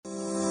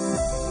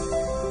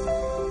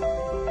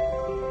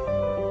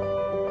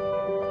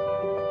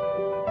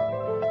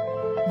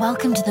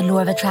Welcome to the Law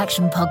of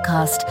Attraction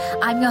podcast.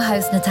 I'm your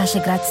host,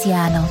 Natasha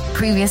Graziano,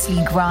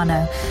 previously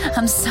Grano.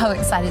 I'm so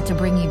excited to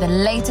bring you the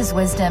latest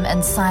wisdom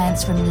and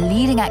science from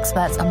leading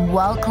experts and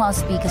world-class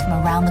speakers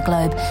from around the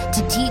globe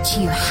to teach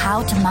you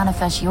how to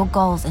manifest your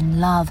goals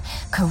in love,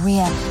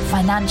 career,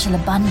 financial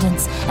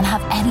abundance, and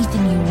have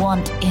anything you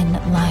want in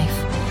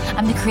life.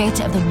 I'm the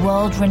creator of the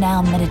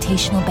world-renowned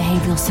meditational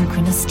behavioral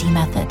synchronicity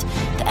method,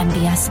 the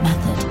MBS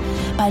method.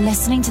 By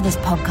listening to this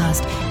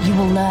podcast, you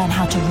will learn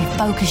how to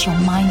refocus your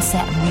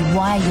mindset and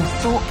rewire your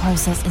thought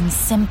process in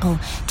simple,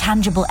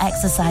 tangible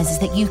exercises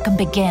that you can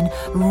begin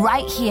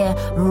right here,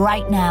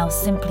 right now,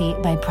 simply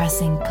by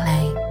pressing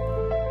play.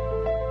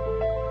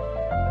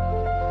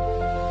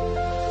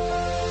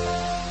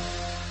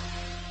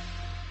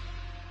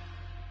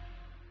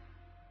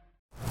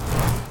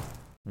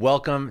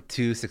 Welcome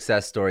to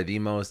Success Story, the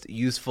most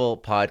useful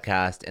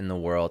podcast in the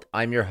world.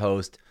 I'm your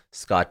host,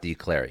 Scott D.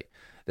 Clary.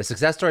 The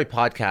Success Story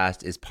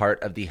podcast is part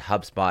of the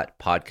HubSpot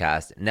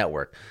Podcast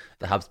Network.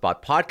 The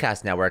HubSpot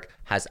Podcast Network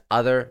has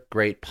other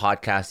great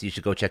podcasts you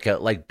should go check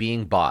out, like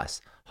Being Boss,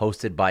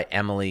 hosted by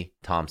Emily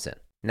Thompson.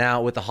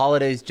 Now, with the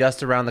holidays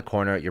just around the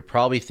corner, you're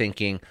probably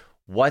thinking,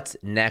 what's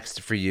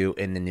next for you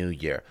in the new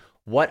year?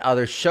 What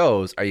other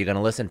shows are you going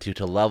to listen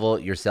to level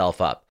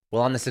yourself up?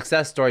 Well, on the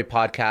Success Story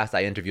podcast,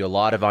 I interview a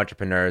lot of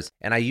entrepreneurs,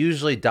 and I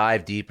usually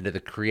dive deep into the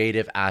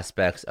creative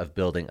aspects of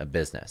building a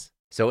business.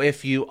 So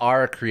if you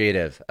are a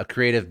creative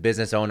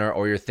business owner,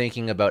 or you're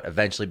thinking about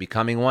eventually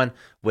becoming one,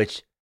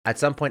 which at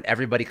some point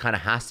everybody kind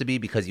of has to be,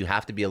 because you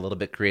have to be a little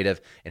bit creative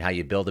in how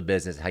you build a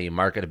business, how you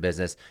market a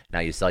business, and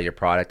how you sell your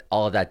product.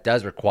 All of that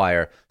does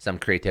require some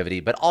creativity,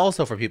 but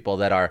also for people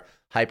that are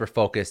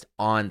hyper-focused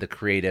on the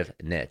creative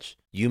niche.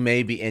 You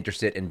may be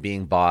interested in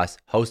Being Boss,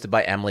 hosted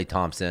by Emily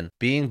Thompson.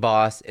 Being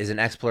Boss is an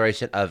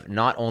exploration of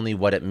not only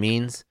what it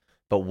means,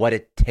 but what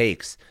it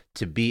takes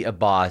to be a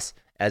boss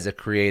as a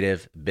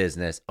creative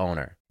business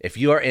owner. If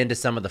you are into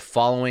some of the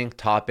following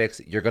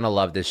topics, you're going to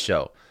love this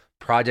show: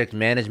 project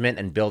management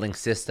and building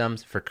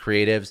systems for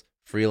creatives,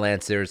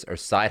 freelancers, or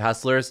side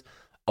hustlers,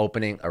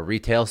 opening a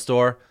retail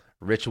store,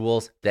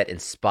 rituals that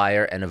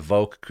inspire and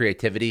evoke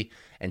creativity,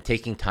 and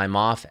taking time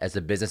off as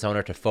a business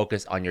owner to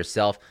focus on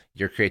yourself,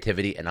 your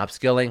creativity, and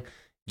upskilling.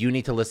 You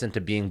need to listen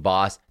to Being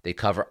Boss. They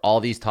cover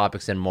all these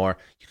topics and more.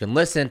 You can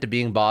listen to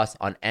Being Boss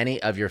on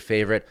any of your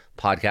favorite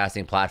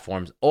podcasting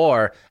platforms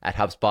or at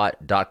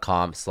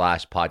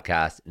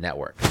HubSpot.com/podcast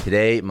network.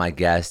 Today, my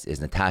guest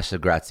is Natasha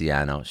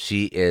Graziano.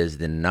 She is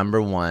the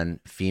 #1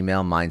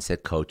 female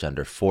mindset coach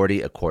under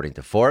 40, according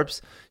to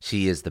Forbes.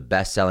 She is the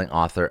best-selling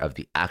author of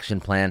The Action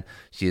Plan.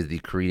 She is the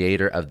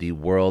creator of the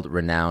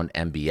world-renowned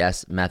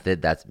MBS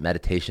method. That's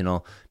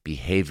meditational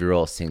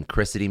behavioral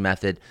synchronicity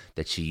method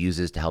that she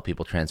uses to help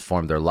people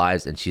transform their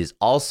lives. And she is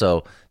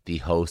also the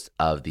host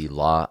of the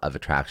Law of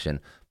Attraction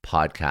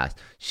podcast.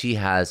 She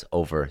has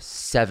over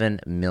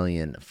 7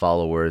 million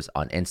followers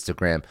on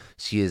Instagram.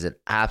 She is an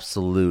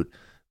absolute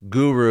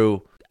guru,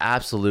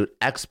 absolute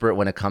expert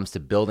when it comes to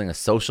building a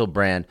social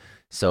brand.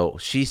 So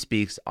she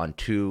speaks on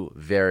two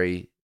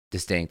very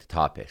distinct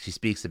topics. She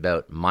speaks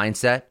about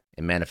mindset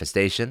and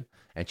manifestation,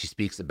 and she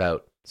speaks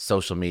about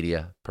social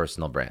media,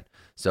 personal brand.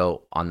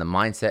 So on the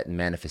mindset and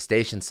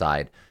manifestation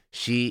side,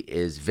 she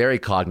is very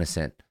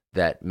cognizant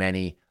that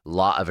many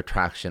law of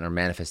attraction or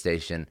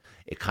manifestation,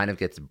 it kind of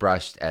gets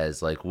brushed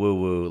as like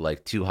woo-woo,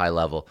 like too high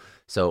level.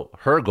 So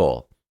her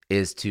goal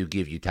is to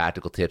give you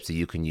tactical tips that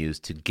you can use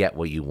to get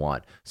what you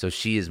want. So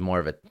she is more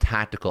of a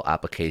tactical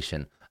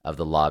application of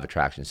the law of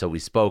attraction. So we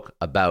spoke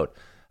about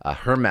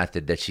her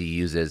method that she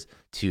uses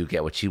to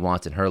get what she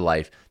wants in her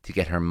life, to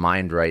get her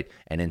mind right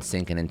and in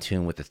sync and in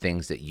tune with the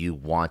things that you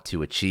want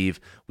to achieve.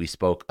 We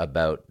spoke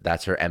about,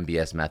 that's her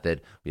MBS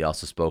method. We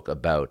also spoke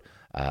about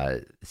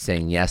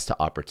saying yes to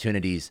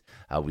opportunities.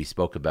 We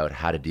spoke about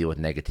how to deal with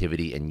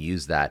negativity and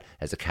use that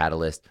as a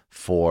catalyst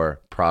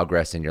for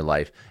progress in your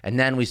life. And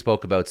then we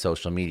spoke about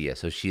social media.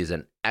 So she is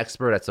an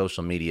expert at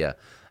social media,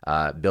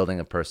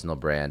 building a personal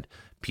brand.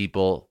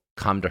 People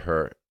come to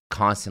her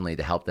constantly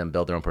to help them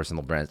build their own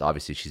personal brands.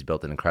 Obviously, she's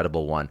built an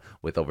incredible one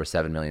with over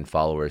 7 million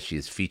followers. She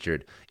is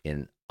featured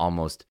in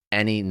almost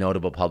any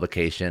notable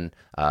publication,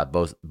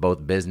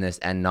 both business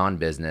and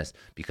non-business,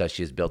 because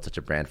she has built such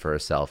a brand for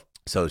herself.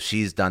 So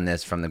she's done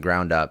this from the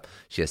ground up.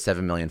 She has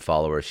 7 million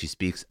followers. She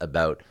speaks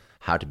about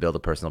how to build a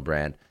personal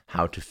brand,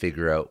 how to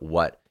figure out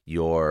what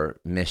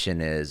your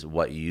mission is,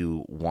 what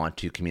you want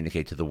to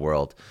communicate to the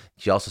world.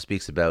 She also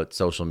speaks about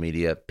social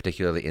media,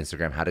 particularly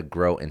Instagram, how to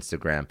grow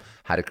Instagram,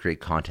 how to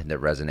create content that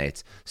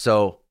resonates.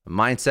 So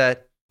mindset,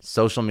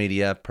 social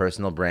media,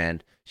 personal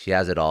brand, she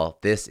has it all.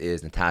 This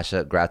is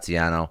Natasha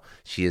Graziano.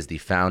 She is the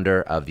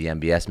founder of the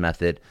MBS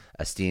method,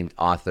 esteemed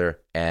author,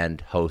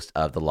 and host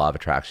of the Law of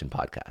Attraction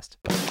podcast.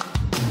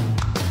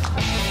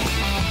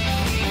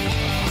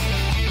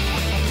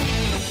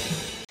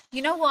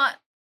 You know what?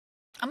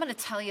 I'm going to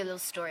tell you a little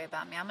story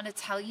about me. I'm going to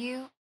tell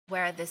you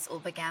where this all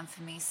began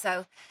for me.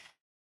 So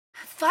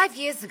 5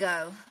 years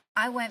ago,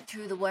 I went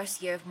through the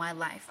worst year of my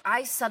life.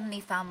 I suddenly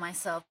found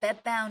myself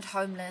bedbound,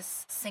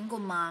 homeless, single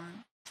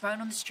mom,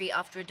 thrown on the street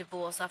after a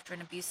divorce, after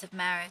an abusive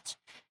marriage,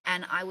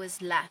 and I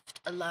was left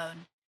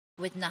alone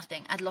with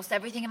nothing. I'd lost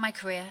everything in my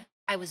career.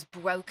 I was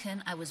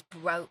broken. I was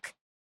broke.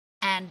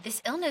 And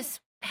this illness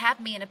had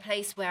me in a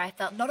place where I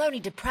felt not only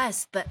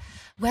depressed, but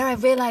where I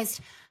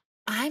realized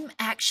I'm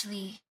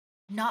actually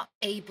not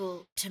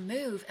able to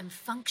move and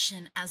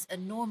function as a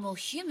normal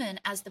human,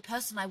 as the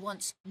person I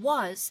once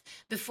was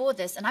before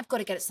this. And I've got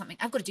to get at something.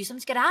 I've got to do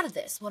something to get out of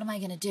this. What am I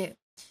going to do?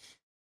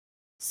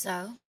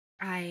 So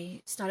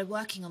I started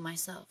working on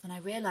myself, and I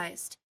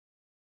realized,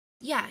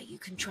 yeah, you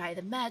can try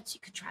the meds, you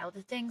can try all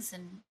the things.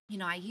 And,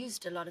 I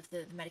used a lot of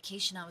the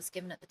medication I was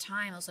given at the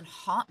time. I was on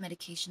heart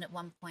medication at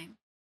one point.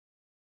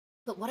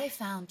 But what I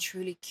found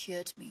truly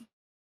cured me,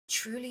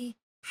 truly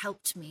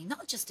helped me,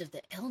 not just of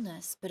the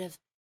illness, but of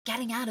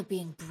getting out of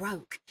being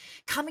broke,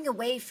 coming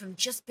away from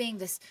just being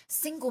this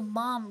single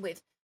mom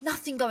with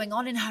nothing going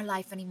on in her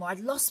life anymore. I'd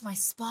lost my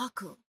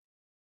sparkle.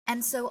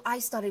 And so I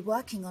started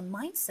working on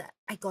mindset.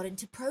 I got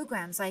into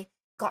programs. I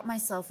got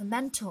myself a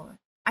mentor.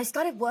 I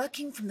started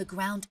working from the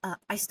ground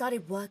up. I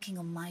started working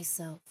on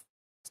myself,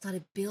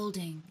 started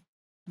building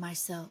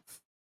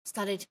myself,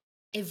 started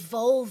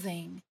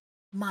evolving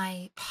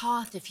my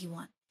path, if you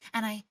want.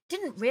 And I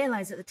didn't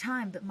realize at the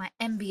time, but my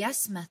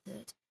MBS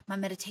method, my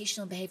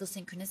meditational behavioral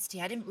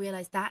synchronicity, I didn't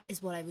realize that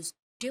is what I was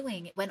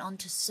doing. It went on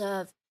to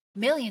serve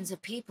millions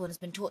of people and has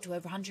been taught to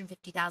over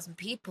 150,000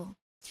 people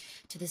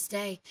to this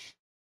day.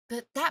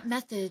 But that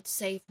method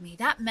saved me.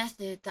 That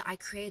method that I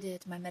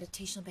created, my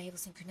meditational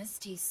behavioral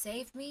synchronicity,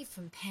 saved me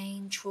from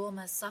pain,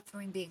 trauma,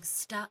 suffering, being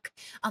stuck,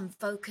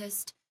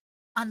 unfocused,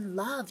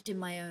 unloved in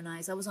my own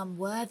eyes. I was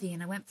unworthy,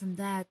 and I went from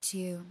there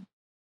to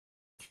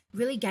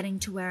really getting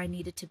to where I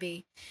needed to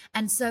be.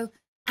 And so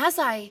as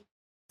I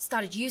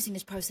started using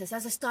this process,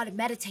 as I started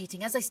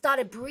meditating, as I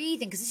started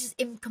breathing, because this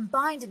is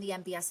combined in the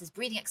MBS's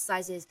breathing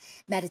exercises,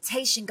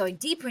 meditation, going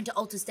deeper into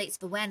altered states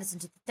of awareness,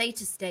 into the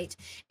theta state,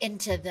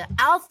 into the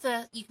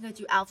alpha. You can go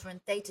through alpha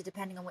and theta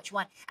depending on which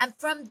one. And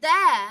from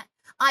there,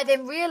 I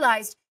then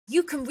realized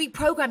you can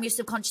reprogram your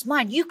subconscious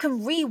mind. You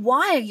can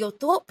rewire your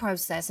thought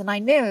process. And I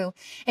knew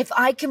if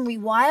I can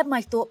rewire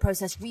my thought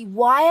process,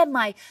 rewire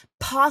my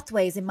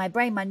pathways in my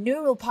brain, my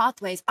neural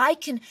pathways, I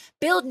can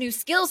build new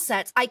skill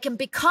sets. I can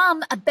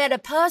become a better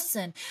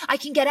person. I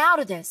can get out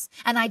of this.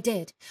 And I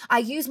did. I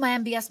used my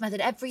MBS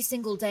method every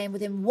single day. And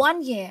within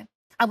 1 year,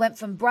 I went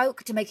from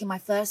broke to making my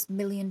first $1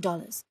 million.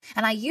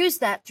 And I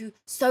used that through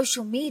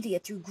social media,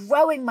 through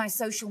growing my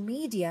social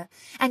media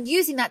and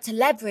using that to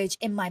leverage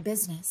in my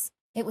business.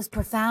 It was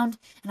profound.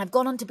 And I've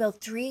gone on to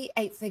build three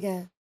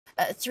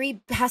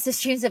passive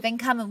streams of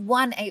income and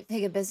 1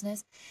 8-figure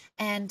business.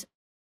 And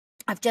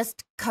I've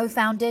just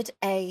co-founded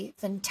a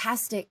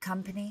fantastic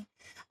company,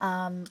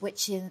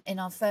 which in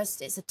our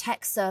first, it's a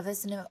tech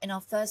service. And in our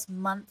first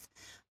month,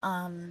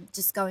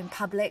 just going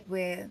public,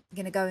 we're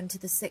going to go into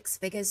the 6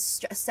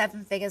 figures,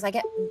 7 figures. I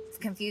get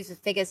confused with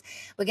figures.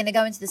 We're going to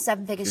go into the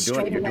 7 figures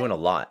You're doing a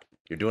lot.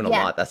 You're doing a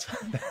lot.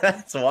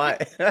 That's why.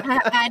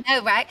 I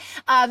know, right?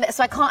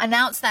 So I can't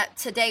announce that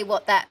today,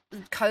 what that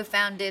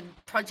co-founded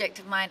project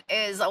of mine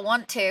is. I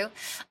want to.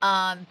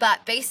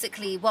 But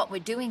basically what we're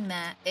doing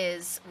there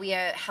is we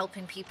are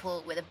helping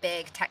people with a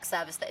big tech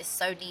service that is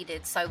so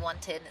needed, so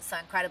wanted, and it's so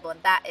incredible.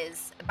 And that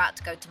is about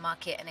to go to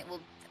market, and it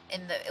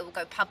will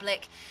go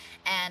public.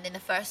 And in the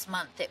first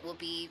month, it will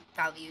be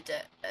valued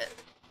at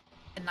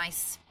a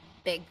nice,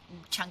 big,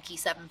 chunky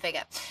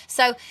 7-figure.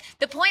 So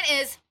the point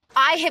is,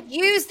 I have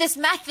used this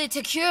method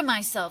to cure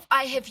myself.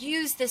 I have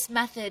used this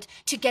method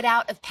to get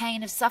out of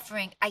pain, of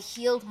suffering. I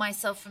healed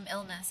myself from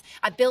illness.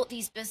 I built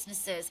these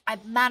businesses.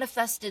 I've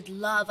manifested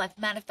love. I've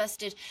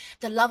manifested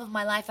the love of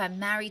my life. I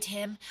married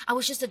him. I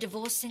was just a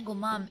divorced single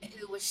mom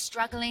who was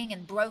struggling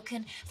and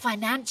broken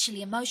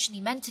financially, emotionally,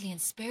 mentally, and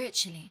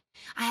spiritually.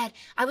 I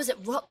was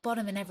at rock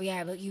bottom in every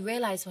area. But you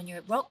realize when you're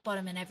at rock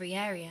bottom in every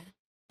area,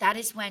 that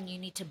is when you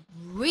need to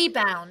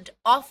rebound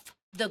off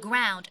the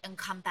ground and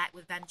come back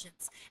with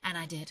vengeance. And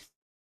I did.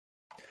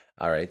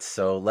 All right.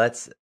 So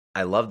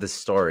I love this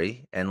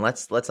story, and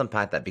let's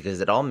unpack that,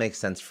 because it all makes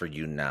sense for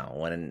you now.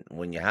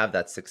 When you have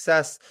that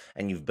success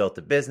and you've built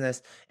a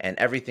business and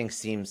everything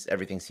seems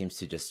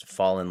to just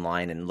fall in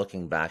line, and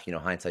looking back,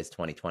 hindsight's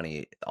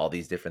 2020, all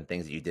these different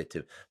things that you did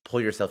to pull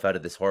yourself out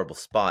of this horrible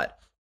spot,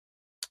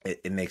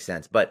 it makes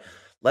sense. But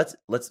let's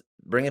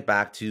bring it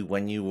back to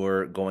when you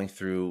were going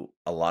through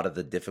a lot of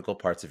the difficult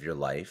parts of your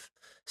life.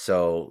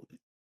 So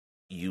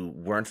you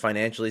weren't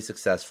financially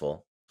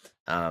successful.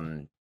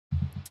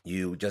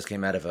 You just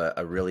came out of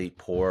a really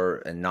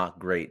poor and not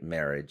great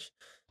marriage.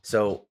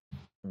 So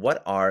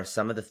what are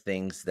some of the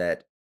things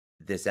that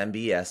this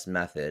MBS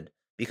method,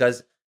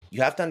 because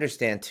you have to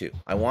understand too,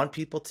 I want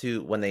people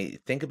to, when they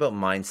think about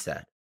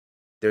mindset,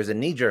 there's a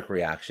knee-jerk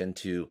reaction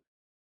to,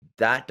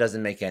 that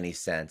doesn't make any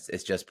sense.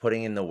 It's just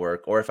putting in the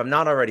work. Or if I'm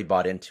not already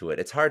bought into it,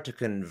 it's hard to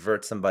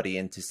convert somebody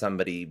into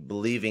somebody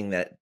believing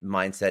that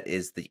mindset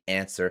is the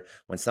answer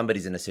when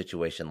somebody's in a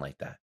situation like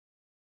that.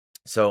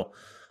 So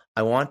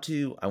I want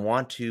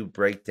to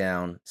break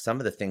down some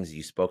of the things that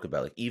you spoke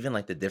about, like even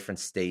like the different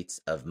states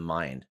of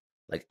mind.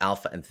 like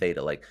alpha and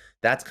theta. Like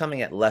that's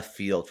coming at left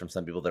field from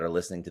some people that are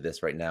listening to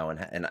this right now,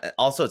 and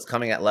also it's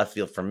coming at left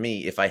field from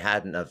me if I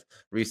hadn't have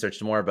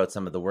researched more about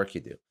some of the work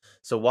you do.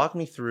 So walk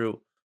me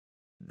through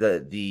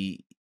the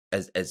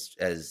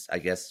as I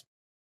guess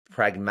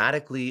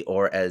pragmatically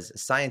or as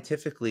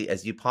scientifically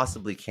as you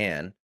possibly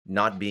can,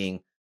 not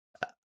being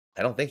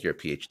I don't think you're a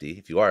PhD.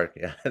 If you are,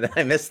 yeah,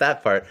 I missed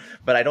that part,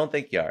 but I don't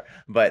think you are.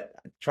 But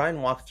try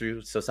and walk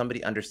through so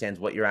somebody understands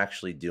what you're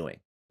actually doing.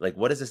 Like,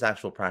 what does this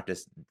actual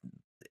practice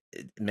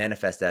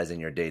manifest as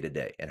in your day to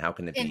day, and how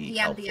can it In be the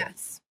helpful?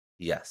 MBS.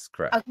 Yes,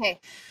 correct. Okay.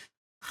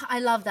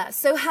 I love that.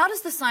 So how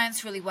does the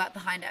science really work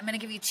behind it? I'm going to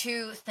give you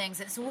two things.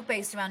 It's all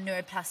based around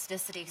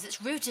neuroplasticity because it's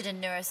rooted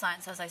in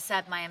neuroscience, as I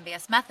said, my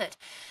MBS method.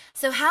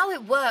 So how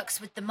it works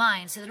with the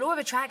mind. So the law of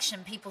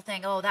attraction, people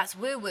think, oh, that's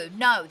woo-woo.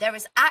 No, there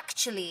is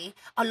actually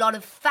a lot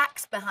of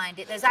facts behind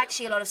it. There's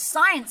actually a lot of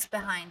science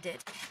behind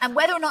it. And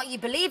whether or not you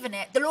believe in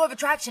it, the law of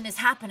attraction is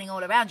happening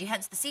all around you.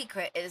 Hence the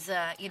secret is,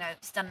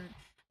 it's done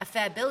a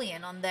fair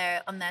billion on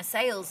their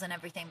sales and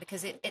everything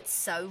because it's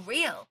so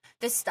real.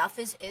 This stuff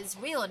is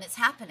real and it's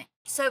happening.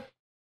 So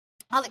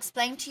I'll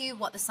explain to you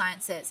what the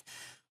science is.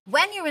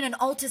 When you're in an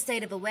altered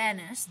state of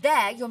awareness,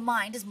 there your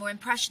mind is more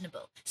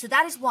impressionable. So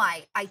that is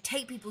why I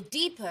take people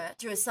deeper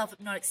through a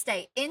self-hypnotic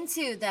state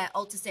into their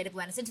altered state of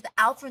awareness, into the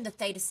alpha and the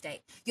theta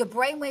state. Your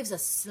brain waves are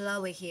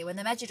slower here. When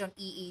they're measured on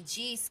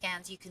EEG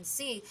scans, you can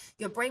see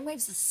your brain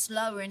waves are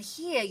slower, and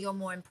here you're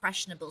more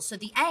impressionable. So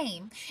the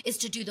aim is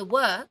to do the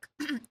work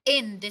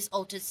in this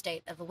altered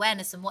state of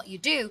awareness. And what you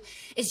do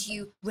is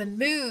you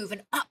remove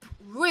and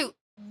uproot,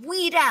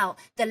 weed out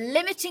the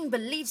limiting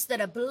beliefs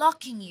that are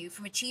blocking you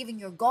from achieving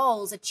your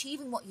goals,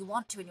 achieving what you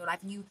want to in your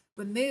life, and you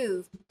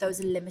remove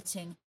those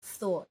limiting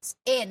thoughts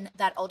in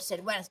that altered state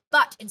of awareness.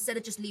 But instead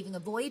of just leaving a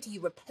void,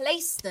 you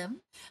replace them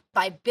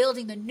by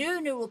building the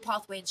new neural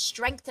pathway and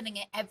strengthening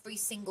it every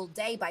single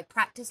day by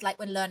practice. Like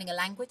when learning a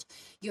language,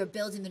 you're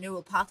building the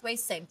neural pathway,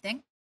 same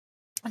thing.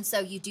 And so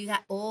you do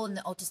that all in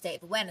the altered state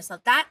of awareness.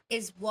 Now that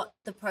is what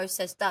the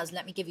process does.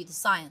 Let me give you the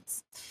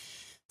science.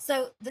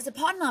 So there's a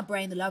part in our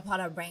brain, the lower part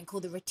of our brain,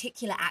 called the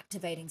reticular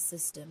activating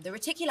system. The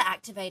reticular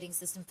activating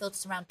system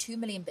filters around 2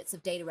 million bits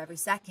of data every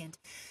second.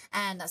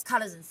 And that's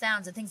colors and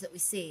sounds and things that we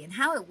see. And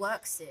how it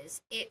works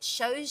is it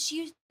shows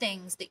you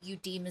things that you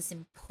deem as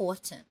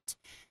important.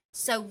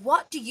 So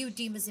what do you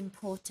deem as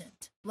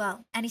important?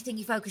 Well, anything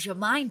you focus your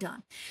mind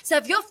on. So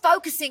if you're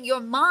focusing your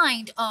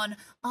mind on,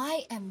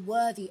 I am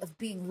worthy of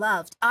being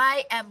loved,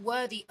 I am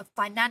worthy of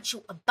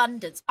financial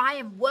abundance, I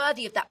am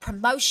worthy of that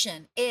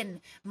promotion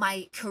in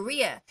my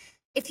career.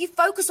 If you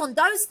focus on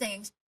those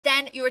things,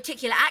 then your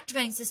reticular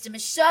activating system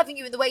is serving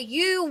you in the way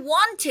you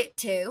want it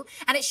to,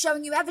 and it's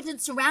showing you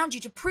evidence around you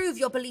to prove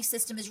your belief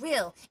system is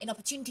real. In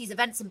opportunities,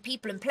 events, and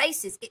people and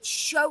places, it's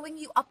showing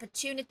you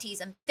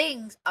opportunities and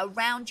things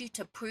around you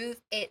to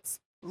prove it's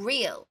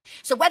real.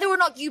 So whether or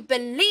not you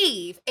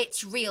believe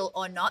it's real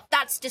or not,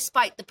 that's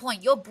despite the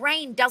point. Your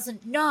brain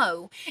doesn't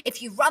know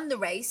if you run the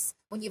race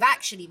when you've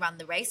actually run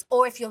the race,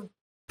 or if you're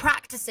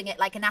practicing it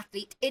like an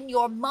athlete in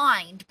your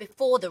mind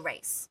before the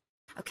race.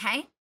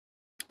 Okay?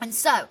 And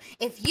so,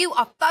 if you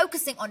are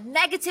focusing on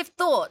negative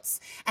thoughts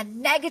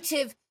and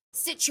negative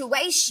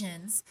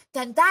situations,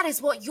 then that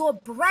is what your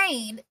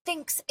brain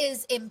thinks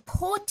is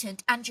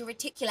important, and your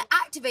reticular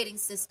activating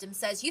system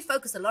says you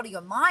focus a lot of your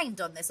mind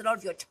on this, a lot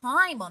of your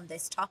time on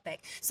this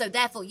topic, so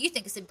therefore you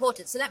think it's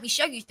important. So let me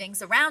show you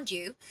things around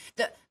you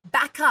that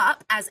back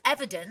up as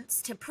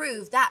evidence to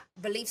prove that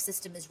belief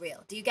system is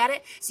real. Do you get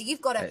it? So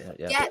you've got to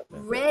get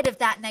rid of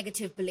that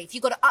negative belief.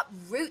 You've got to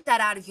uproot that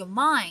out of your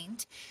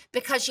mind,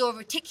 because your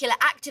reticular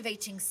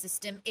activating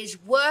system is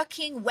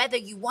working whether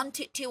you want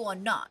it to or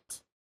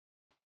not.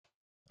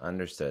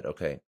 Understood.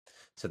 Okay.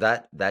 So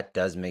that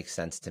does make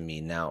sense to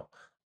me. Now,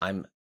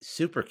 I'm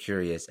super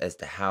curious as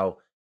to how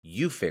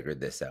you figured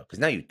this out, because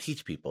now you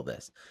teach people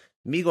this.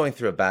 Me going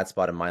through a bad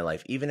spot in my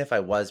life, even if I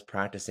was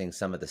practicing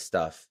some of the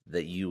stuff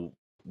that you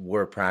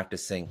were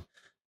practicing,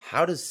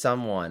 how does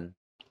someone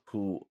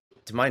who,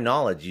 to my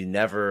knowledge, you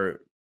never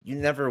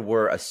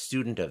were a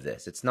student of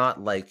this. It's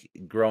not like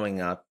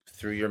growing up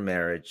through your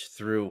marriage,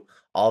 through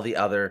all the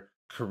other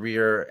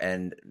career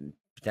and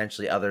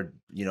potentially other,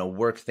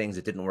 work things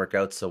that didn't work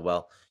out so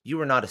well. You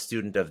were not a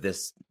student of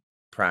this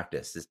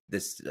practice.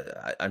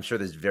 I'm sure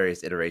there's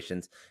various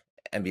iterations.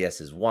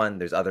 MBS is one.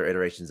 There's other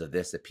iterations of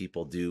this that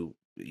people do,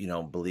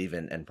 believe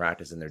in and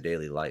practice in their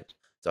daily life.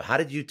 So how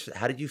did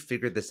you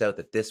figure this out,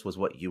 that this was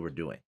what you were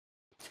doing?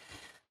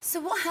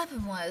 So what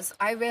happened was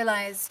I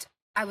realized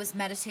I was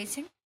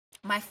meditating.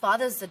 My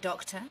father's a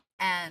doctor,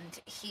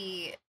 and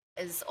he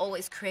is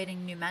always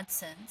creating new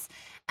medicines.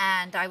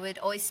 And I would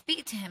always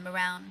speak to him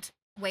around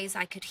ways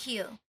I could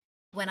heal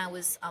when I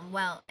was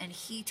unwell, and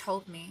he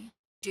told me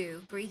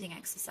do breathing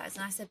exercise.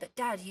 And I said, but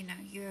Dad,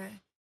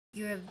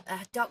 you're a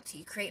doctor,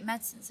 you create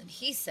medicines. And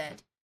he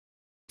said,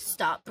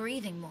 start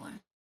breathing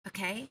more.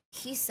 Okay,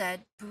 he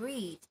said,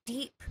 breathe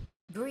deep,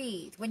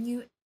 breathe. When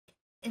you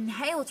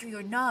inhale through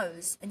your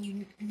nose and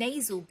you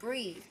nasal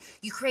breathe,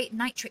 you create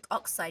nitric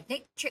oxide.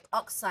 Nitric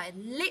oxide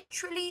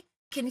literally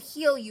can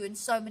heal you in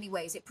so many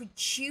ways. It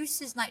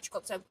produces nitric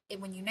oxide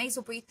when you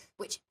nasal breathe,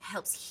 which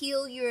helps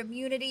heal your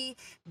immunity,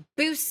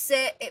 boosts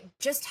it. It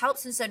just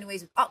helps in so many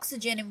ways with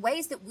oxygen in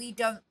ways that we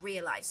don't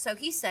realize. So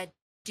he said,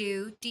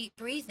 do deep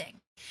breathing.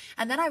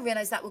 And then I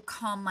realized that would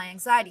calm my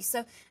anxiety.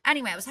 So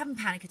anyway, I was having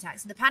panic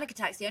attacks, and the panic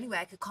attacks, the only way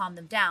I could calm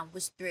them down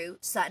was through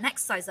certain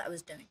exercise that I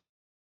was doing.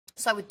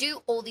 So I would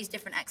do all these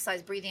different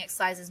exercises, breathing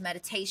exercises,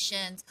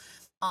 meditations,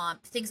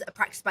 things that are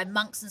practiced by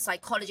monks and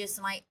psychologists.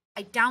 And I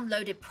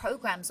downloaded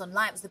programs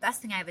online. It was the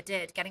best thing I ever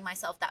did. Getting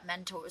myself that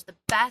mentor was the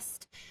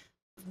best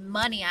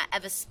money I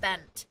ever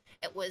spent.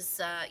 It was,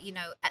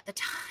 at the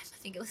time, I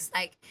think it was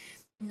like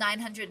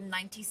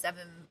 $997.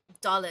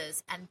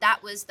 And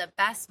that was the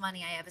best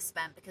money I ever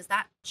spent, because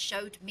that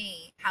showed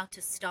me how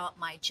to start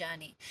my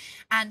journey.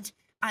 And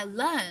I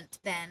learned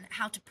then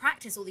how to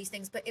practice all these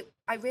things, but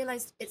I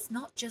realized it's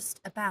not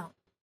just about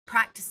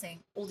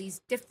practicing all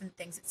these different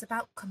things. It's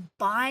about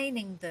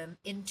combining them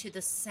into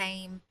the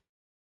same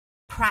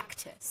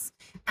practice.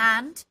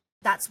 And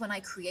that's when I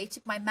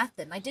created my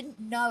method. And I didn't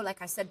know,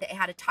 like I said, that it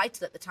had a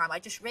title at the time. I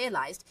just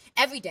realized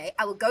every day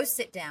I would go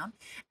sit down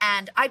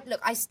and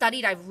I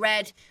studied. I've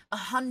read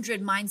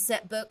 100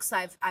 mindset books.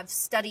 I've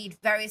studied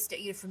various,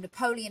 from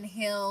Napoleon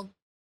Hill.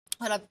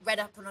 And I've read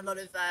up on a lot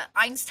of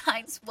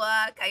Einstein's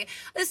work.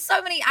 There's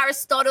so many,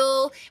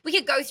 Aristotle. We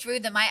could go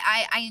through them.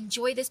 I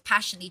enjoy this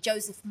passionately.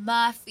 Joseph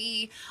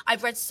Murphy.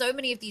 I've read so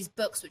many of these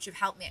books which have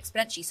helped me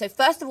exponentially. So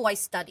first of all, I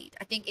studied.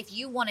 I think if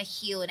you want to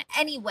heal in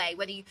any way,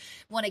 whether you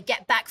want to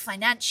get back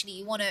financially,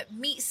 you want to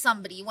meet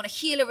somebody, you want to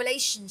heal a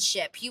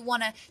relationship, you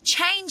want to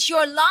change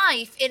your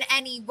life in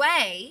any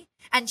way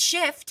and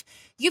shift,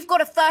 you've got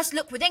to first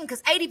look within,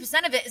 because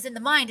 80% of it is in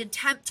the mind and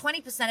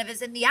 20% of it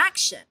is in the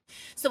action.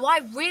 So I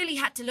really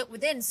had to look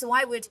within. So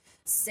I would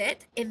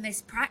sit in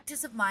this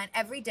practice of mine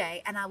every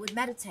day and I would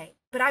meditate.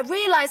 But I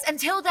realized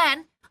until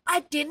then, I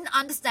didn't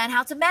understand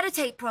how to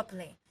meditate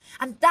properly.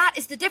 And that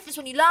is the difference.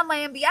 When you learn my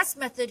MBS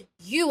method,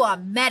 you are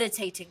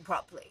meditating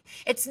properly.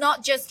 It's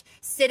not just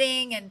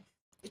sitting and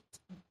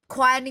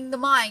quieting the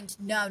mind.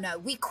 No.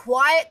 We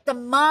quiet the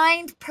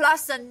mind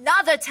plus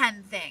another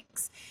 10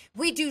 things.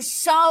 We do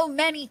so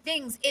many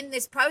things in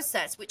this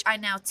process, which I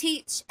now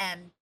teach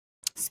and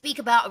speak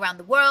about around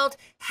the world,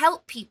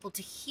 help people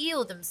to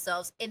heal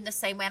themselves in the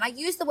same way. And I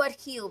use the word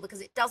heal because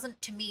it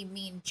doesn't, to me,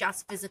 mean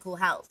just physical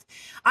health.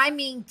 I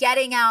mean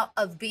getting out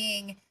of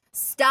being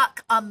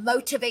stuck,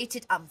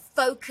 unmotivated,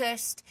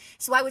 unfocused.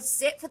 So I would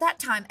sit for that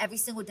time every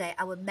single day.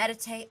 I would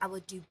meditate. I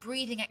would do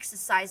breathing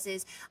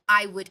exercises.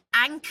 I would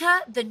anchor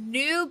the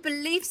new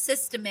belief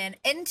system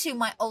into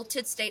my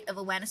altered state of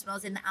awareness when I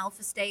was in the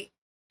alpha state.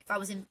 If I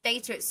was in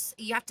theta,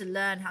 you have to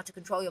learn how to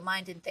control your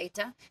mind in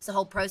theta. It's a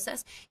whole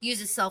process.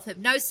 Uses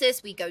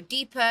self-hypnosis. We go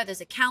deeper.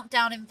 There's a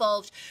countdown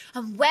involved.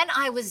 And when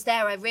I was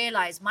there, I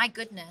realized, my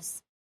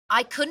goodness,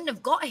 I couldn't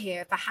have got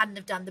here if I hadn't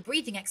have done the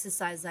breathing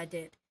exercises I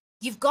did.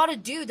 You've got to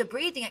do the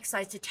breathing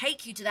exercise to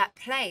take you to that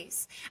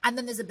place. And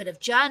then there's a bit of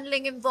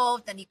journaling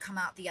involved. Then you come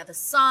out the other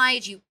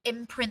side. You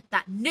imprint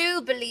that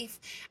new belief.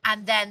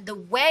 And then the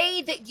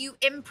way that you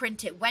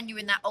imprint it when you're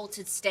in that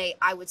altered state,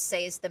 I would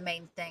say, is the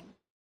main thing.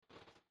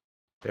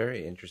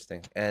 Very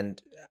interesting.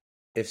 And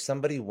if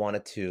somebody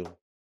wanted to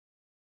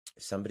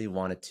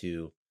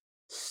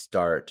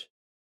start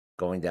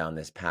going down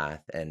this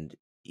path, and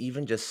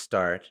even just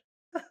start,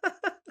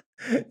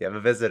 you have a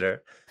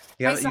visitor.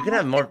 You can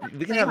have more.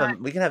 We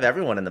can have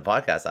everyone in the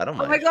podcast. I don't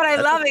mind. Oh my God,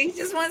 I love it. He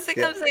just wants to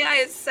come say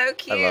hi. It's so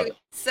cute. I love it.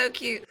 So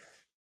cute.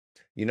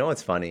 You know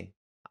what's funny?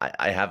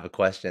 I have a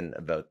question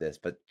about this,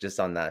 but just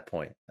on that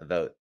point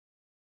about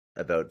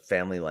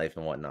family life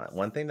and whatnot.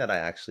 One thing that I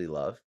actually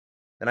love,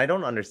 and I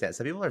don't understand,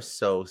 some people are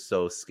so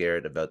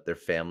scared about their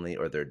family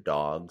or their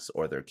dogs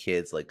or their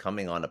kids like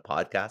coming on a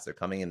podcast or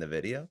coming in the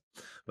video.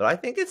 But I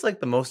think it's like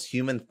the most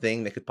human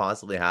thing that could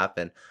possibly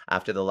happen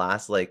after the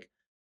last like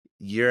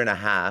year and a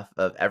half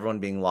of everyone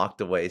being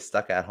locked away,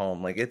 stuck at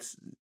home. Like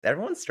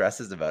everyone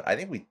stresses about it. I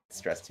think we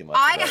stress too much.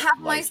 I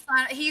have life.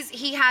 My son.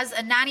 He has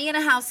a nanny and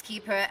a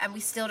housekeeper, and we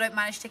still don't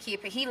manage to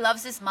keep it. He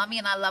loves his mummy,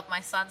 and I love my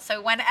son.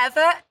 So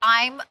whenever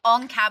I'm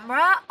on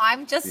camera,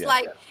 I'm just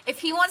if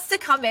he wants to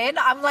come in,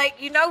 I'm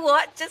like, you know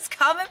what? Just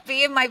come and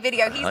be in my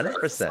video. He's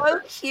 100%. So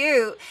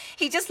cute.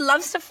 He just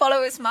loves to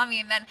follow his mummy,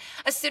 and then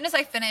as soon as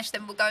I finish,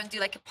 then we'll go and do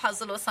like a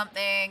puzzle or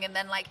something, and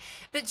then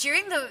But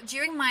during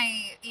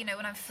my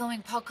when I'm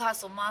filming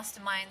podcasts or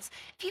masterminds,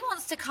 if he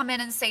wants to come in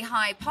and say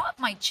hi, part of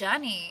my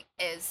journey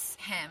is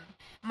him.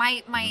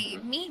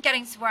 Me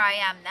getting to where I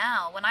am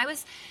now. When I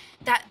was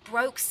that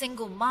broke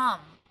single mom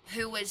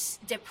who was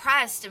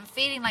depressed and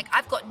feeling like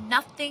I've got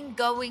nothing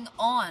going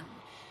on.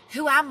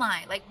 Who am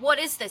I? Like, what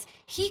is this?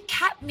 He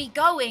kept me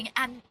going,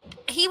 and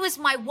he was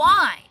my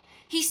why.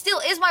 He still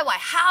is my why.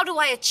 How do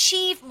I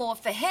achieve more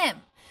for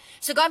him?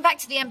 So going back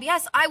to the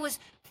MBS, I was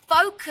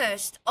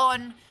focused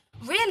on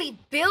really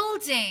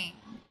building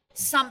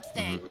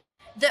something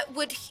that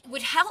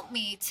would help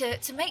me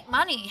to make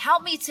money,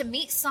 help me to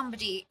meet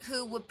somebody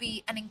who would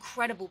be an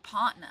incredible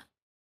partner.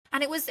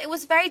 And it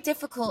was very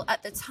difficult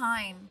at the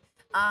time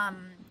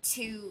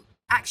to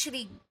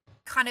actually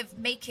kind of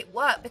make it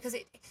work, because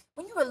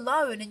when you're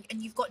alone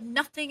and you've got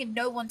nothing and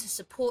no one to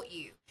support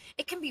you,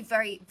 it can be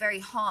very, very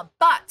hard.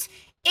 But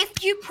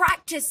if you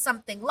practice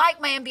something like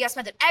my MBS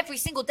method every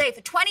single day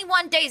for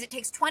 21 days, it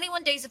takes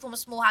 21 days to form a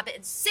small habit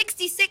and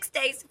 66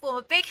 days to form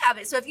a big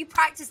habit. So if you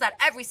practice that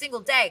every single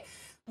day,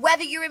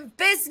 whether you're in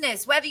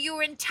business, whether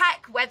you're in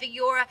tech, whether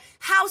you're a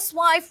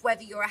housewife,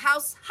 whether you're a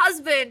house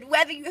husband,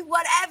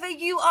 whatever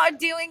you are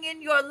doing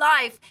in your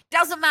life,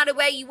 doesn't matter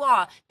where you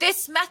are,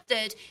 this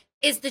method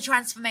is the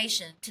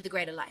transformation to the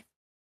greater life.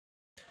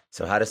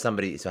 So how does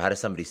somebody,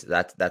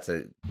 that's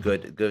a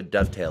good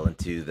dovetail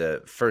into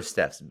the first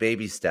steps,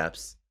 baby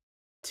steps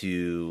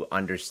to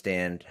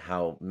understand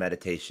how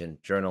meditation,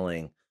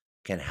 journaling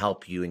can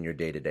help you in your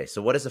day-to-day.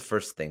 So what is the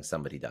first thing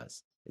somebody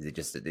does? Is it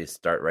just that they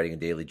start writing a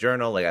daily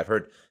journal? Like, I've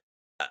heard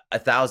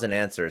 1,000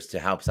 answers to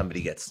how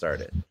somebody gets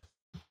started.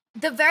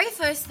 The very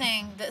first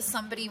thing that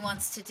somebody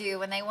wants to do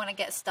when they want to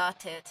get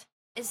started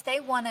is they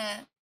want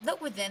to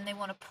look within, they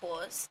want to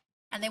pause,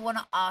 and they want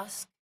to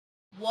ask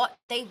what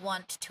they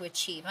want to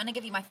achieve. I'm going to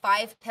give you my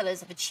 5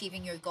 pillars of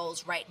achieving your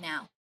goals right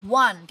now.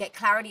 1, get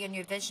clarity on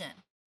your vision.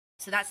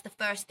 So that's the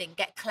first thing.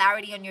 Get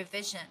clarity on your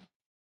vision.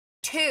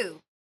 2,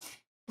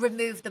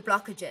 remove the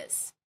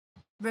blockages.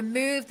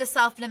 Remove the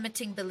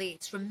self-limiting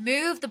beliefs.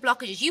 Remove the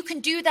blockages. You can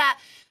do that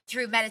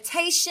through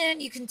meditation.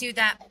 You can do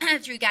that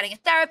through getting a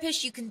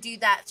therapist. You can do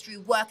that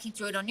through working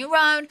through it on your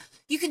own.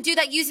 You can do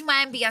that using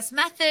my MBS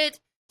method.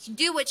 You can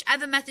do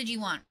whichever method you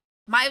want.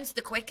 Mine's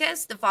the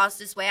quickest, the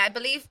fastest way, I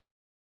believe,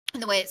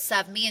 and the way it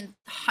served me and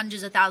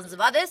hundreds of thousands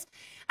of others.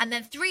 And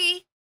then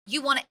 3,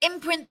 you want to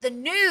imprint the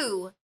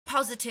new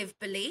positive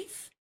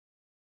belief.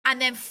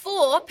 And then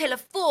 4, pillar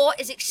 4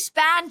 is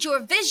expand your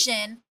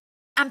vision.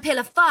 And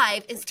pillar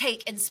 5 is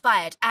take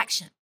inspired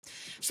action.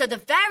 So the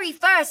very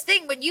first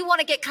thing, when you want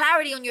to get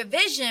clarity on your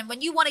vision,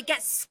 when you want to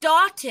get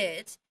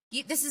started,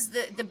 this is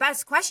the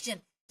best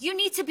question. You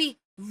need to be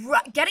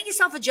getting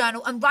yourself a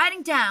journal and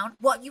writing down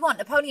what you want.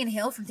 Napoleon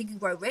Hill from Think and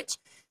Grow Rich,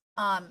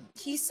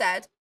 he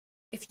said,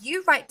 if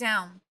you write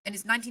down in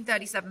his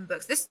 1937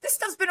 books, this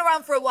stuff's been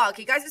around for a while,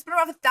 okay, guys? It's been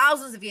around for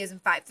thousands of years, in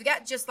fact.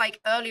 Forget just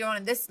like earlier on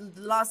in this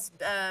last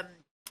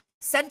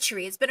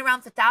century. It's been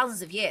around for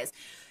thousands of years.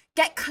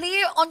 Get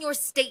clear on your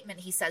statement,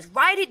 he says.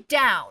 Write it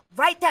down.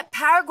 Write that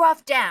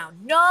paragraph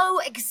down.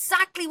 Know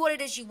exactly what it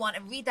is you want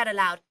and read that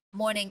aloud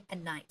morning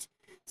and night.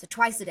 So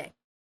twice a day.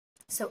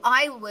 So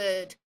I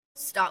would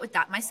start with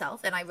that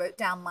myself, and I wrote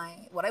down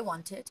what I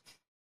wanted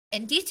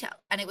in detail.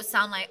 And it would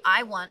sound like,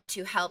 I want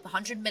to help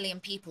 100 million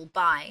people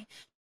by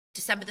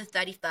December the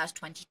 31st,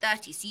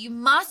 2030. So you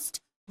must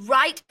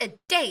write a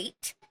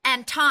date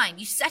and time.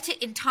 You set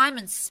it in time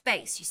and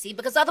space, you see,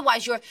 because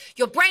otherwise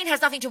your brain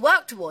has nothing to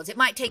work towards. It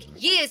might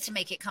take years to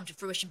make it come to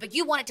fruition, but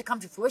you want it to come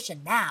to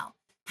fruition now.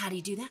 How do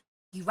you do that?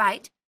 You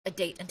write a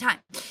date and time.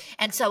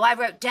 And so I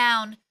wrote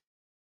down,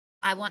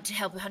 I want to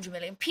help 100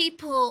 million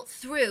people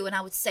through, and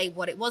I would say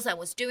what it was I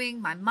was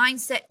doing, my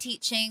mindset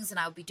teachings, and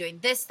I would be doing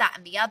this, that,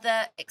 and the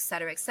other,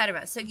 etc.,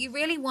 etc. So you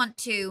really want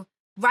to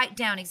write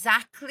down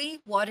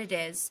exactly what it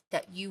is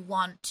that you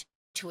want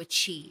to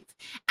achieve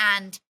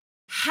and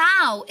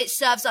how it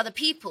serves other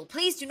people.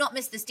 Please do not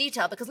miss this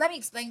detail, because let me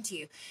explain to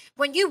you.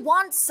 When you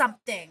want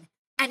something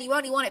and you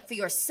only want it for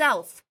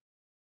yourself,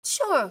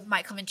 sure, it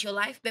might come into your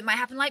life, but it might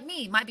happen like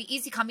me. It might be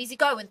easy come, easy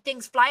go, and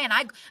things fly.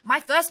 And my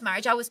first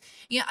marriage, I was,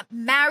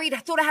 married. I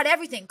thought I had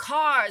everything,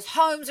 cars,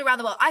 homes around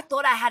the world. I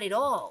thought I had it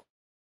all.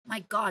 My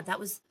God, that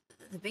was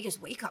the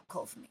biggest wake-up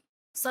call for me.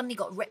 Suddenly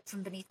got ripped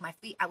from beneath my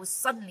feet. I was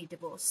suddenly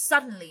divorced,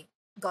 suddenly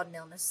got an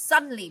illness,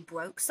 suddenly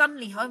broke,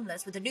 suddenly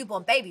homeless with a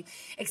newborn baby,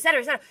 etc.,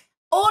 etc.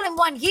 All in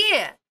 1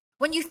 year.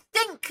 When you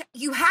think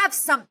you have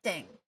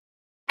something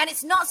and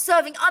it's not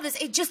serving others,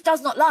 it just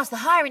does not last. The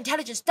higher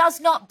intelligence does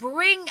not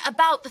bring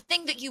about the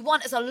thing that you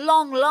want as a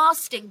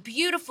long-lasting,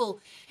 beautiful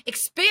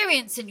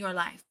experience in your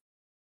life.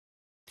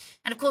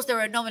 And of course, there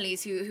are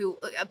anomalies who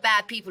are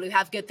bad people who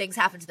have good things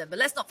happen to them. But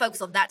let's not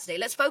focus on that today.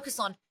 Let's focus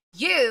on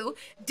you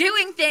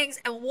doing things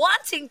and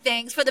wanting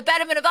things for the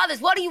betterment of others.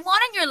 What do you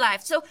want in your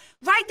life? So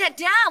write that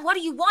down. What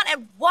do you want,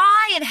 and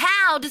why and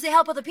how does it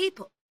help other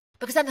people?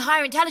 Because then the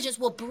higher intelligence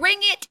will bring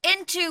it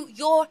into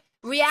your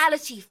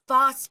reality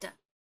faster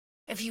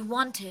if you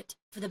want it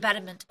for the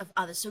betterment of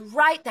others. So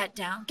write that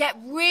down. Get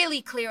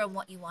really clear on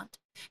what you want.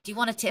 Do you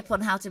want a tip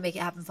on how to make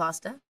it happen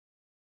faster?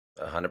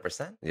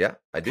 100%. Yeah,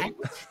 I do. Okay.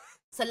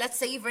 So let's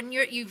say you've written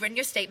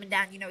your statement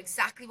down. You know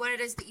exactly what it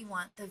is that you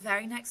want. The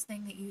very next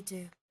thing that you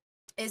do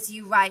is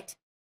you write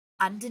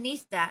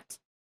underneath that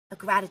a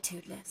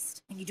gratitude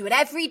list. And you do it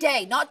every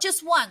day, not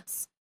just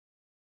once.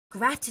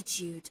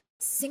 Gratitude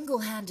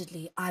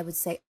single-handedly, I would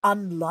say,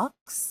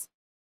 unlocks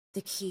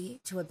the key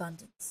to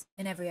abundance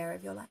in every area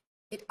of your life.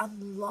 It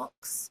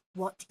unlocks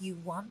what you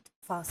want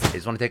faster. I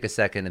just want to take a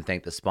second and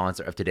thank the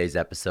sponsor of today's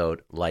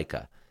episode,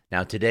 Leica.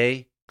 Now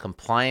today,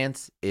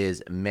 compliance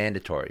is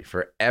mandatory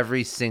for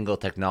every single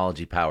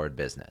technology-powered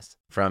business.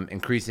 From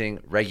increasing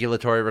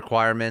regulatory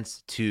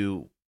requirements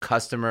to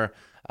customer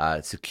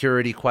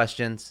security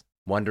questions,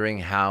 wondering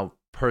how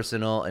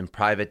personal and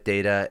private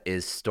data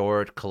is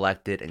stored,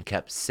 collected, and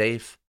kept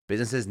safe.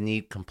 Businesses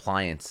need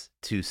compliance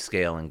to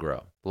scale and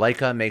grow.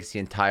 Leica makes the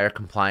entire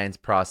compliance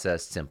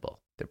process simple.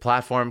 Their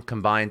platform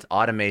combines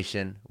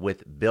automation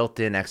with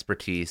built-in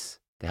expertise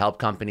to help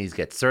companies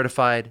get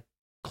certified,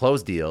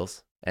 close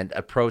deals, and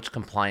approach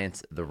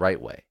compliance the right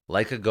way.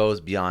 Leica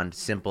goes beyond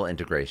simple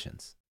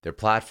integrations. Their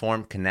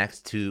platform connects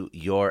to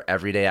your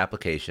everyday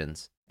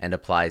applications and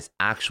applies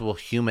actual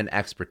human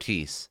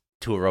expertise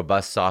to a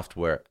robust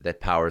software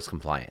that powers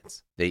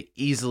compliance. They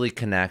easily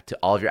connect to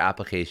all of your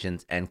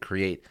applications and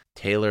create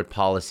tailored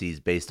policies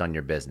based on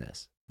your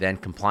business. Then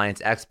compliance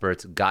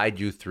experts guide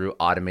you through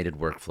automated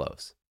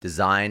workflows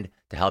designed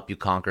to help you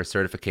conquer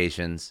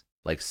certifications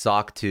like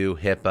SOC 2,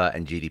 HIPAA,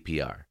 and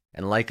GDPR.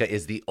 And Leica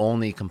is the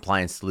only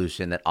compliance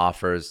solution that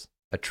offers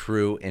a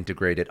true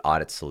integrated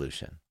audit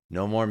solution.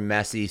 No more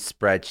messy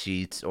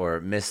spreadsheets or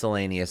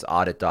miscellaneous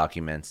audit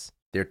documents.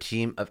 Their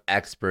team of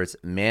experts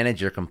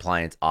manage your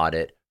compliance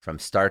audit from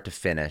start to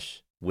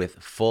finish with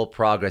full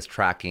progress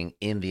tracking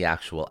in the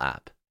actual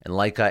app. And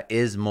Leica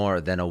is more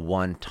than a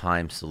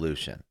one-time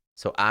solution.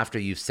 So after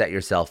you've set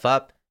yourself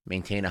up,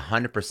 maintain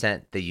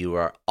 100% that you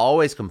are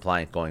always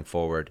compliant going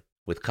forward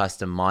with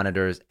custom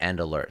monitors and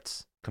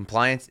alerts.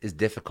 Compliance is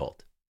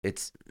difficult.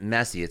 It's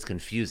messy, it's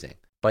confusing,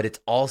 but it's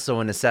also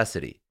a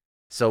necessity.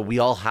 So we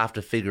all have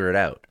to figure it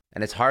out.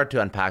 And it's hard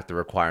to unpack the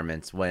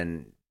requirements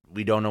when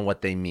we don't know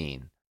what they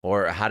mean.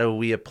 Or how do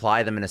we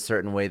apply them in a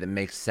certain way that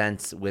makes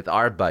sense with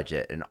our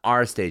budget and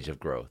our stage of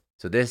growth?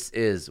 So this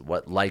is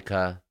what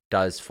Leica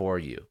does for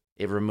you.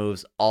 It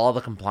removes all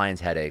the compliance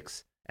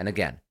headaches. And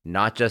again,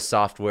 not just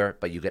software,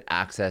 but you get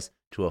access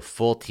to a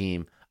full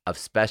team of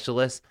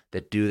specialists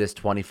that do this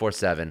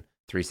 24/7,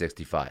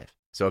 365.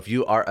 So if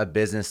you are a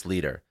business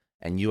leader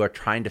and you are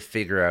trying to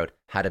figure out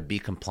how to be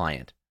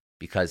compliant,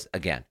 because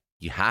again,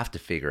 you have to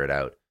figure it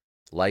out,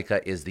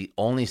 Leica is the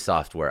only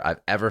software I've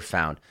ever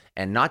found,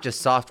 and not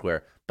just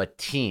software, but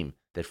team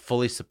that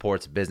fully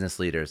supports business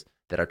leaders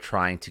that are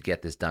trying to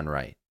get this done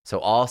right. So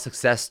all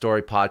Success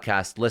Story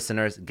podcast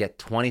listeners get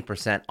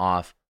 20%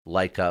 off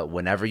Leica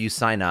whenever you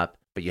sign up,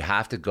 but you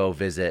have to go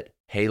visit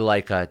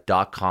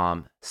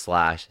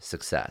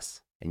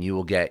heyleica.com/success, and you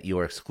will get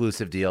your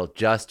exclusive deal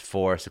just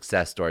for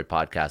Success Story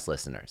podcast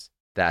listeners.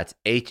 That's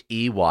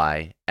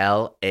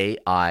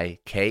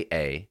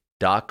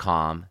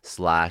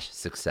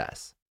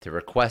HEYLAIKA.com/success to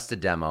request a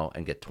demo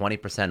and get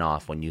 20%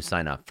 off when you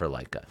sign up for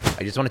Leica.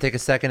 I just want to take a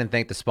second and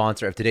thank the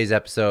sponsor of today's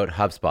episode,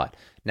 HubSpot.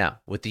 Now,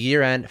 with the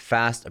year end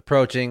fast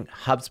approaching,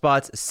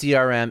 HubSpot's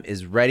CRM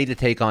is ready to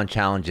take on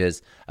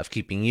challenges of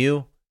keeping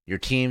you, your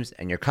teams,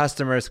 and your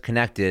customers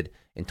connected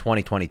in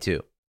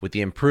 2022. With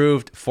the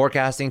improved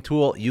forecasting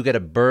tool, you get a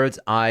bird's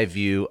eye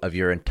view of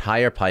your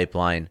entire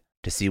pipeline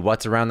to see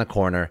what's around the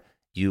corner.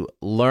 You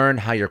learn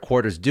how your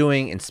quarter's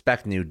doing,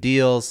 inspect new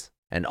deals,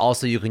 and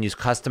also you can use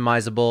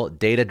customizable,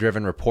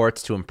 data-driven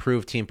reports to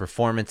improve team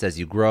performance as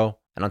you grow.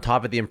 And on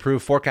top of the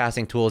improved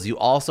forecasting tools, you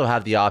also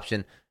have the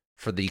option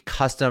for the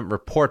custom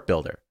report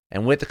builder.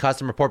 And with the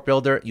custom report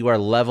builder, you are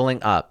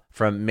leveling up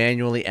from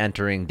manually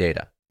entering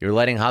data. You're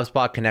letting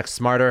HubSpot connect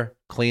smarter,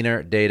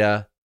 cleaner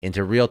data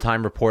into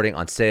real-time reporting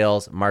on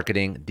sales,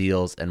 marketing,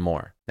 deals, and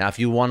more. Now, if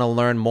you want to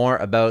learn more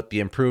about the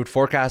improved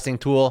forecasting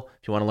tool,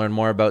 if you want to learn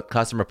more about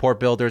custom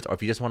report builders, or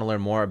if you just want to learn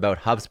more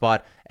about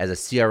HubSpot as a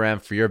CRM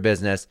for your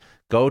business,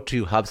 go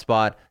to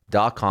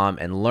HubSpot.com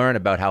and learn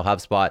about how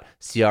HubSpot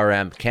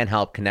CRM can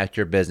help connect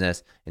your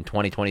business in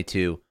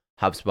 2022.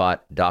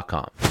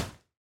 HubSpot.com.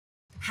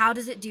 How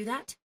does it do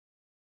that?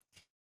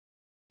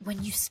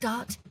 When you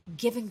start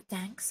giving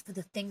thanks for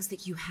the things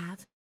that you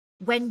have,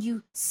 when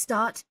you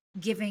start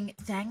giving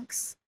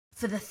thanks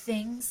for the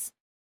things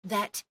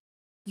that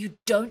you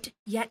don't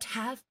yet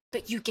have,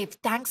 but you give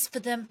thanks for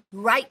them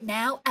right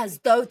now as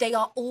though they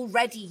are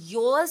already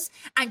yours,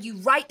 and you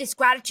write this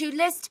gratitude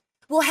list,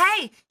 well,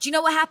 hey, do you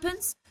know what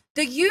happens?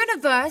 The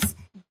universe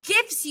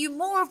gives you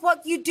more of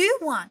what you do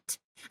want.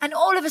 And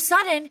all of a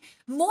sudden,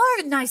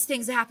 more nice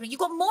things are happening. You've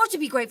got more to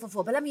be grateful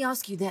for. But let me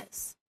ask you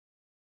this.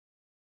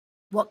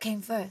 What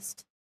came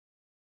first?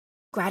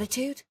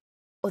 Gratitude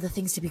or the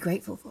things to be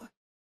grateful for?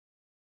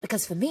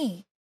 Because for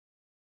me,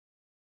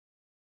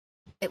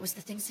 it was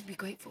the things to be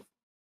grateful for.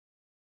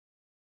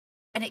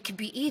 And it could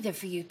be either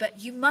for you, but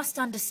you must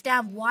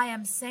understand why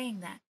I'm saying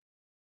that.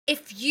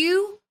 If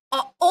you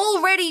are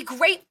already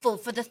grateful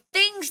for the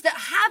things that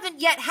haven't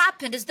yet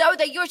happened, as though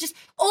they're yours, just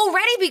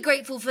already be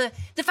grateful for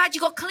the fact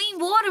you got clean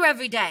water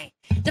every day,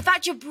 the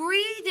fact you're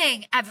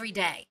breathing every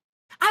day.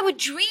 I would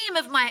dream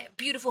of my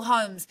beautiful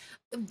homes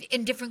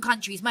in different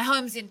countries, my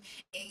homes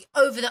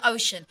over the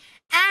ocean.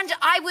 And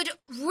I would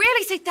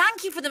really say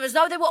thank you for them as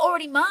though they were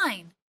already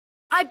mine.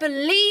 I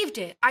believed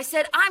it. I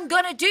said, I'm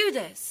going to do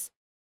this.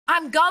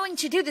 I'm going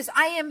to do this.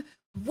 I am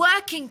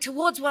working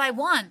towards what I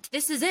want.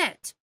 This is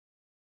it.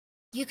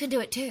 You can do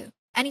it too.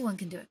 Anyone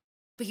can do it.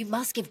 But you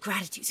must give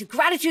gratitude. So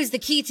gratitude is the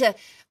key to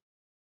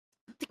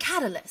the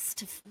catalyst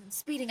to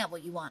speeding up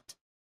what you want.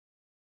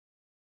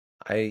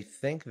 I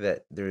think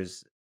that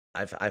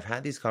I've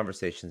had these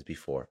conversations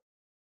before,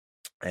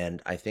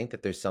 and I think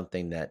that there's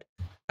something that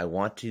I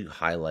want to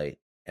highlight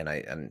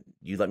and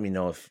you let me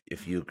know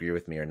if you agree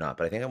with me or not,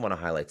 but I think I want to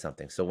highlight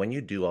something. So when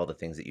you do all the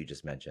things that you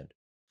just mentioned,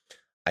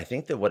 I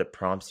think that what it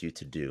prompts you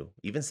to do,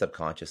 even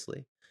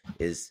subconsciously,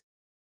 is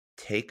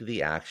take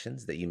the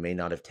actions that you may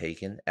not have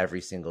taken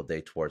every single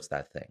day towards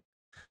that thing.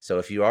 So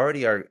if you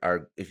already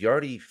if you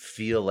already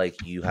feel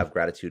like you have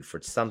gratitude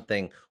for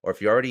something, or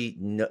if you already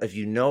know, if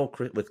you know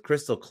with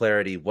crystal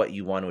clarity what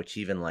you want to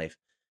achieve in life,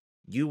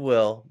 you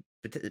will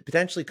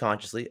potentially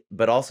consciously,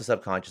 but also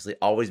subconsciously,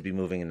 always be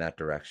moving in that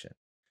direction.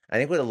 I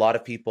think with a lot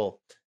of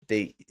people,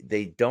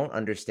 they don't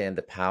understand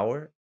the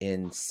power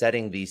in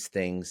setting these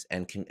things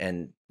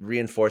and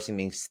reinforcing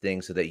these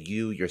things so that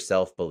you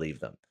yourself believe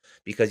them.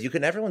 Because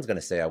everyone's going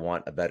to say, I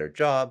want a better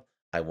job,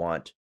 I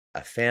want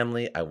a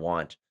family, I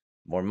want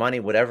more money,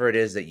 whatever it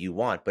is that you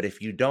want. But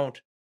if you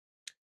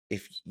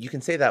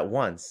can say that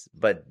once,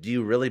 but do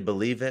you really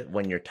believe it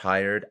when you're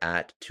tired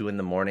at 2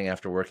 a.m.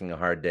 after working a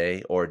hard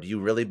day? Or do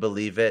you really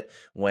believe it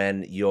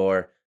when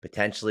you're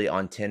potentially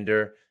on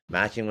Tinder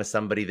matching with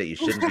somebody that you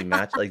shouldn't be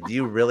matched? Like, do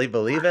you really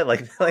believe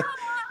it?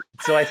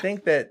 So I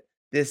think that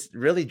this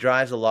really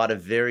drives a lot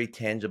of very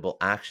tangible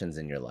actions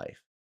in your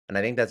life. And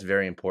I think that's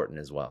very important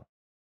as well.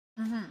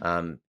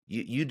 Mm-hmm.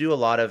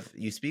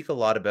 You speak a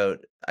lot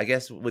about, I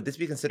guess, would this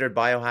be considered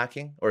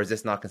biohacking, or is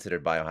this not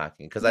considered biohacking?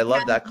 Because I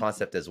love that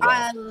concept as well.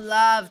 I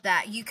love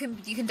that. You can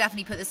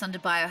definitely put this under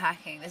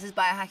biohacking. This is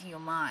biohacking your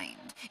mind.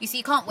 You see,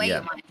 you can't weigh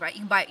your mind, right?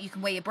 You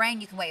can weigh your brain,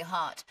 you can weigh your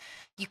heart.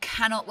 You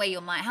cannot weigh your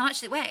mind. How much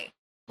does it weigh?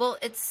 Well,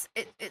 it's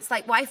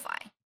like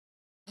Wi-Fi.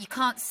 You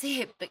can't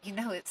see it, but you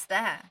know it's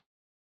there.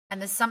 And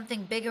there's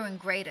something bigger and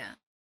greater.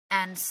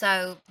 And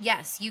so,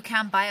 yes, you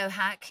can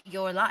biohack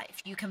your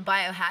life. You can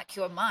biohack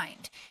your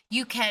mind.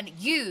 You can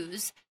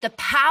use the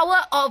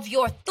power of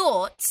your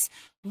thoughts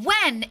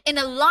when in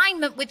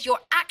alignment with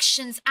your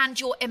actions and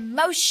your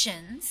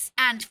emotions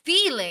and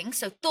feelings.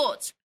 So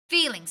thoughts,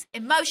 feelings,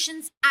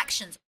 emotions,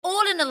 actions,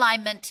 all in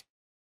alignment,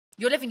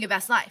 you're living your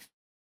best life.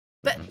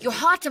 But your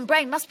heart and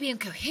brain must be in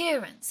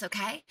coherence,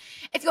 okay?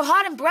 If your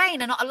heart and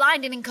brain are not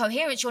aligned and in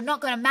coherence, you're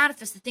not going to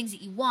manifest the things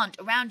that you want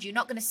around you. You're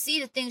not going to see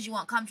the things you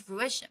want come to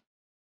fruition.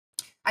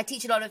 I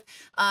teach a lot of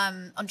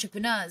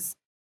entrepreneurs.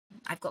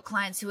 I've got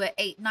clients who are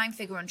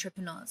 8-9-figure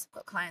entrepreneurs. I've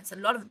got clients, a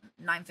lot of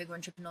 9-figure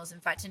entrepreneurs,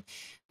 in fact. And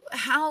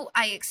how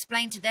I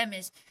explain to them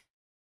is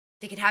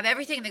they could have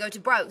everything and they go to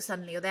broke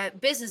suddenly, or their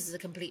business is a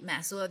complete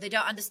mess, or they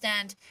don't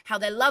understand how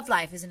their love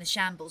life is in a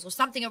shambles, or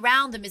something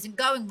around them isn't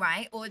going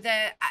right, or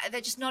they're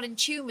just not in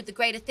tune with the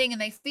greater thing,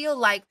 and they feel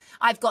like,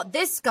 I've got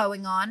this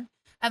going on,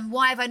 and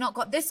why have I not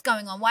got this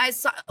going on? Why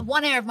is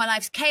one area of my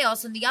life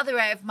chaos and the other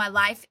area of my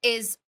life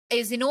is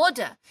in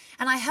order?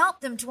 And I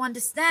help them to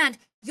understand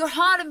your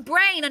heart and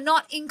brain are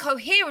not in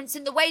coherence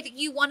in the way that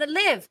you want to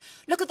live.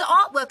 Look at the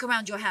artwork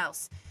around your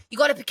house. You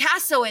got a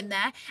Picasso in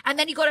there, and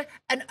then you got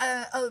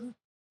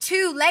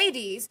two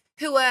ladies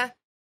who are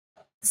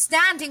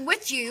standing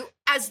with you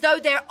as though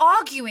they're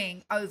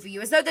arguing over you,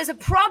 as though there's a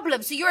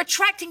problem. So you're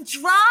attracting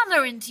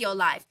drama into your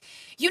life.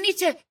 You need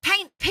to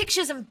paint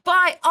pictures and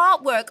buy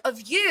artwork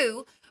of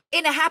you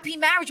in a happy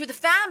marriage with a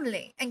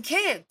family and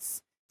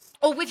kids,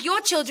 or with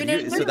your children.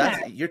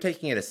 You're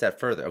taking it a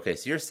step further. Okay,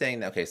 so you're saying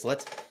that. Okay,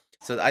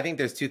 so I think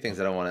there's two things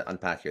that I want to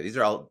unpack here. These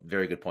are all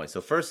very good points. So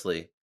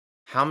firstly,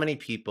 how many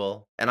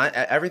people, and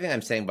everything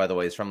I'm saying, by the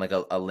way, is from like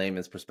a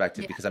layman's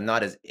perspective, because I'm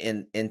not as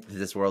into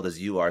this world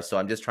as you are. So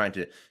I'm just trying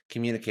to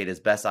communicate as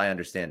best I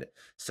understand it.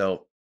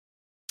 So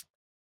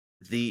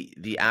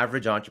the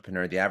average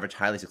entrepreneur, the average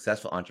highly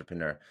successful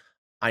entrepreneur,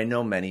 I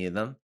know many of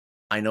them.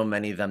 I know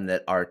many of them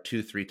that are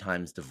 2-3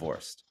 times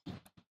divorced.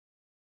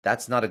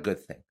 That's not a good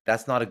thing.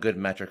 That's not a good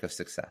metric of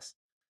success.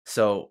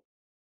 So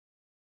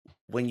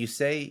when you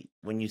say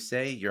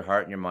your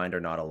heart and your mind are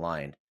not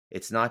aligned,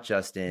 it's not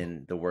just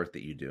in the work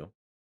that you do.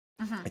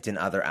 It's in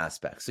other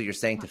aspects. So you're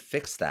saying to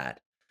fix that,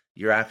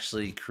 you're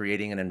actually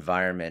creating an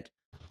environment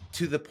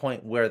to the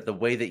point where the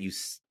way that you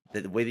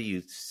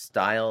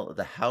style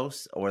the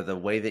house, or the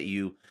way that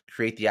you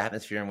create the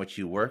atmosphere in which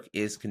you work,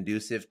 is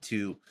conducive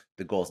to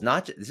the goals.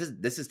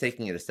 This is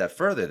taking it a step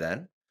further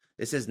then.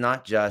 This is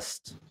not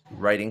just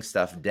writing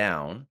stuff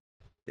down.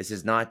 This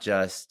is not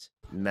just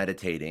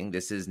meditating.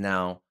 This is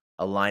now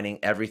aligning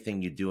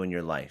everything you do in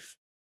your life.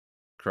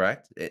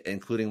 Correct?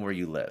 Including where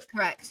you live.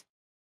 Correct.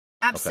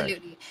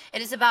 Absolutely. Okay.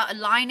 It is about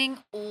aligning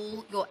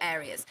all your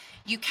areas.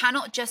 You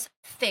cannot just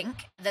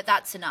think that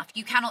that's enough.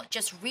 You cannot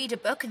just read a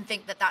book and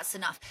think that that's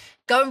enough.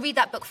 Go and read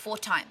that book 4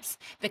 times,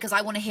 because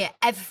I want to hear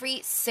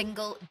every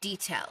single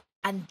detail.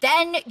 And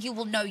then you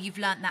will know you've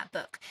learned that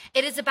book.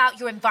 It is about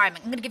your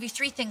environment. I'm going to give you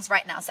 3 things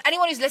right now. So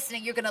anyone who's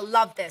listening, you're going to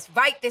love this.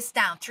 Write this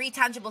down. 3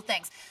 tangible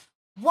things.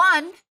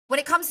 1, when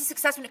it comes to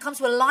success, when it comes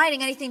to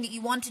aligning anything that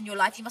you want in your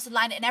life, you must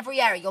align it in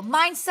every area. Your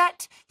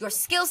mindset, your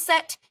skill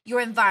set, your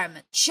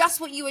environment.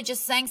 Just what you were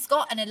just saying,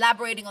 Scott, and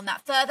elaborating on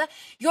that further.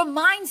 Your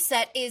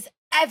mindset is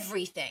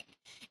everything.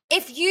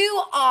 If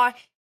you are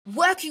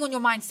working on your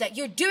mindset,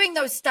 you're doing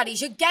those studies,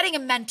 you're getting a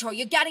mentor,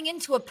 you're getting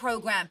into a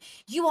program,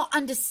 you are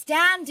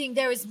understanding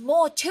there is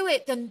more to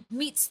it than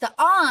meets the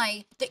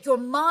eye, that your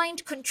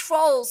mind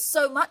controls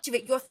so much of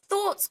it, your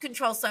thoughts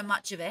control so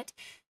much of it.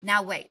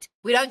 Now wait,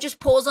 we don't just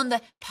pause on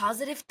the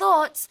positive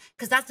thoughts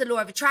because that's the law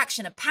of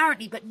attraction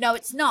apparently, but no,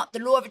 it's not. The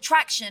law of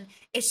attraction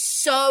is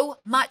so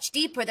much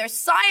deeper. There's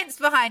science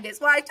behind it. It's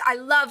why I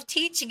love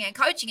teaching it and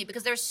coaching it,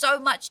 because there's so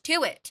much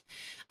to it.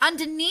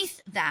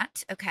 Underneath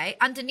that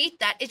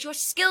is your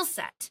skill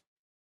set.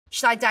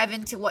 Should I dive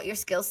into what your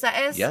skill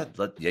set is? Yeah.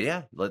 Let's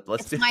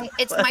do it.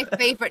 It's my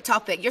favorite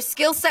topic. Your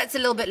skill set's a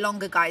little bit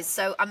longer, guys.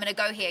 So I'm going to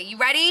go here. You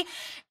ready?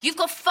 You've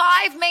got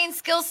 5 main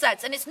skill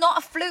sets, and it's not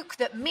a fluke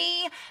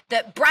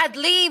that Brad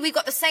Lee, we've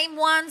got the same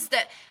ones,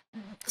 that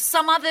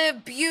some other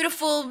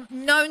beautiful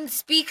known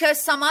speaker,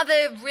 some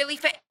other really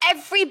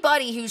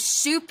everybody who's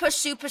super,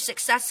 super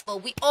successful,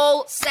 we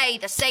all say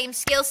the same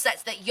skill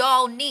sets that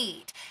y'all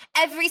need.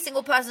 Every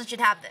single person should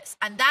have this.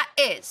 And that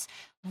is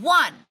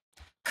 1,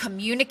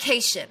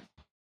 communication.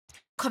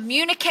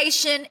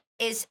 Communication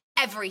is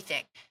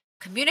everything.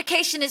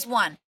 Communication is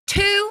 1.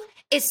 2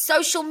 is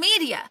social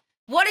media.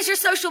 What is your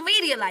social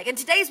media like? In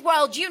today's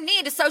world, you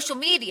need a social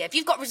media. If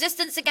you've got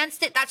resistance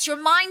against it, that's your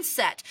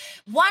mindset.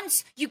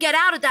 Once you get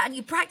out of that and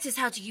you practice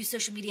how to use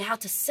social media, how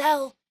to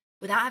sell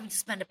without having to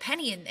spend a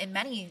penny in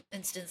many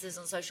instances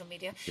on social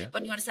media,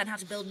 but you understand how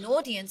to build an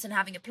audience and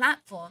having a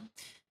platform,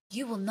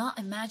 you will not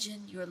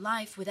imagine your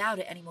life without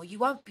it anymore. You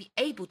won't be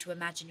able to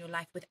imagine your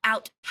life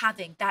without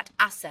having that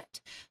asset.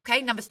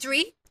 Okay, number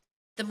 3,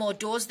 the more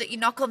doors that you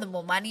knock on, the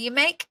more money you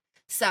make.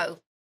 So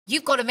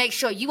you've got to make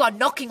sure you are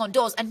knocking on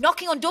doors. And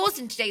knocking on doors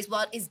in today's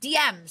world is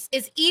DMs,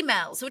 is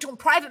emails. So we're talking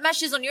private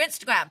messages on your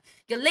Instagram,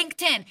 your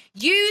LinkedIn,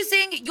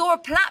 using your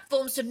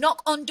platforms to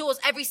knock on doors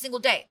every single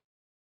day.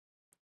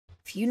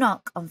 If you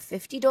knock on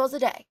 50 doors a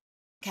day,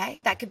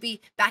 okay, that could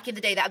be, back in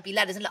the day, that would be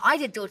letters. And look, I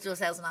did door-to-door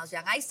sales when I was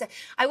young.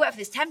 I worked for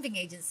this temping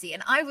agency,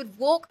 and I would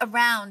walk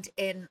around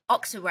in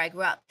Oxford where I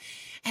grew up,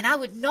 and I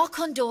would knock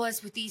on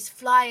doors with these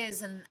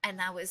flyers, and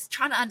I was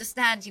trying to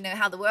understand,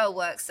 how the world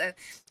works. So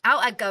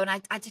out I'd go, and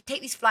I'd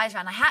take these flyers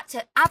around. I had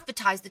to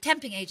advertise the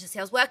temping agency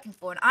I was working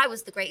for, and I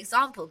was the great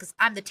example because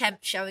I'm the temp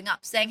showing up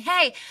saying,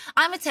 hey,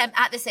 I'm a temp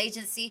at this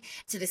agency,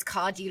 to this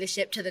car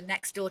dealership, to the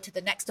next door, to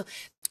the next door.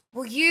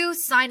 Will you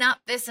sign up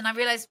this? And I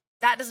realized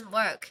that doesn't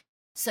work.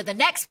 So the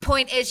next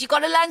point is you got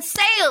to learn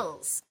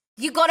sales.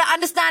 You got to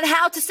understand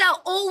how to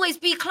sell. Always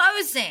be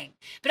closing.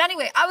 But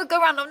anyway, I would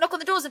go around and knock on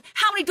the doors. And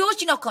how many doors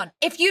do you knock on?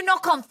 If you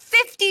knock on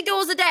 50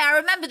 doors a day, I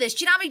remember this.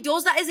 Do you know how many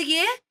doors that is a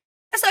year?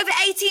 That's over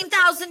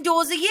 18,000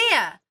 doors a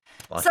year.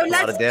 So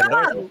let's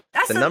go.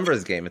 It's a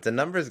numbers game. It's a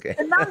numbers game.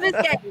 A numbers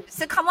game.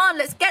 So come on,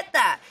 let's get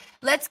that.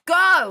 Let's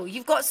go.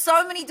 You've got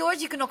so many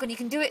doors you can knock on. You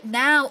can do it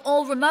now,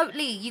 all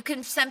remotely. You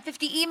can send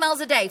 50 emails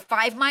a day.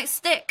 5 might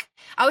stick.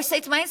 I always say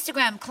to my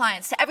Instagram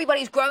clients, to everybody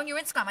who's growing your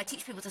Instagram, I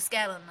teach people to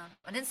scale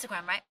on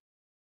Instagram, right?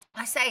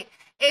 I say,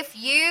 if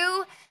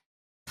you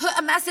put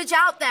a message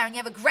out there and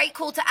you have a great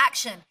call to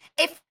action,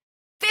 if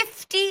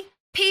 50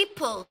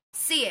 people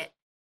see it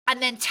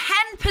and then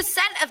 10%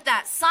 of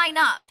that sign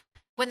up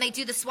when they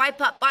do the swipe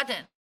up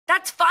button,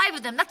 that's 5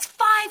 of them. That's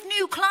 5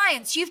 new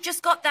clients. You've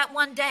just got that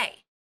one day.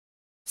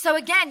 So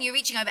again, you're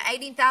reaching over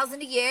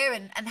 18,000 a year,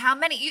 and how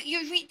many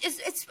you reach?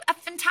 It's a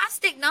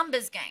fantastic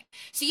numbers game.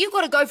 So you've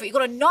got to go for it. You've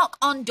got to knock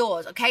on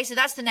doors. Okay, so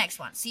that's the next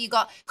one. So you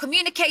got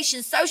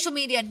communication, social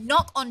media,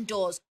 knock on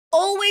doors.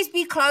 Always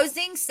be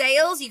closing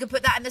sales. You can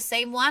put that in the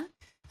same one.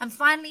 And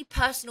finally,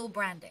 personal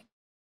branding.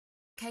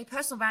 Okay,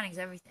 personal branding is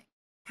everything.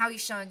 How are you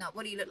showing up?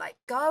 What do you look like?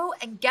 Go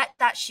and get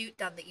that shoot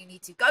done that you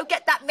need to. Go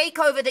get that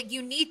makeover that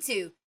you need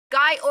to.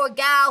 Guy or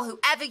gal,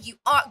 whoever you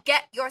are,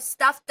 get your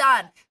stuff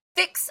done.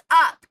 Fix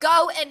up.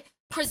 Go and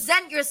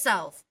present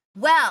yourself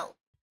well,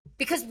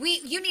 because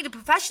you need a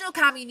professional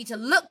camera. You need to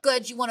look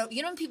good.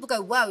 When people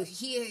go, whoa,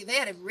 they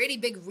had a really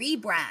big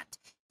rebrand.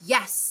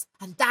 Yes,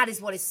 and that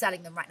is what is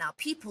selling them right now.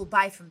 People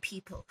buy from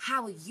people.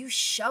 How are you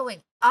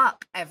showing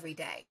up every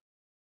day?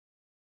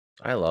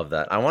 I love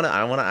that. I want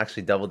to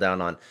actually double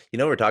down on,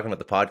 we're talking about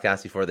the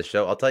podcast before the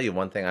show. I'll tell you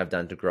one thing I've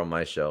done to grow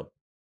my show.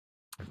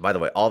 By the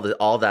way,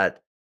 all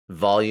that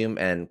volume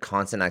and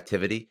constant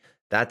activity,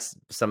 that's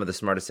some of the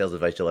smartest sales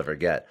advice you'll ever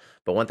get.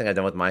 But one thing I've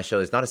done with my show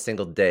is not a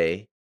single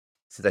day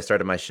since I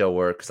started my show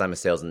work, because I'm a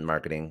sales and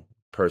marketing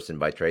person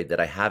by trade, that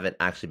I haven't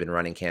actually been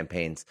running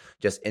campaigns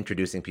just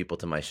introducing people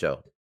to my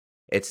show.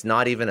 It's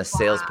not even a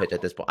sales pitch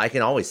at this point. I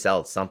can always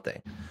sell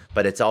something,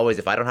 but it's always,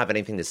 if I don't have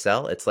anything to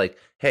sell, it's like,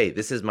 hey,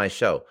 this is my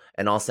show.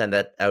 And I'll send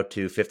that out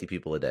to 50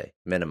 people a day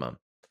minimum.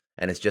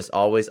 And it's just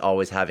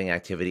always having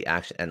activity,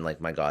 action, and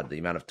like, my God, the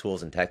amount of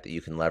tools and tech that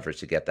you can leverage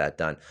to get that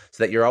done,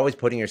 so that you're always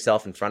putting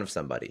yourself in front of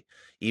somebody,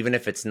 even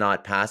if it's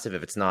not passive,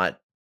 if it's not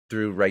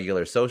through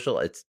regular social,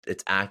 it's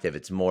active,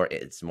 it's more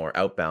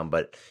outbound,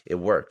 but it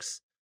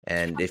works.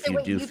 And if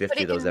you do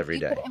 50 of those every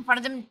day, put it in front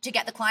of them to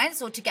get the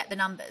clients or to get the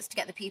numbers, to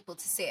get the people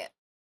to see it.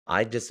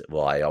 I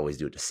always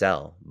do it to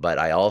sell, but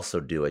I also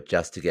do it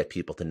just to get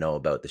people to know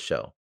about the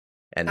show.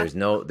 And there's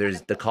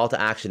the call to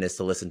action is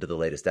to listen to the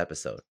latest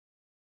episode.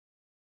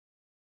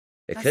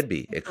 It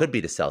could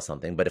be to sell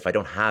something, but if I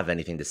don't have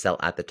anything to sell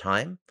at the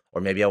time,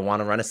 or maybe I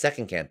want to run a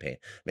second campaign,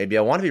 maybe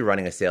I want to be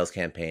running a sales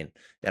campaign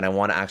and I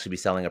want to actually be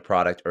selling a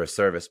product or a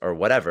service or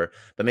whatever,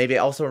 but maybe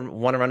I also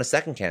want to run a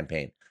second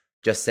campaign.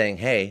 just saying,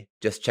 hey,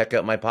 just check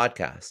out my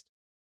podcast.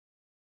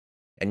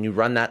 And you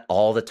run that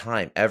all the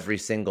time, every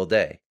single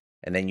day.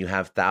 And then you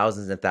have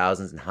thousands and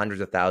thousands and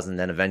hundreds of thousands, and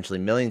then eventually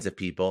millions of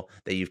people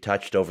that you've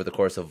touched over the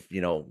course of,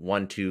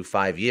 1 to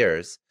 5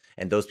 years.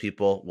 And those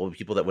people will be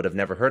people that would have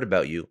never heard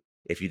about you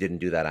if you didn't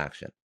do that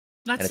action.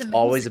 That's and it's amazing.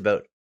 always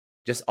about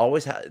just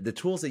always the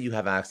tools that you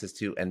have access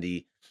to, and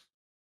the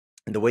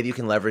way that you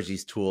can leverage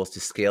these tools to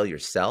scale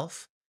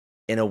yourself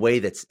in a way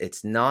that's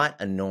it's not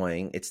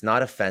annoying, it's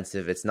not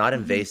offensive, it's not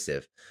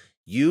invasive.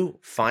 You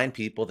find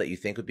people that you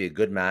think would be a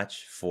good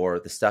match for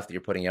the stuff that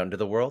you're putting out into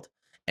the world,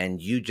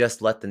 and you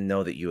just let them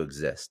know that you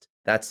exist.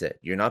 That's it.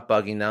 You're not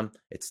bugging them.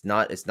 It's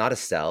not a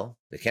sell.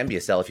 It can be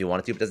a sell if you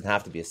want it to, but it doesn't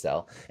have to be a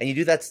sell. And you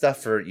do that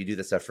stuff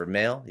for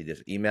mail, you do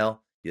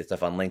email, you do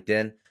stuff on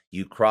LinkedIn.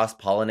 You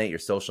cross-pollinate your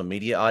social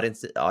media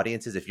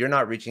audiences. If you're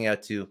not reaching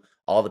out to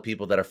all the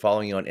people that are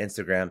following you on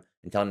Instagram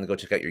and telling them to go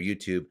check out your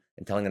YouTube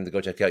and telling them to go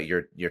check out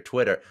your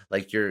Twitter,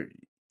 like you're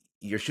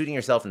shooting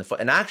yourself in the foot.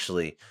 And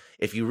actually,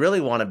 if you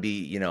really want to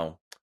be,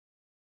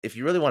 if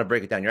you really want to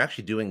break it down, you're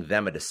actually doing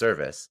them a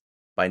disservice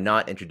by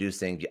not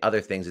introducing the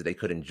other things that they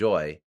could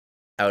enjoy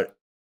out,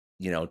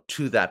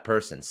 to that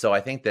person. So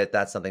I think that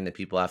that's something that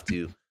people have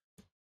to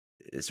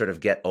sort of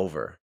get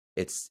over.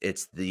 It's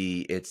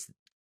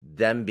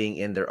them being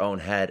in their own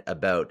head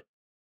about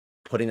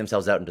putting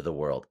themselves out into the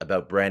world,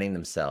 about branding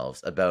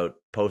themselves, about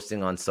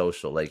posting on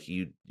social, like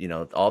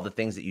all the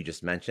things that you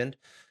just mentioned.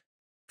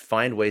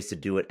 Find ways to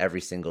do it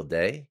every single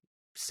day,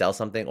 sell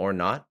something or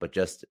not, but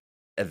just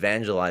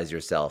evangelize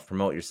yourself,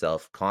 promote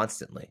yourself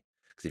constantly.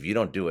 Because if you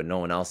don't do it, no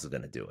one else is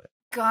going to do it.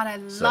 God, I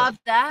love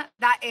that.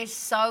 That is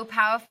so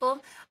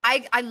powerful.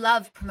 I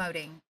love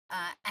promoting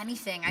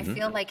anything. I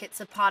feel like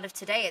it's a part of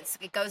today.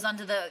 It goes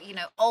under the,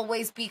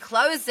 always be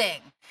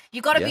closing.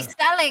 You got to be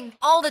selling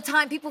all the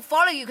time. People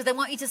follow you because they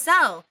want you to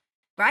sell,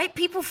 right?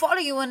 People follow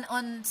you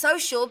on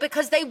social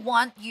because they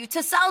want you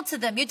to sell to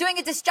them. You're doing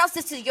a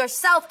disjustice to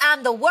yourself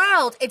and the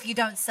world if you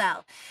don't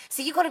sell.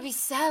 So you got to be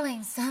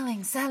selling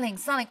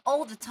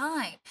all the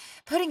time,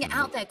 putting it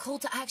out there, call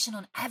to action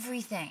on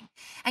everything.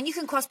 And you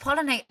can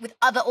cross-pollinate with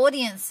other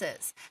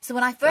audiences. So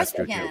when I first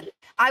began,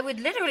 I would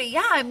literally,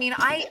 I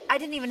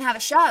didn't even have a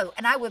show,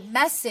 and I would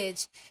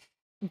message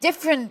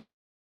different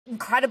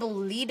incredible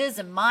leaders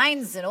and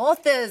minds and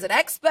authors and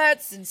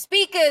experts and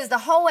speakers the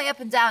whole way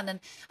up and down. And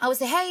I would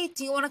say, hey,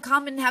 do you want to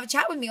come and have a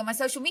chat with me on my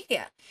social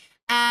media?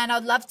 And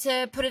I'd love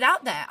to put it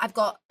out there. I've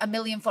got 1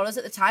 million followers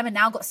at the time, and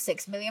now I've got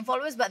 6 million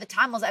followers. But at the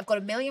time, I've got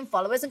 1 million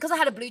followers. And because I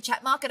had a blue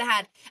check mark and I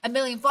had 1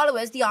 million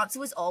followers, the answer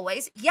was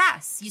always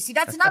yes. You see,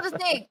 that's another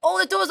thing. All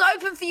the doors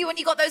open for you when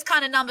you got those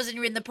kind of numbers and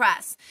you're in the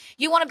press.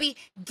 You want to be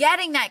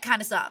getting that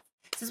kind of stuff.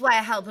 This is why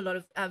I help a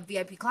lot of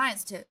VIP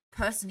clients to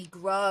personally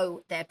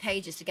grow their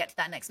pages to get to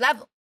that next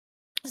level.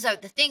 So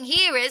the thing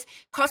here is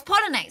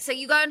cross-pollinate. So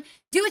you go and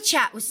do a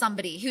chat with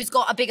somebody who's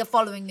got a bigger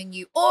following than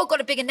you or got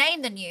a bigger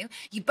name than you.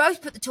 You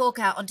both put the talk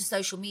out onto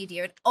social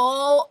media, and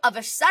all of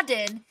a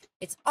sudden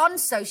it's on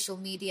social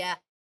media.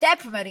 They're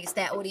promoting it to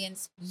their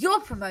audience.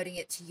 You're promoting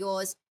it to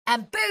yours.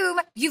 And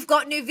boom, you've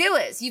got new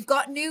viewers. You've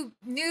got new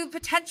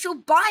potential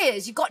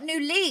buyers. You've got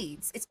new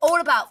leads. It's all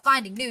about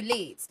finding new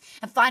leads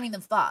and finding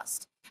them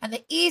fast. And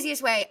the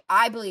easiest way,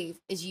 I believe,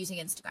 is using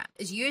Instagram,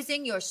 is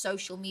using your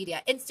social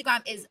media.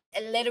 Instagram is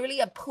literally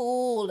a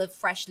pool of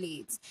fresh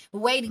leads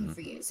waiting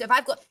for you. So if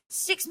I've got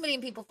 6 million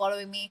people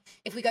following me,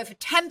 if we go for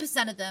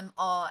 10% of them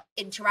are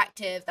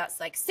interactive, that's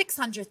like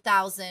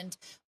 600,000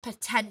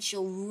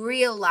 potential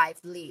real life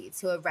leads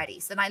who are ready.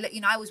 So then I look,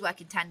 I was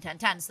working 10, 10,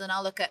 10. So then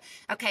I'll look at,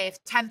 okay,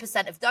 if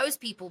 10% of those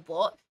people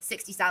bought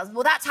 60,000,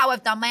 well, that's how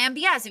I've done my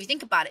MBS. If you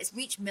think about it, it's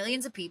reached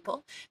millions of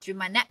people through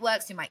my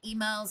networks, through my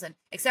emails, and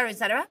et cetera, et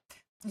cetera.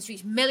 It's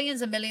reached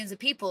millions and millions of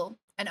people,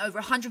 and over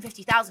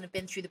 150,000 have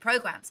been through the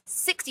programs.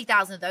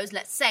 60,000 of those,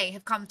 let's say,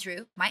 have come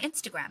through my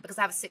Instagram because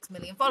I have a 6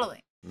 million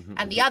following.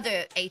 And the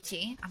other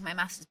 80, my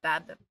maths is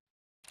bad, but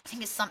I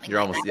think it's something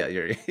you're like almost, that.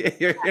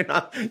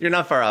 Yeah, you're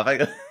not far off.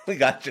 We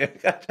got you.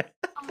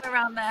 Somewhere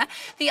around there.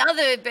 The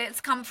other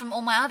bits come from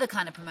all my other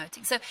kind of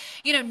promoting. So,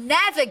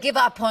 never give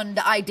up on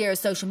the idea of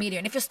social media.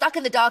 And if you're stuck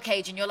in the dark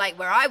age and you're like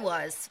where I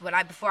was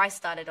before I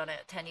started on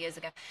it 10 years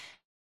ago,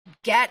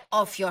 get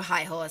off your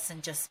high horse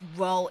and just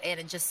roll in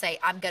and just say,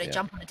 I'm going to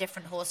jump on a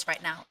different horse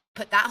right now.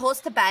 Put that horse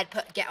to bed,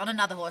 get on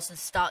another horse and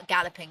start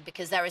galloping,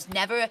 because there is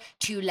never a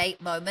too late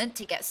moment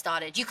to get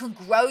started. You can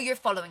grow your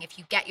following if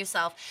you get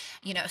yourself,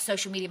 a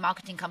social media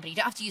marketing company. You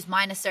don't have to use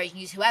mine necessarily. You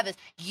can use whoever's.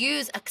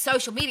 Use a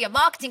social media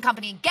marketing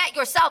company and get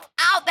yourself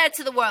out there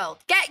to the world.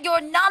 Get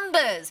your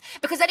numbers,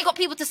 because then you got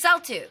people to sell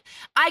to.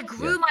 I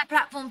grew my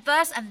platform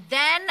first, and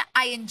then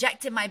I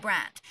injected my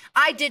brand.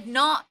 I did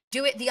not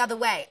do it the other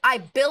way. I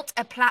built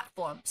a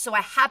platform. So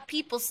I had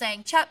people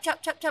saying, chop,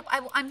 chop, chop, chop.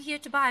 I'm here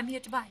to buy. I'm here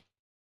to buy.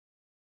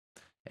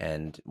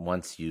 And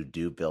once you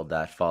do build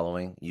that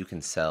following, you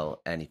can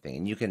sell anything,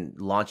 and you can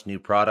launch new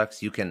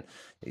products. You can,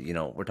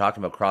 we're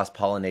talking about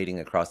cross-pollinating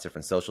across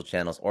different social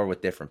channels or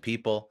with different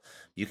people.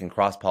 You can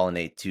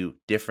cross-pollinate to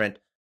different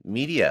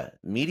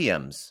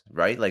mediums,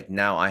 right? Like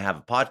now I have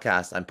a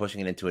podcast, I'm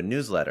pushing it into a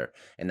newsletter,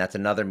 and that's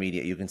another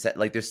media you can set.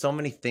 Like there's so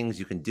many things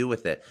you can do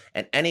with it.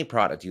 And any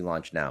product you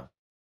launch now,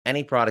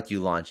 any product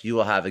you launch, you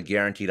will have a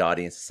guaranteed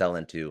audience to sell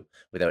into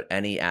without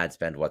any ad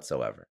spend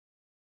whatsoever,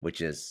 which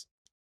is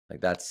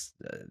like that's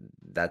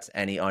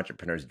any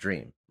entrepreneur's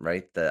dream,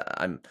 right?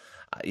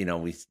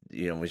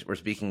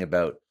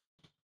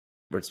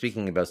 We're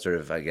speaking about sort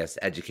of, I guess,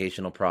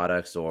 educational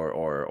products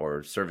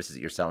or services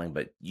that you're selling,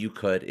 but you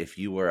could, if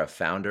you were a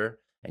founder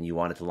and you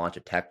wanted to launch a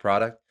tech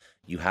product,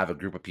 you have a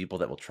group of people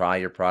that will try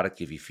your product,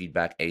 give you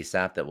feedback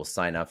ASAP, that will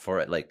sign up for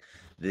it. Like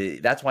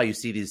that's why you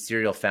see these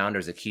serial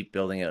founders that keep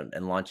building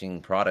and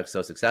launching products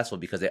so successful,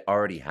 because they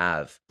already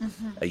have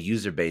a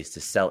user base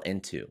to sell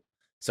into.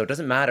 So it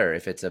doesn't matter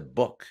if it's a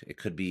book; it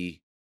could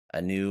be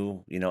a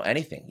new,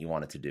 anything you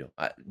wanted to do.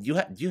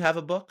 Do you have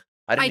a book?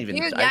 I do,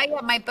 yeah.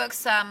 My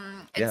book's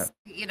Yeah.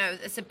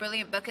 it's a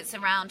brilliant book. It's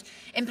around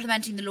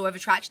implementing the law of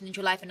attraction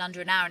into your life in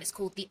under an hour, and it's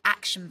called The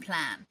Action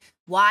Plan.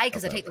 Why?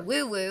 Because I take the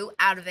woo-woo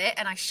out of it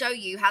and I show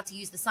you how to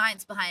use the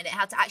science behind it,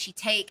 how to actually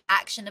take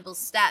actionable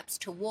steps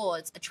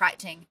towards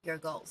attracting your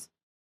goals.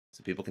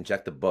 So people can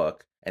check the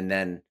book, and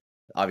then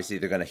obviously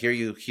they're going to hear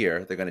you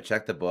here. They're going to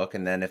check the book,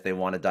 and then if they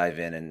want to dive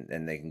in,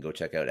 and they can go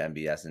check out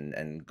MBS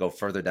and go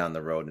further down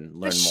the road and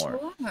learn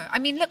more. I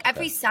mean, look,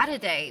 every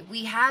Saturday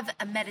we have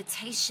a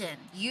meditation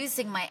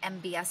using my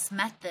MBS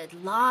method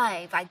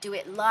live. I do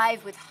it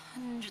live with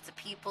hundreds of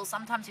people.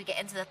 Sometimes we get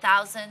into the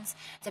thousands,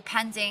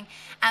 depending.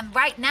 And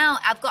right now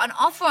I've got an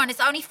offer on. It's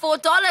only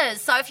 $4.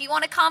 So if you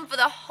want to come for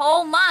the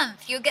whole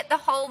month, you'll get the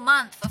whole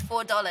month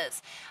for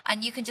 $4.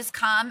 And you can just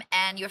come,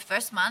 and your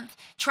first month,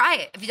 try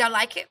it. If you don't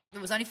like it, it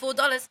was only $4.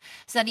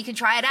 So then you can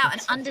try it out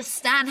and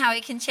understand how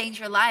it can change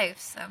your life.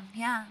 So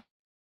yeah.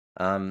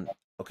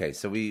 Okay,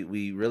 so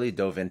we really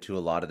dove into a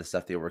lot of the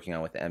stuff that you're working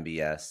on with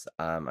MBS.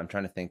 I'm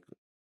trying to think.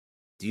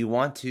 Do you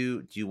want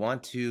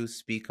to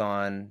speak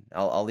on?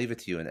 I'll leave it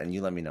to you, and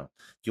you let me know.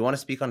 Do you want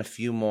to speak on a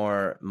few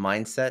more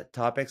mindset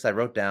topics? I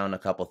wrote down a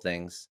couple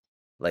things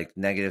like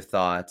negative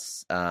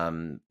thoughts,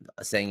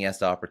 saying yes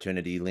to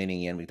opportunity,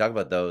 leaning in. We talk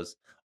about those,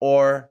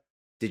 or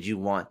did you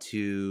want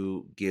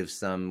to give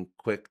some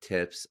quick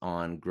tips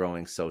on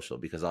growing social?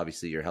 Because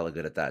obviously you're hella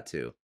good at that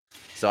too.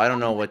 So I don't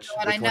know which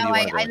one do you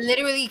want to go I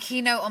literally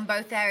keynote on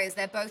both areas.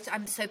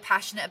 I'm so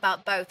passionate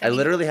about both. I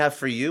literally have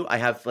for you, I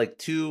have like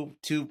two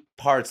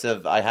parts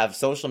of, I have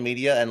social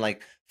media and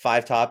like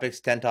 5 topics,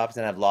 10 topics,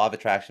 and I have law of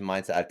attraction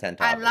mindset. I have 10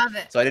 topics. I love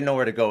it. So I didn't know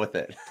where to go with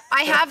it.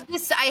 I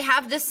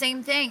have the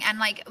same thing. And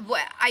like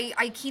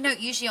I keynote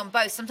usually on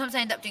both. Sometimes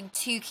I end up doing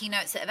 2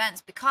 keynotes at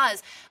events,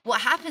 because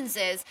what happens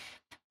is,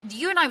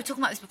 you and I were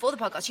talking about this before the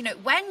podcast,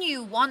 when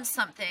you want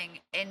something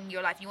in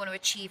your life, you want to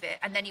achieve it,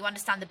 and then you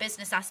understand the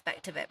business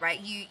aspect of it,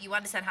 right? You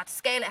understand how to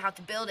scale it, how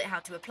to build it, how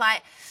to apply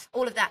it,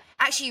 all of that.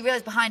 Actually, you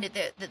realize behind it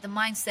that the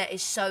mindset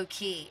is so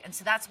key. And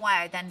so that's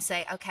why I then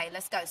say, okay,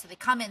 let's go. So they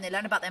come in, they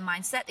learn about their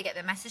mindset, they get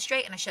their message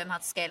straight, and I show them how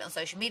to scale it on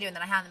social media, and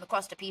then I hand them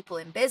across to people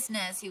in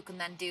business who can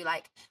then do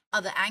like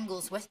other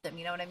angles with them,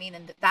 you know what I mean?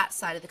 And that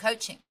side of the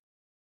coaching.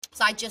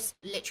 So I just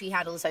literally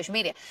handle the social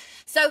media.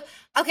 So,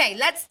 okay,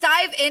 let's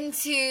dive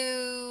into,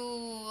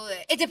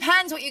 it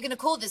depends what you're going to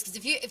call this.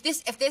 Because if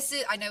this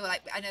is, I know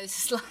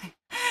this is live,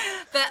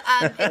 but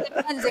it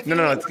depends if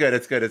No, it's good.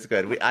 It's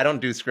good. I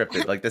don't do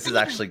scripted. Like, this is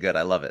actually good.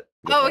 I love it.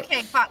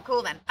 Okay,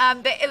 cool then.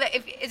 But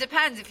if it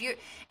depends,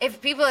 if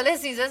people are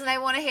listening to this and they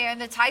want to hear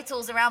the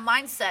titles around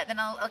mindset, then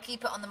I'll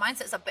keep it on the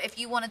mindset stuff. But if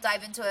you want to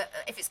dive into it,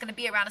 if it's going to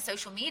be around a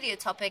social media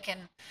topic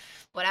and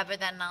whatever,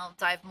 then I'll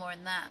dive more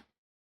in that.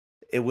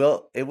 It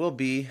will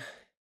be.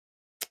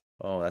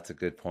 Oh, that's a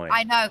good point.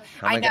 I know.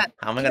 How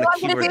am I going to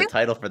keyword the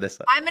title for this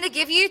one? I'm going to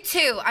give you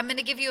 2. I'm going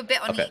to give you a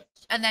bit on each,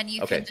 and then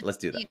you can. Let's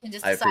do that. You can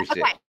just I decide.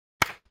 appreciate it.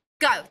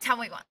 Go. Tell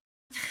me what.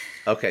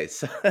 Okay,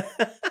 so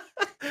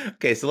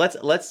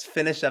let's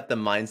finish up the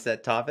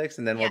mindset topics,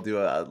 and then we'll do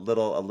a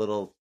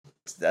little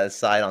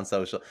side on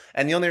social.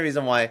 And the only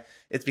reason why,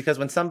 it's because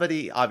when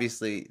somebody,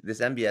 obviously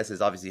this MBS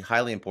is obviously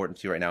highly important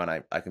to you right now,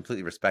 and I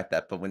completely respect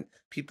that. But when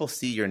people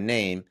see your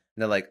name and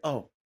they're like,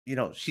 oh,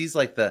 she's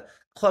like the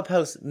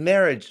Clubhouse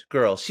marriage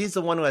girl. She's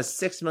the one who has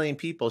 6 million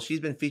people. She's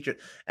been featured.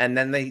 And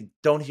then they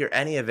don't hear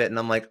any of it. And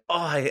I'm like,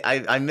 oh,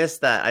 I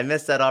missed that. I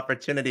missed that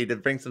opportunity to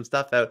bring some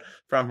stuff out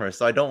from her.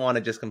 So I don't want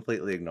to just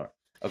completely ignore.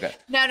 Okay.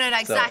 No,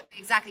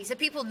 exactly. So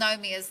people know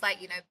me as like,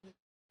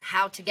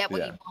 how to get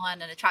what you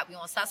want and attract what you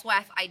want. So that's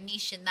why I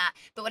niche in that.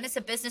 But when it's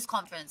a business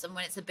conference and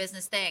when it's a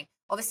business thing,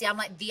 obviously I'm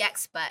like the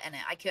expert in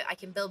it. I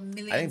can build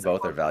millions. I think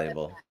both are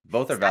valuable.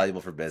 Both are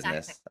valuable for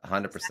business.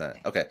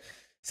 100%. Okay.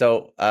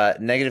 So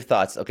negative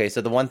thoughts. Okay.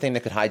 So the one thing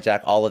that could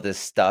hijack all of this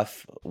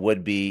stuff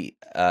would be,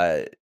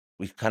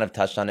 we've kind of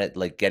touched on it,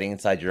 like getting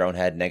inside your own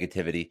head,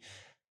 negativity.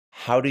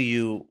 How do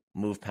you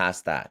move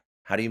past that?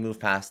 How do you move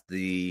past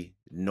the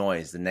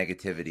noise, the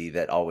negativity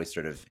that always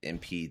sort of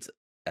impedes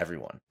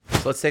everyone?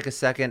 So let's take a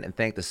second and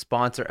thank the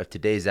sponsor of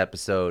today's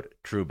episode,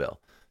 Truebill.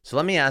 So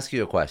let me ask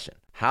you a question.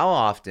 How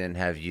often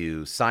have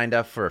you signed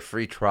up for a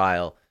free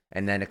trial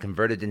and then it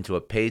converted into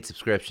a paid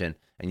subscription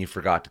and you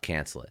forgot to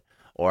cancel it?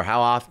 Or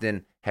how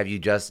often have you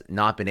just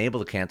not been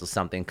able to cancel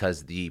something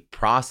because the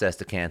process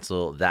to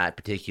cancel that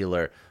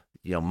particular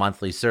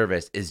monthly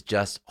service is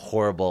just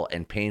horrible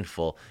and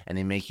painful, and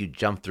they make you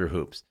jump through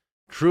hoops?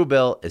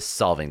 Truebill is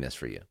solving this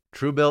for you.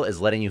 Truebill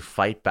is letting you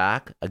fight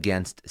back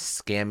against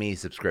scammy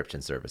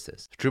subscription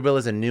services. Truebill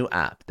is a new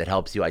app that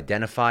helps you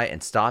identify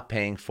and stop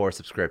paying for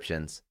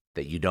subscriptions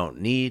that you don't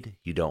need,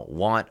 you don't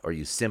want, or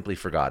you simply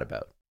forgot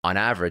about. On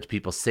average,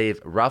 people save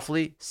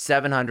roughly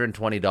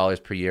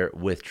 $720 per year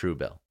with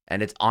Truebill.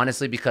 And it's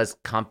honestly because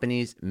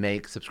companies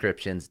make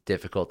subscriptions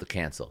difficult to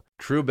cancel.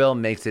 Truebill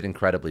makes it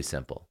incredibly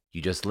simple.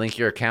 You just link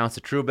your accounts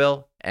to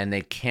Truebill and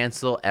they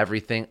cancel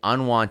everything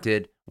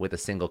unwanted with a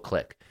single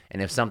click.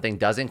 And if something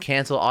doesn't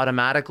cancel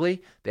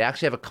automatically, they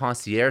actually have a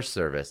concierge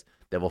service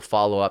that will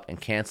follow up and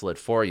cancel it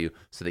for you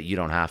so that you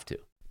don't have to.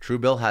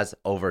 Truebill has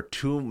over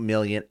 2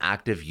 million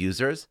active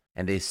users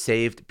and they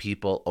saved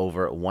people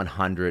over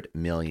 $100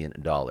 million.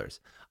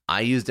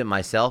 I used it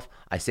myself.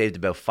 I saved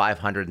about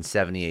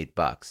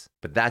 $578,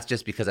 but that's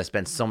just because I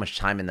spent so much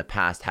time in the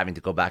past having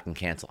to go back and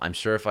cancel. I'm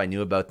sure if I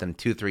knew about them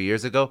 2-3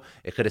 years ago,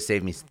 it could have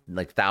saved me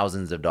like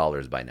thousands of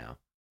dollars by now.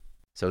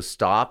 So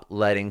stop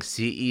letting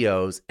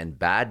CEOs and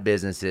bad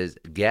businesses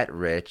get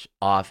rich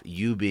off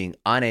you being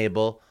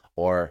unable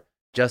or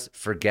just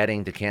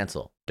forgetting to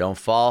cancel. Don't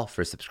fall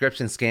for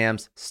subscription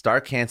scams.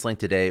 Start canceling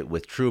today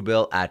with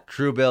Truebill at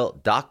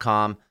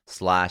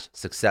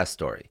truebill.com/success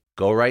story.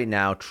 Go right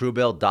now,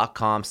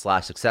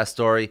 truebill.com/success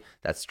story.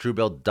 That's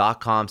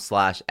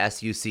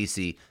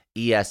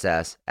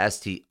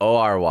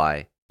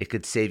truebill.com/successtory. It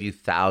could save you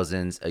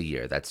thousands a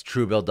year. That's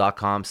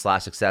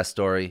truebill.com/success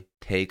story.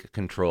 Take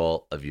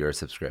control of your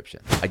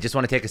subscription. I just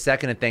want to take a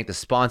second and thank the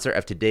sponsor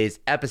of today's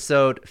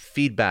episode,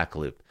 Feedback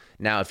Loop.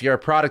 Now, if you're a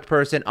product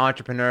person,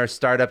 entrepreneur,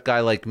 startup guy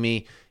like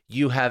me,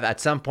 you have at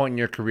some point in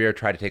your career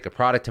tried to take a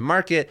product to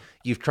market.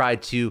 You've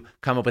tried to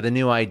come up with a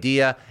new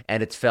idea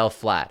and it's fell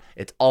flat.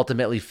 It's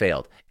ultimately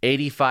failed.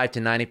 85 to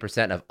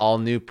 90% of all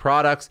new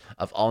products,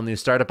 of all new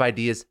startup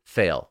ideas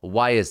fail.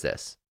 Why is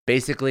this?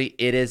 Basically,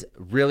 it is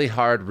really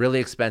hard, really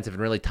expensive,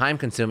 and really time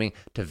consuming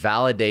to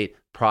validate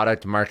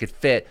product market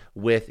fit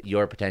with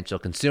your potential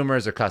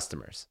consumers or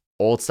customers.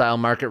 Old style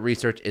market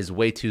research is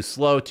way too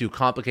slow, too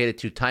complicated,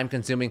 too time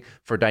consuming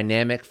for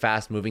dynamic,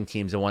 fast moving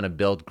teams that want to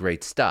build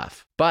great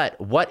stuff. But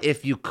what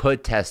if you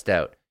could test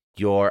out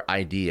your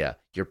idea,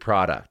 your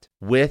product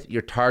with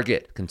your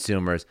target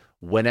consumers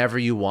whenever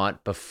you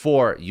want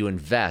before you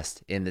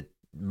invest in the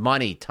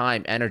money,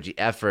 time, energy,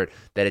 effort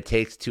that it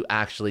takes to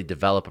actually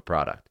develop a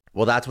product?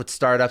 Well, that's what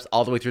startups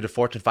all the way through to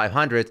Fortune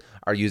 500s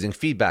are using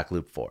Feedback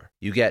Loop for.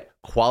 You get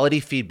quality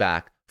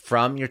feedback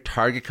from your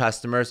target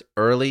customers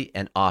early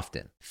and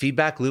often.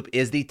 Feedback Loop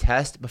is the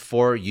test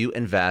before you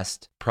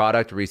invest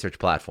product research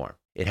platform.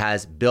 It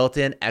has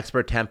built-in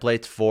expert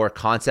templates for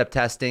concept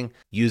testing,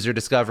 user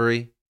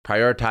discovery,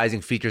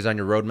 prioritizing features on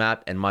your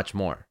roadmap, and much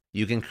more.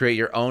 You can create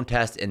your own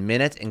test in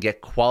minutes and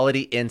get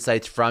quality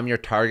insights from your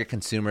target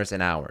consumers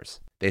in hours.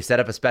 They've set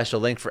up a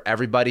special link for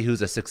everybody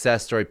who's a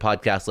Success Story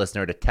podcast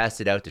listener to test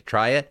it out, to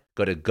try it.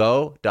 Go to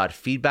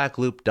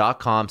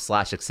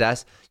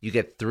go.feedbackloop.com/success. You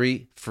get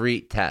 3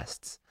 free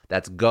tests.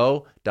 That's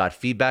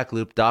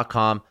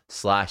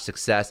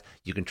go.feedbackloop.com/success.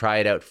 You can try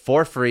it out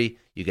for free.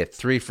 You get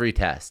 3 free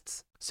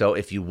tests. So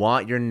if you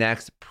want your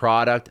next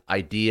product,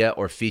 idea,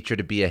 or feature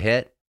to be a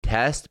hit,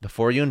 test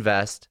before you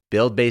invest,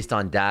 build based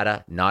on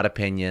data, not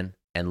opinion,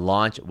 and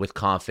launch with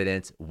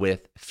confidence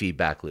with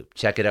Feedback Loop.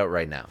 Check it out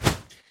right now.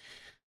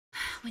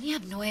 When you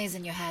have noise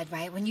in your head,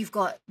 right? When you've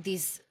got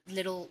these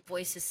little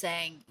voices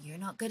saying you're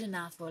not good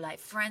enough, or like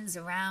friends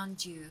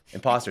around you.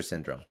 Imposter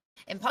syndrome.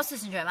 Imposter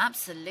syndrome,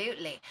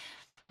 absolutely.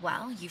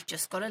 Well, you've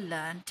just got to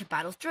learn to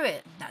battle through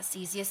it. That's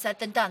easier said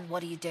than done. What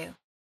do?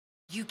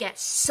 You get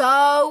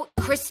so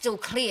crystal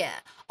clear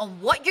on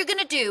what you're going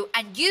to do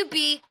and you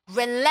be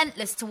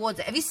relentless towards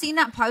it. Have you seen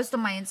that post on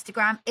my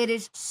Instagram? It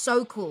is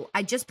so cool.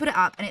 I just put it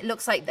up and it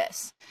looks like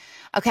this.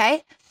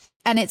 Okay?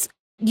 And it's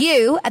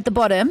you at the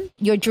bottom,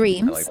 your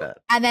dreams. I like that.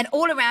 And then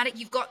all around it,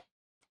 you've got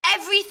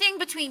everything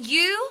between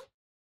you,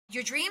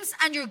 your dreams,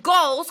 and your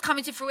goals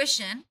coming to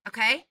fruition.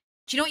 Okay?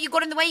 Do you know what you've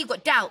got in the way? You've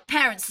got doubt,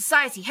 parents,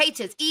 society,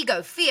 haters,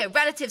 ego, fear,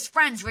 relatives,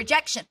 friends,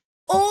 rejection.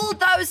 All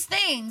those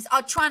things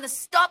are trying to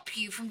stop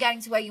you from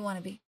getting to where you want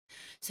to be.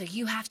 So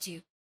you have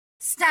to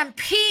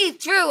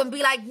stampede through and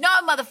be like, no,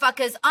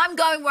 motherfuckers, I'm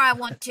going where I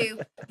want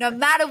to, no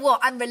matter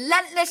what. I'm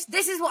relentless.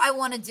 This is what I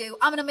want to do.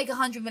 I'm going to make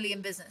 100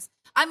 million business.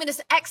 I'm going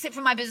to exit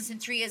from my business in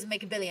 3 years and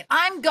make $1 billion.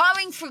 I'm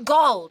going for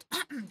gold.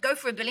 Go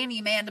for $1 billion.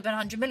 You may end up at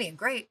 100 million.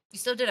 Great. You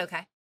still did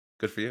okay.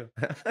 Good for you.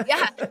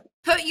 Yeah.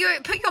 Put your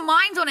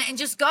mind on it and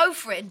just go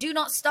for it and do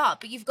not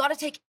stop. But you've got to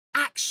take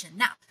action.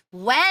 Now,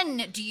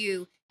 when do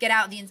you get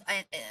out of the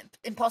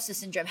imposter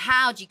syndrome?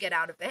 How do you get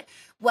out of it?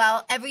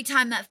 Well, every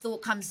time that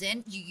thought comes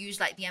in, you use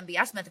like the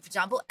MBS method, for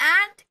example,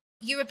 and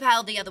you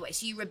repel the other way.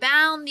 So you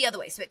rebound the other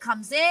way. So it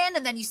comes in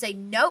and then you say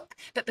nope.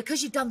 But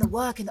because you've done the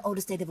work in the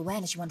older state of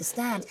awareness, you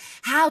understand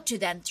how to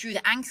then, through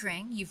the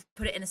anchoring, you've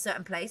put it in a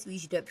certain place. We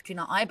usually do it between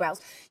our eyebrows.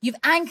 You've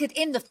anchored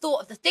in the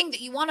thought of the thing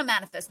that you want to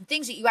manifest and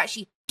things that you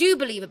actually do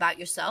believe about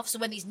yourself. So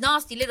when these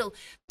nasty little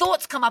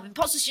thoughts come up,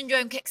 imposter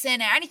syndrome kicks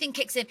in or anything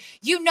kicks in,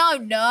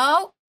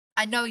 no,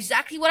 I know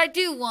exactly what I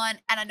do want,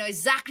 and I know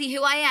exactly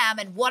who I am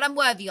and what I'm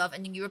worthy of.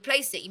 And then you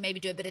replace it. You maybe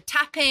do a bit of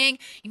tapping.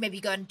 You maybe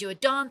go and do a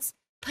dance.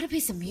 Put a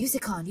piece of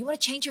music on. You want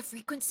to change your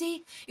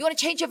frequency? You want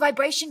to change your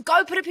vibration?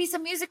 Go put a piece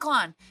of music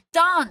on.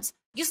 Dance.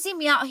 You see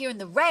me out here in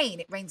the rain.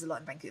 It rains a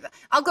lot in Vancouver.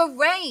 I'll go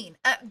rain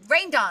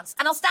dance,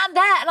 and I'll stand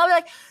there, and I'll be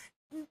like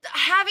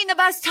having the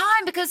best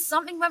time because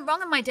something went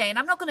wrong in my day, and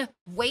I'm not going to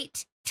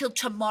wait till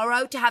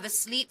tomorrow to have a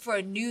sleep for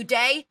a new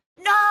day.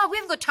 No, we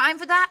haven't got time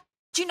for that.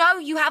 Do you know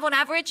you have on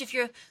average,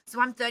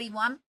 so I'm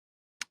 31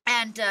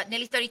 and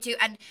nearly 32,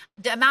 and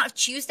the amount of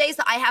Tuesdays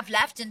that I have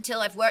left until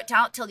I've worked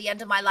out till the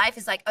end of my life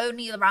is like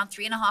only around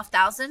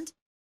 3,500.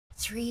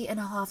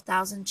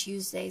 3,500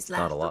 Tuesdays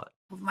left. Not a lot.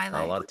 Of my life.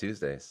 Not a lot of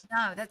Tuesdays.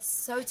 No, that's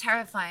so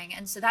terrifying.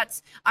 And so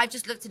I've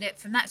just looked at it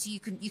from that. So you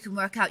can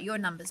work out your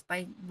numbers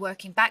by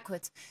working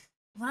backwards.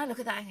 When I look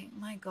at that, I think,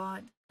 my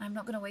God, I'm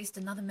not going to waste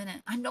another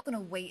minute. I'm not going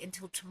to wait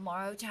until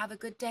tomorrow to have a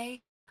good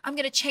day. I'm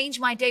going to change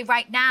my day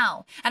right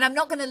now. And I'm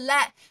not going to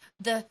let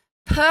the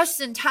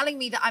person telling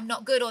me that I'm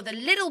not good or the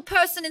little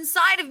person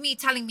inside of me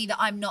telling me that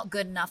I'm not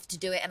good enough to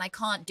do it and I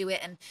can't do it.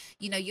 And,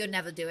 you'll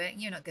never do it.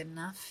 You're not good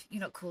enough.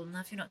 You're not cool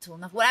enough. You're not tall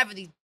enough. Whatever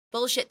these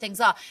bullshit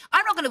things are.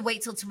 I'm not going to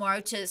wait till tomorrow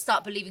to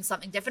start believing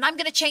something different. I'm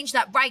going to change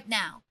that right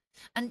now.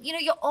 And,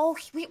 we're all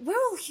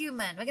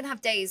human. We're going to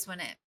have days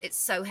when it's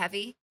so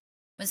heavy,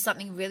 when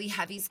something really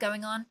heavy is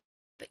going on.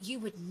 But you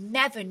would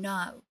never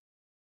know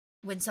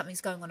when something's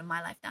going on in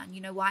my life now. And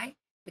you know why?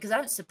 Because I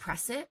don't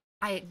suppress it.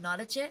 I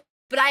acknowledge it.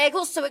 But I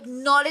also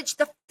acknowledge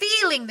the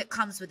feeling that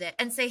comes with it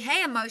and say,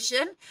 hey,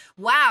 emotion,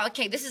 wow,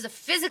 okay, this is a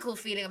physical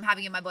feeling I'm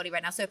having in my body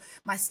right now. So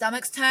my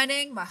stomach's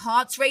turning, my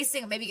heart's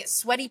racing, and maybe get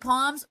sweaty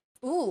palms.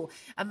 Ooh,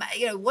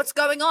 what's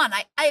going on?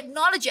 I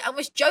acknowledge it. I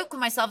almost joke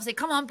with myself and say,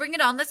 come on, bring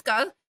it on, let's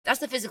go. That's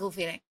the physical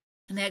feeling.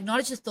 And I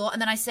acknowledge the thought,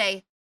 and then I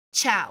say,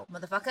 ciao,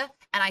 motherfucker.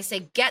 And I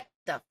say, get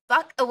the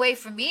fuck away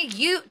from me.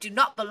 You do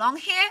not belong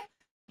here.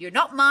 You're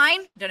not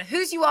mine. Don't know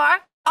whose you are.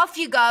 Off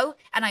you go.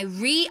 And I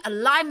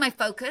realign my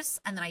focus,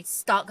 and then I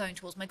start going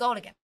towards my goal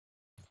again.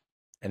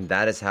 And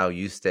that is how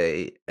you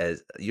stay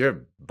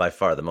you're by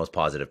far the most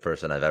positive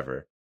person I've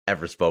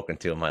ever spoken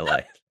to in my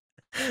life.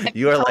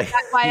 You are like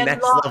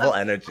next level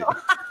energy.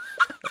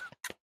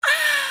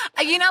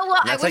 You know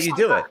what? That's how you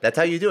do it. That's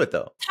how you do it,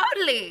 though.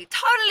 Totally.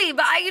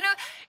 But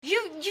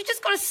you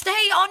just got to stay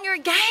on your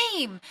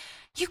game.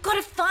 You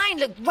got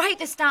to write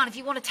this down if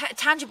you want a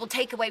tangible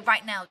takeaway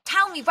right now.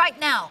 Tell me right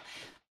now,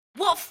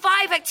 what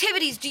 5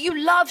 activities do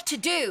you love to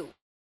do?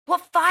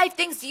 What 5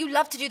 things do you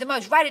love to do the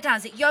most? Write it down.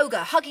 Is it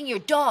yoga, hugging your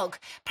dog,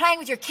 playing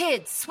with your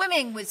kids,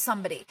 swimming with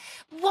somebody?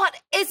 What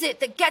is it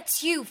that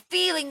gets you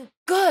feeling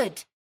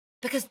good?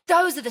 Because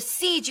those are the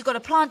seeds you got to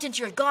plant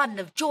into your garden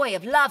of joy,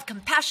 of love,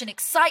 compassion,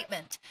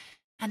 excitement.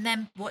 And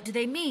then what do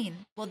they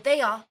mean? Well,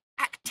 they are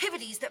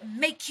activities that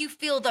make you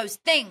feel those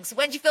things.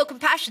 When do you feel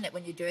compassionate?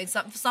 When you're doing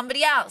something for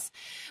somebody else.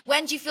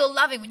 When do you feel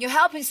loving? When you're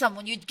helping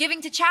someone, you're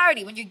giving to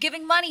charity, when you're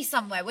giving money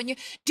somewhere, when you're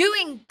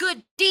doing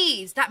good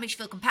deeds, that makes you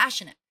feel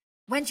compassionate.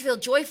 When do you feel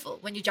joyful?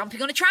 When you're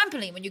jumping on a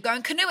trampoline, when you're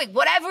going canoeing,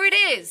 whatever it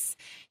is.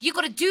 You've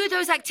got to do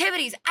those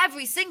activities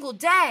every single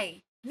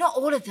day. Not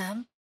all of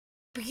them.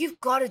 But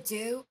you've got to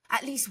do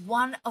at least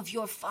one of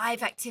your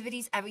 5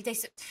 activities every day.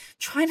 So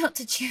try not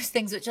to choose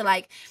things which are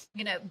like,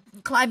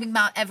 climbing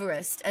Mount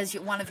Everest as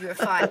one of your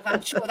 5.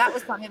 I'm sure that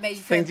was something that made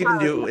you feel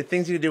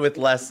things you can do with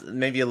less,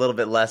 maybe a little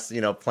bit less,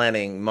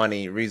 planning,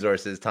 money,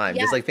 resources, time.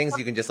 Yeah. Just like things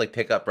you can just like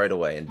pick up right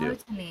away and do.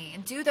 Totally.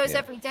 And do those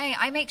every day.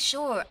 I make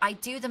sure I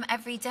do them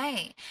every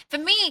day. For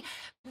me,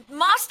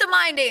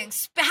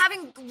 masterminding,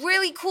 having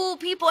really cool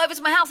people over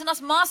to my house and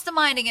us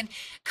masterminding and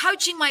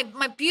coaching my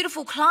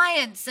beautiful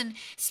clients and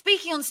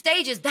speaking on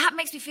stages, that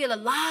makes me feel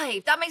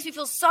alive. That makes me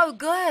feel so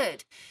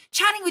good.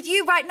 Chatting with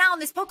you right now on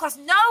this podcast,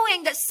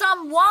 knowing that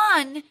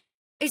someone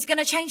is going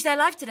to change their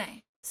life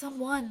today.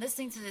 Someone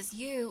listening to this,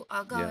 you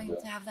are going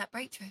to have that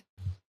breakthrough.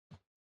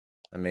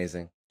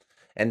 Amazing.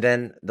 And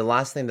then the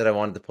last thing that I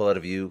wanted to pull out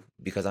of you,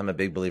 because I'm a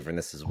big believer in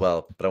this as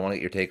well, but I want to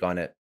get your take on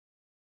it.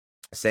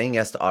 Saying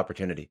yes to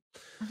opportunity.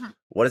 Mm-hmm.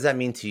 What does that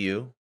mean to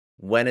you?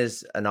 When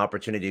is an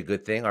opportunity a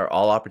good thing? Are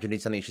all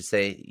opportunities something you should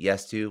say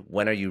yes to?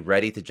 When are you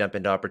ready to jump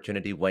into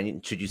opportunity?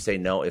 When should you say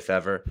no, if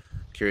ever?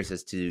 Curious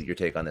as to your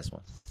take on this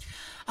one.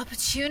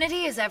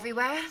 Opportunity is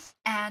everywhere,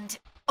 and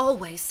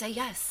always say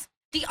yes.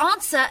 The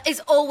answer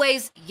is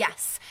always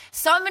yes.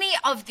 So many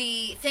of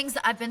the things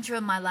that I've been through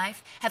in my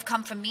life have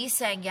come from me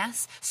saying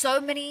yes. So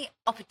many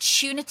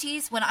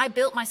opportunities. When I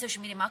built my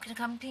social media marketing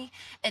company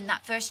in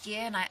that first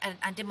year and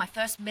I did my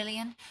first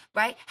million,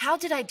 right? How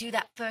did I do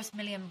that first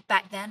million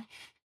back then?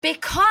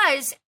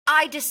 Because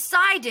I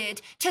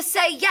decided to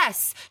say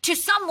yes to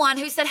someone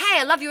who said, hey,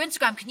 I love your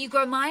Instagram. Can you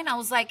grow mine? I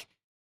was like,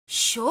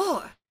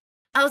 sure.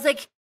 I was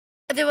like,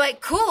 They're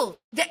like, cool.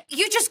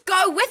 You just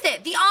go with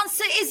it. The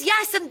answer is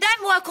yes, and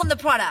then work on the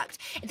product.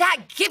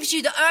 That gives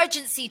you the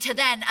urgency to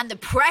then and the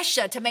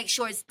pressure to make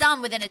sure it's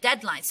done within a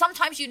deadline.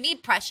 Sometimes you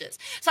need pressures.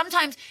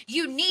 Sometimes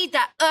you need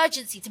that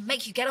urgency to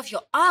make you get off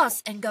your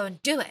ass and go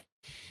and do it.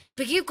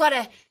 But you've got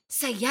to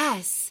say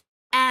yes.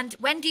 And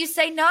when do you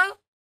say no?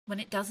 When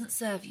it doesn't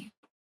serve you.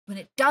 When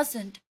it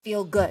doesn't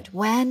feel good.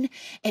 When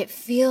it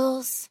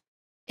feels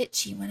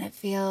itchy. When it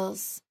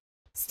feels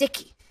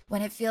sticky.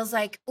 When it feels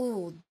like,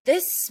 ooh,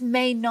 this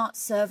may not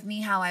serve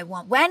me how I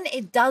want. When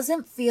it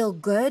doesn't feel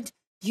good,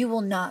 you will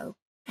know.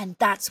 And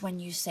that's when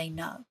you say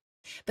no.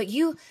 But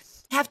you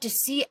have to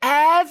see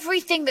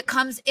everything that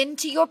comes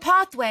into your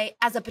pathway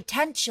as a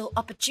potential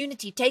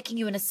opportunity, taking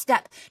you in a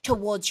step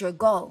towards your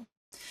goal.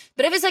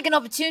 But if it's like an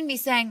opportunity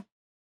saying,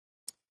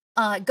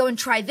 go and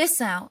try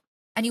this out,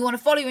 and you want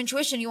to follow your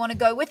intuition, you want to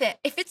go with it.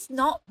 If it's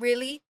not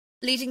really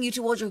leading you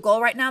towards your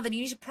goal right now, then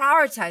you need to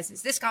prioritize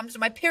this. This comes to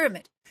my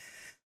pyramid.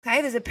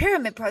 Okay, there's a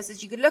pyramid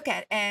process you could look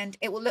at, and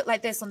it will look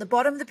like this. On the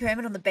bottom of the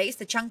pyramid, on the base,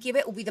 the chunky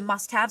bit will be the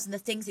must-haves and the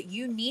things that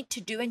you need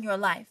to do in your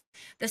life.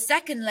 The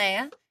second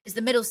layer is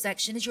the middle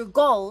section, is your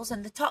goals,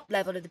 and the top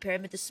level of the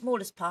pyramid, the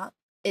smallest part,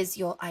 is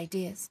your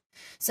ideas.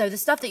 So the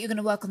stuff that you're going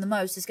to work on the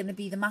most is going to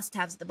be the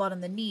must-haves at the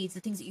bottom, the needs, the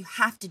things that you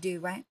have to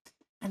do, right?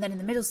 And then in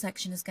the middle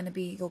section is going to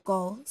be your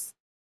goals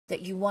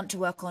that you want to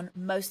work on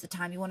most of the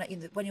time. You want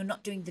to, when you're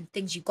not doing the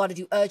things you've got to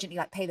do urgently,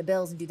 like pay the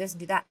bills and do this and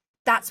do that,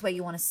 that's where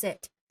you want to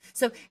sit.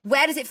 So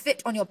where does it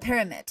fit on your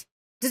pyramid?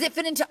 Does it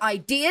fit into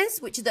ideas,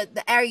 which is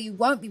the area you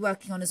won't be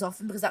working on as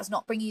often because that's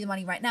not bringing you the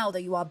money right now, although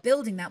you are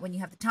building that when you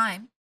have the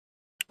time?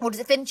 Or does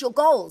it fit into your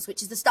goals,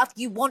 which is the stuff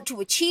you want to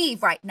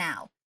achieve right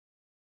now?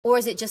 Or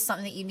is it just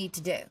something that you need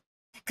to do?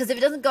 Because if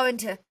it doesn't go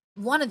into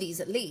one of these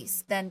at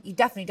least, then you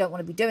definitely don't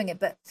want to be doing it.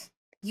 But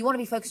you want to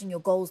be focused on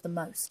your goals the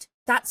most.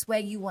 That's where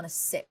you want to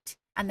sit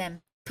and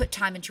then put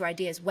time into your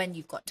ideas when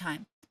you've got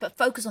time. But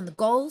focus on the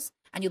goals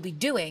and you'll be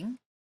doing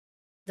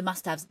the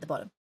must-haves at the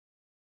bottom.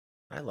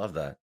 I love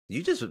that.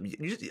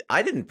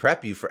 I didn't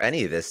prep you for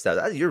any of this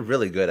stuff. You're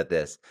really good at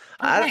this.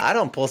 Okay. I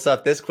don't pull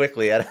stuff this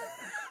quickly.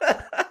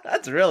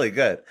 That's really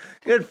good.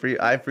 Good for you.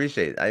 I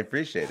appreciate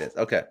it.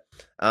 Okay.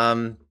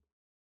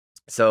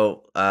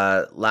 So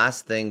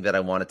last thing that I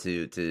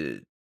wanted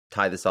to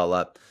tie this all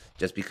up,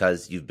 just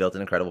because you've built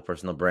an incredible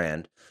personal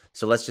brand.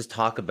 So let's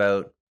talk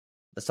about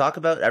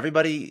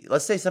everybody.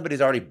 Let's say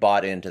somebody's already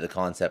bought into the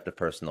concept of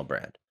personal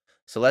brand.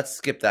 So let's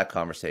skip that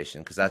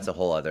conversation because that's a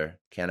whole other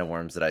can of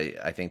worms that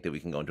I think that we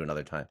can go into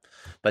another time.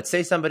 But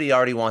say somebody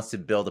already wants to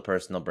build a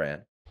personal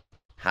brand.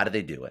 How do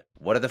they do it?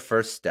 What are the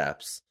first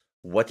steps?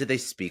 What do they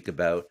speak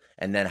about?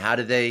 And then how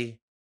do they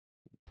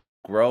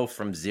grow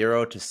from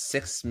 0 to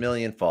 6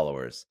 million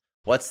followers?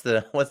 What's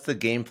the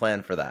game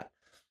plan for that?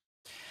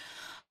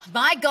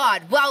 My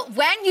God. Well,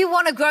 when you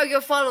want to grow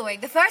your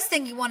following, the first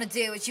thing you want to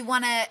do is you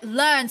want to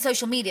learn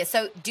social media.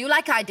 So do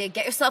like I did,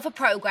 get yourself a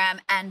program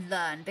and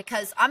learn,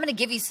 because I'm going to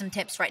give you some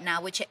tips right now,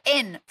 which are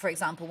in, for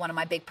example, one of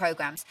my big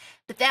programs.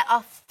 But there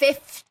are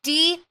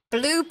 50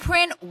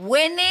 blueprint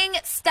winning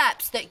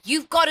steps that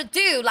you've got to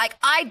do like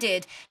I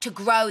did to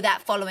grow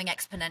that following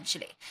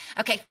exponentially.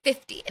 Okay,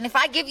 50. And if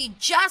I give you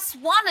just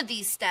one of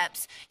these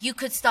steps, you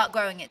could start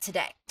growing it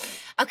today.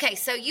 Okay,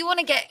 so you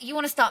want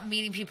to start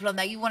meeting people on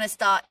there. You want to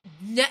start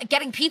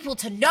getting people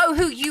to know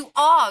who you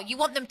are. You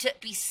want them to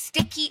be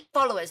sticky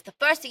followers. The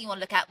first thing you want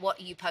to look at, what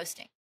are you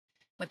posting?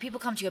 When people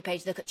come to your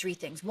page, look at 3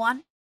 things.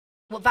 1,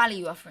 what value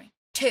you're offering.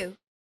 2,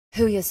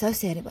 who you're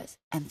associated with.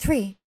 And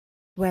 3,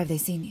 where have they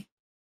seen you?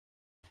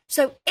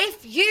 So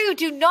if you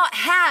do not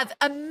have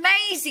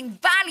amazing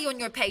value on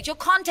your page, your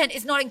content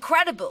is not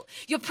incredible,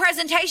 your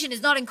presentation is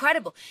not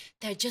incredible,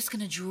 they're just going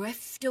to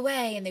drift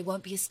away and they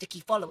won't be a sticky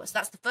follower. So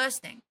that's the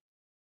first thing.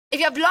 If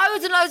you have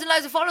loads and loads and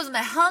loads of followers and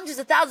they're hundreds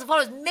of thousands of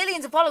followers,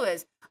 millions of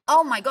followers,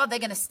 oh my God, they're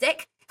going to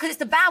stick because it's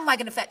the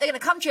bandwagon effect. They're going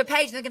to come to your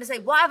page and they're going to say,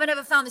 why have I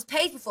never found this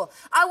page before?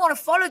 I want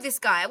to follow this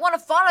guy. I want to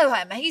follow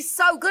him. He's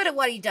so good at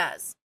what he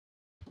does.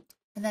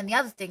 And then the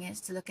other thing is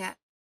to look at,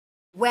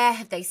 where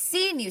have they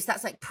seen you? So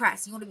that's like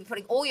press. You want to be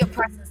putting all your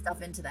press and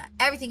stuff into that.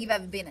 Everything you've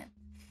ever been in.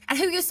 And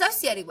who you're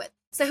associated with.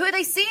 So who are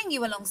they seeing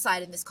you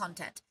alongside in this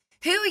content?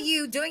 Who are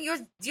you doing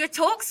your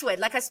talks with?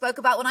 Like I spoke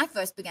about when I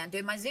first began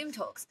doing my Zoom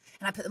talks.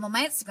 And I put them on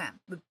my Instagram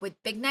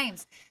with big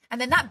names.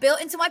 And then that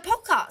built into my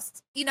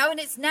podcast. And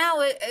it's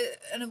now a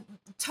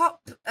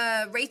top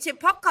rated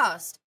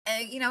podcast.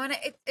 And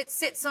it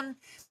sits on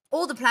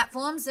all the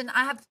platforms, and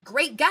I have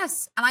great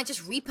guests, and I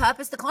just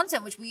repurpose the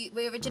content which we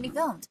originally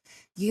filmed.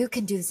 You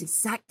can do this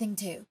exact thing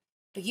too,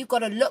 but you've got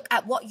to look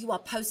at what you are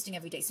posting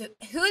every day. So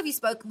who have you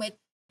spoken with?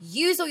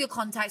 Use all your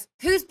contacts.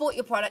 Who's bought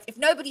your product? If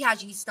nobody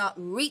has, you start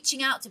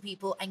reaching out to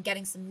people and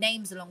getting some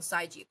names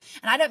alongside you.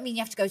 And I don't mean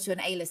you have to go to an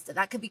A-lister.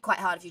 That could be quite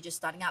hard if you're just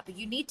starting out, but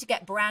you need to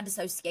get brand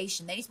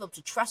association. They need to be able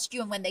to trust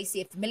you, and when they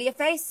see a familiar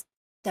face,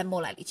 they're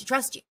more likely to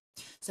trust you.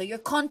 So your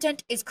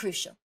content is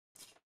crucial.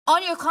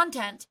 On your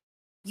content,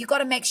 you got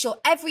to make sure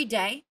every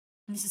day,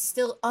 and this is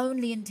still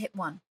only in tip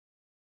 1,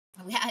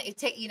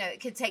 It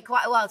could take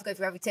quite a while to go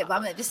through every tip, but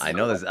I'm gonna just. I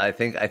know this. I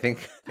think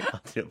I'll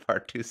have to do a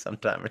part two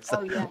sometime or Oh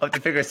something. yeah. We'll have to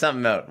figure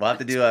something out. We'll have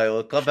to do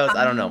a clubhouse.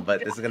 I don't know,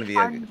 but this is going to be a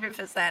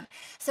 100%.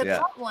 So yeah.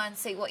 part one,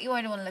 so what you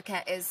want to look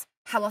at is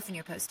how often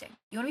you're posting.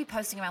 You want to be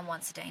posting around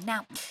once a day.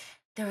 Now,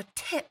 there are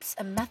tips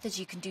and methods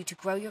you can do to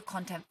grow your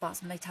content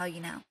fast. I'm going to tell you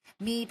now.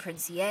 Me,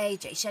 Prince EA,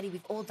 Jay Shetty,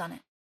 we've all done it.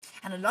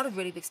 And a lot of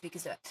really big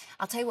speakers do it.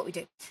 I'll tell you what we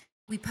do.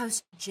 We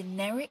post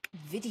generic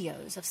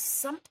videos of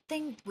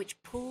something which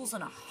pulls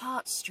on a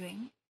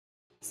heartstring.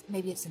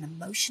 Maybe it's an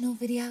emotional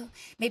video.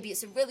 Maybe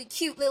it's a really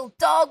cute little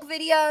dog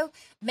video.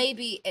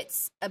 Maybe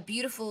it's a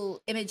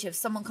beautiful image of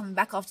someone coming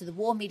back after the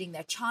war meeting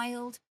their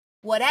child.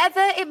 Whatever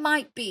it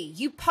might be,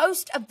 you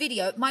post a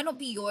video. It might not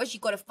be yours.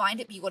 You've got to find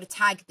it, but you've got to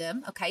tag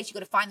them. Okay, so you've got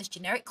to find this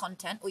generic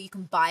content, or you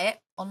can buy it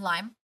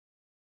online.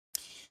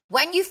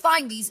 When you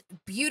find these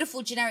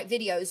beautiful generic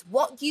videos,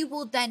 what you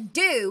will then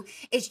do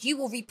is you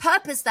will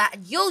repurpose that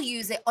and you'll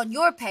use it on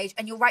your page,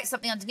 and you'll write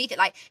something underneath it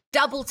like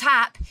double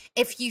tap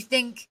if you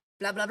think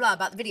blah, blah, blah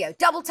about the video.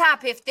 Double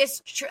tap if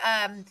this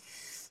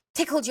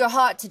tickled your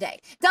heart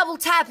today. Double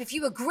tap if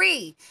you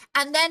agree.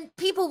 And then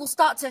people will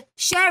start to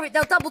share it.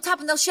 They'll double tap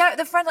and they'll share it with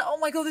their friend. Like, oh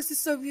my God, this is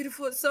so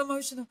beautiful. It's so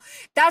emotional.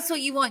 That's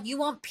what you want. You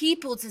want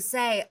people to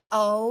say,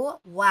 oh,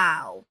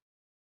 wow.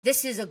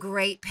 This is a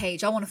great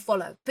page. I want to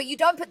follow. But you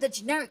don't put the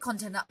generic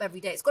content up every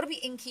day. It's got to be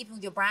in keeping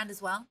with your brand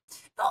as well.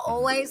 Not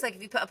always. Like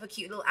if you put up a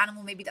cute little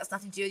animal, maybe that's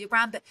nothing to do with your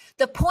brand. But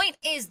the point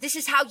is, this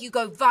is how you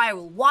go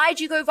viral. Why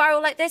do you go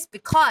viral like this?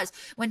 Because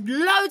when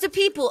loads of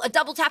people are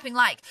double tapping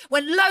like,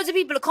 when loads of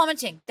people are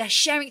commenting, they're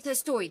sharing their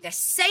story, they're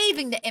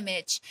saving the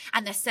image,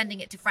 and they're sending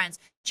it to friends.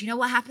 Do you know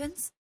what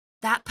happens?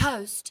 That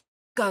post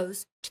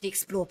goes to the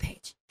explore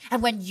page.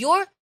 And when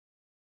your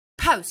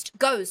post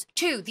goes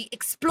to the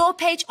explore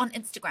page on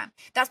Instagram,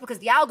 that's because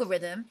the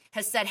algorithm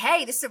has said,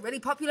 hey, this is a really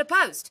popular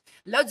post.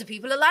 Loads of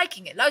people are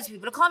liking it. Loads of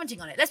people are commenting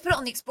on it. Let's put it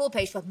on the explore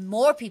page for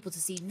more people to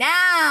see.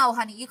 Now,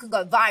 honey, you can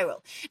go viral.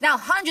 Now,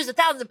 hundreds of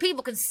thousands of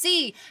people can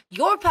see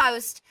your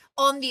post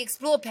on the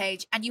explore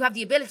page, and you have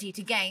the ability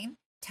to gain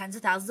tens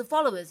of thousands of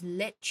followers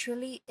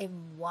literally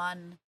in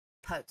one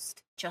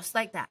post, just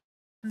like that.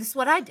 And this is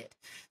what I did.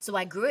 So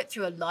I grew it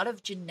through a lot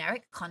of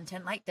generic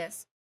content like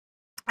this.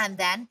 And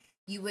then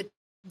you would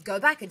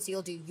go back and so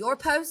you'll do your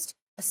post,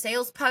 a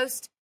sales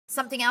post,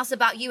 something else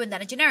about you, and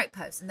then a generic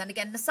post. And then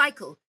again, the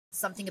cycle,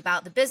 something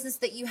about the business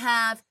that you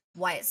have,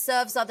 why it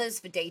serves others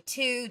for day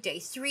 2, day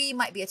 3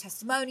 might be a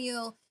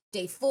testimonial,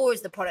 day 4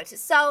 is the product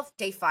itself,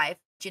 day 5,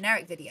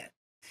 generic video.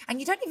 And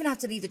you don't even have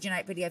to leave the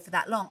generic video for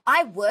that long.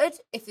 I would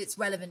if it's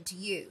relevant to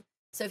you.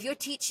 So if you're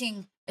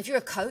teaching, if you're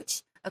a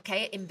coach,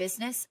 okay, in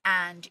business,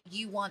 and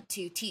you want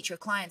to teach your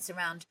clients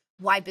around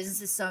why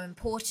business is so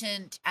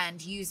important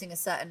and using a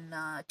certain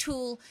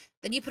tool,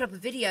 then you put up a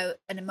video,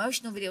 an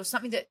emotional video,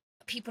 something that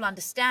people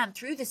understand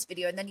through this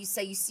video. And then you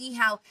say, you see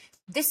how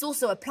this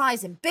also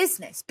applies in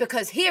business,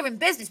 because here in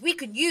business, we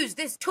can use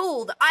this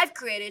tool that I've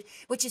created,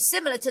 which is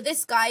similar to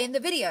this guy in the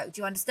video.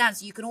 Do you understand?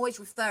 So you can always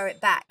refer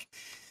it back.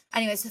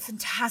 Anyway, it's a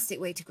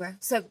fantastic way to grow.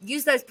 So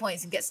use those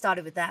points and get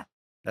started with that.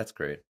 That's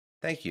great.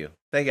 Thank you.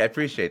 I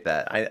appreciate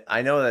that.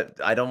 I know that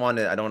I don't want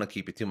to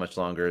keep you too much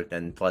longer,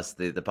 and plus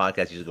the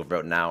podcast usually go for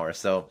about an hour.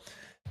 So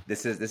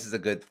this is a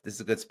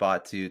good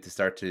spot to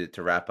start to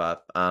wrap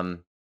up.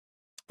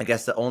 I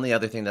guess the only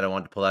other thing that I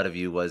wanted to pull out of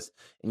you was,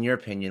 in your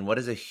opinion, what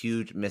is a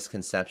huge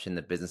misconception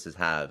that businesses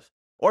have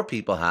or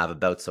people have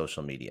about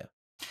social media?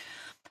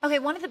 Okay,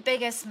 one of the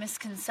biggest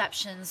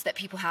misconceptions that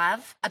people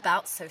have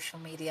about social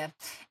media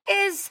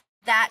is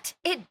that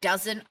it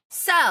doesn't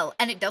sell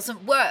and it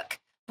doesn't work.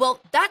 Well,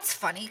 that's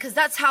funny, because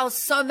that's how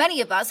so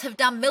many of us have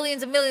done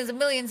millions and millions and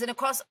millions, and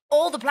across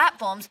all the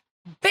platforms,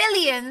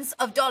 billions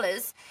of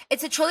dollars.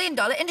 It's $1 trillion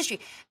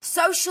industry.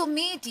 Social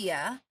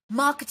media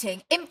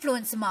marketing,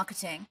 influencer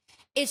marketing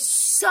is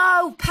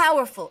so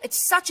powerful. It's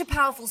such a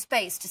powerful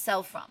space to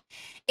sell from.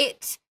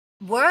 It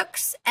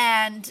works,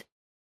 and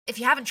if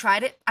you haven't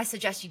tried it, I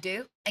suggest you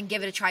do and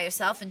give it a try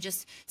yourself and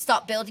just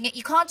start building it.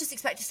 You can't just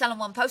expect to sell on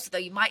one post, though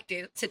you might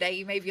do today.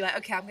 You may be like,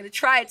 okay, I'm going to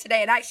try it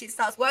today, and actually it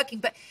starts working.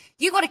 But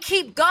you got to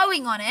keep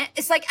going on it.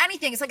 It's like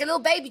anything. It's like a little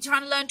baby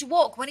trying to learn to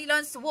walk. When he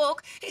learns to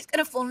walk, he's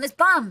going to fall on his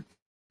bum.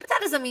 But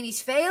that doesn't mean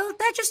he's failed.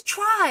 They're just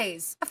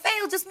tries. A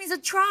fail just means a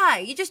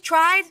try. You just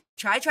tried,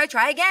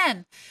 try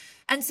again.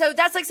 And so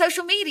that's like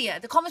social media.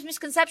 The common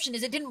misconception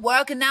is it didn't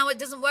work and now it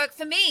doesn't work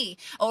for me.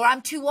 Or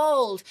I'm too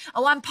old.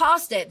 Oh, I'm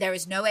past it. There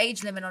is no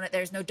age limit on it.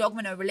 There is no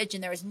dogma, no religion.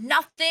 There is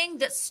nothing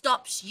that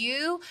stops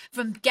you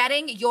from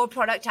getting your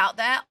product out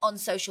there on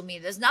social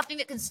media. There's nothing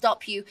that can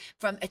stop you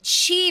from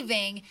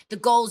achieving the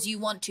goals you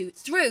want to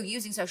through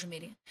using social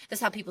media.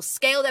 That's how people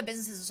scale their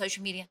businesses on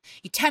social media.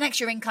 You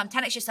 10x your income,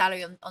 10x your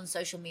salary on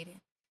social media.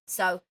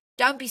 So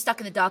don't be stuck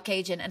in the dark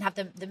age and have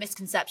the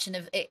misconception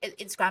of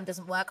Instagram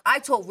doesn't work. I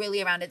talk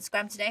really around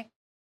Instagram today.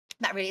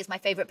 That really is my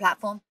favorite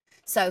platform.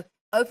 So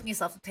open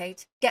yourself a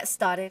page, get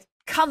started,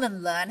 come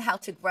and learn how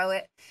to grow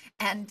it.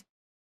 And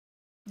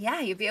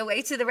yeah, you'll be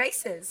away to the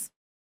races.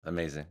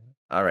 Amazing.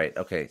 All right.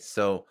 Okay.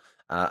 So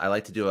I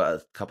like to do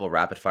a couple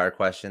rapid fire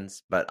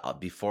questions, but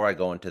before I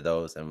go into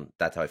those, and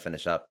that's how I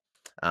finish up,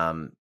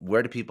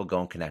 where do people go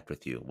and connect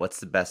with you? What's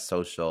the best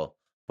social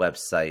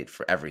website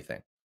for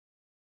everything?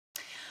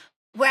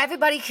 Where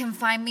everybody can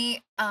find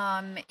me,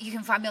 you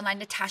can find me online,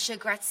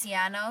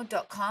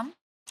 natashagraziano.com.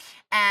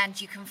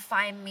 And you can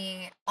find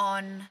me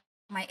on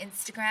my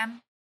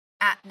Instagram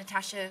at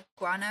Natasha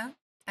Grano.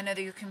 I know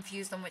that you're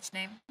confused on which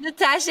name.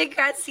 Natasha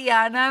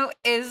Graziano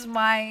is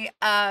my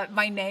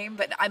my name,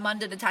 but I'm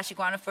under Natasha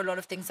Grano for a lot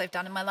of things I've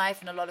done in my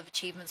life and a lot of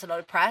achievements, a lot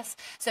of press.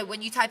 So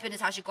when you type in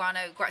Natasha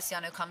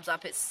Graziano comes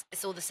up. It's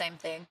all the same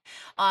thing.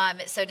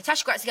 So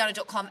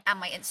natashagraziano.com and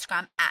my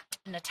Instagram at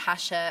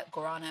Natasha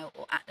Grano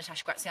or at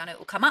Natasha Graziano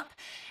will come up.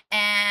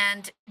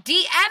 And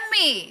DM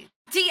me,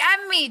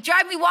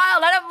 drive me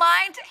wild. I don't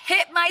mind.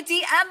 Hit my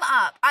DM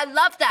up. I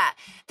love that.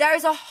 There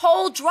is a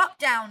whole drop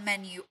down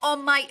menu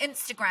on my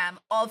Instagram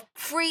of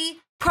free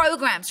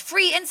programs,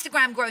 free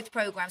Instagram growth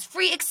programs,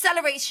 free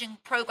acceleration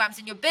programs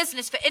in your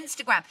business for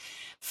Instagram,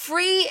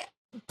 free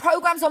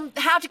programs on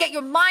how to get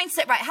your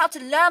mindset right, how to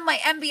learn my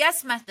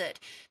MBS method.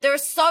 There are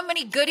so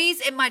many goodies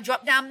in my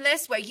drop down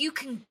list where you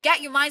can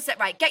get your mindset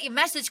right, get your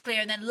message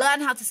clear, and then learn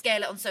how to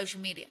scale it on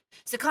social media.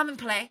 So come and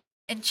play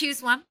and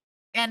choose one.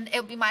 And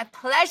it'll be my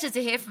pleasure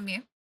to hear from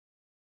you.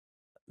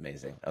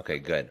 Amazing. Okay,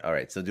 good. All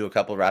right. So do a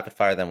couple rapid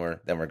fire, then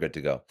we're good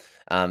to go.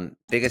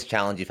 Biggest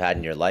challenge you've had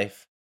in your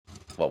life?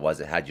 What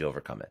was it? How'd you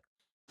overcome it?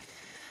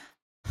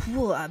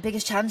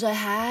 Biggest challenge I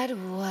had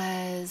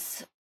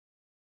was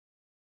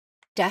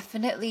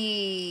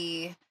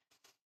definitely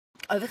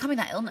overcoming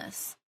the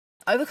illness,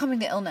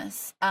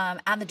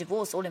 and the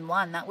divorce all in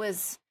one. That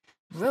was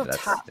real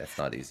tough. That's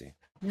not easy.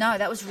 No,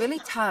 that was really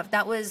tough.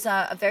 That was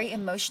a very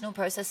emotional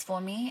process for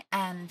me,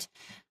 and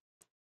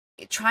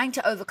trying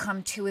to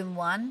overcome two in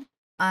one.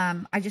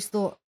 I just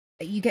thought,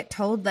 you get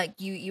told like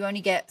you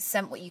only get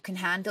sent what you can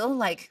handle.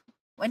 Like,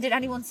 when did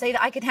anyone say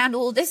that I could handle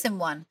all this in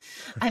one?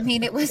 I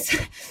mean, it was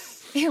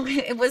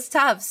it was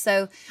tough.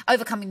 So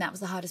overcoming that was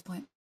the hardest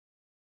point.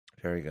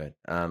 Very good.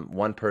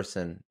 One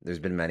person, there's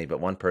been many, but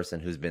one person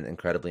who's been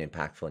incredibly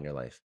impactful in your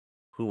life.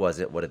 Who was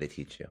it? What did they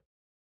teach you?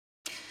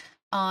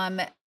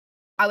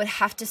 I would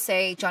have to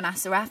say John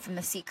Assaraf from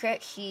The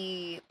Secret.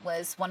 He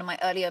was one of my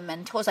earlier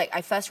mentors. Like,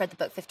 I first read the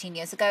book 15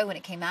 years ago when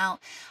it came out.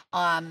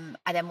 I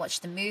then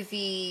watched the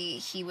movie.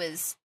 He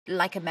was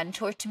like a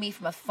mentor to me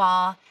from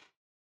afar.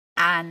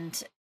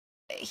 And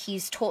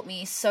he's taught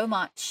me so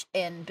much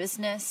in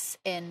business,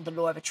 in the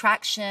law of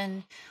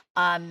attraction.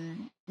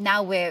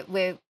 Now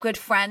we're good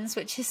friends,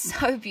 which is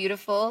so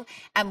beautiful,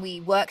 and we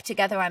work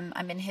together.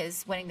 I'm in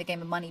his Winning the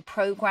Game of Money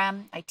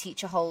program. I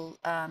teach a whole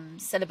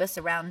syllabus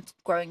around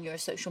growing your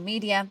social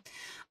media.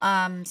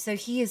 So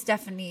he is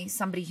definitely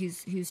somebody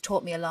who's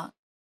taught me a lot.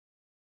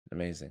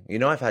 Amazing. You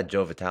know, I've had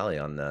Joe Vitale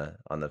on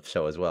the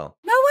show as well.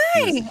 No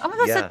way! Oh my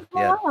God, such a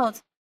small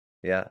world.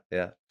 Yeah.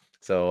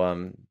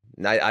 So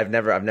I've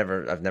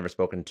never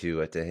spoken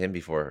to him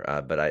before,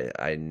 but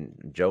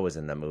Joe was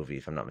in the movie,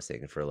 if I'm not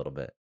mistaken, for a little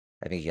bit.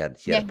 I think he had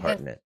a part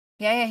in it.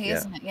 Yeah, he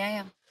is in it.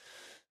 Yeah.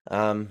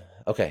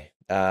 Okay.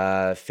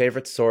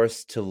 Favorite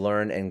source to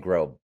learn and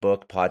grow?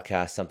 Book,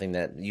 podcast, something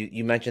that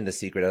you mentioned The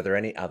Secret. Are there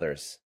any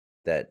others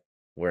that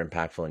were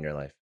impactful in your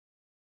life?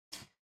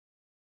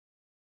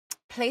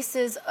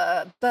 Places,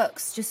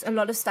 books, just a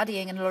lot of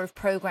studying and a lot of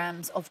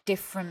programs of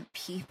different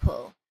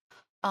people.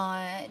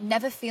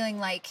 Never feeling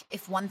like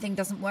if one thing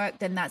doesn't work,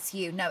 then that's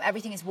you. No,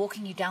 everything is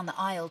walking you down the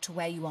aisle to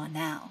where you are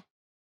now.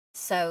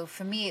 So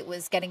for me, it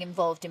was getting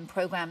involved in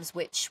programs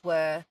which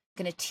were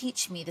going to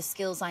teach me the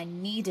skills I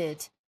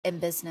needed in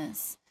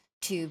business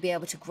to be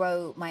able to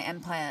grow my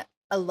empire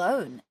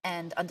alone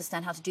and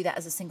understand how to do that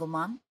as a single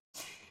mom.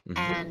 Mm-hmm.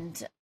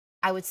 And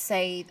I would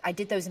say I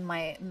did those in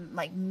my,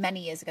 like,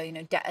 many years ago,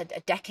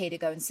 a decade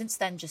ago. And since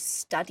then, just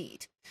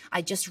studied.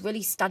 I just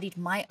really studied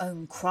my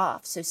own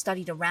craft. So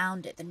studied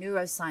around it, the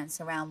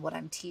neuroscience around what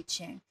I'm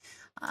teaching,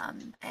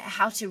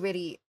 how to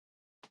really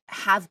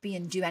have, be,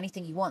 and do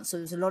anything you want. So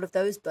there's a lot of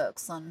those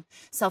books on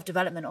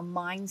self-development, on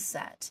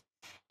mindset.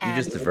 You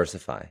just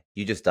diversify.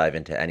 You just dive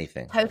into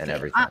anything and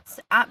everything.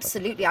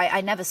 Absolutely.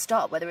 I never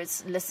stop, whether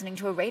it's listening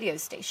to a radio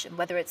station,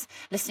 whether it's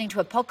listening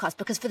to a podcast,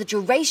 because for the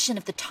duration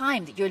of the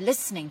time that you're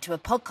listening to a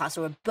podcast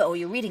or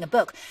you're reading a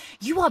book,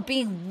 you are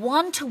being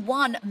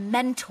one-to-one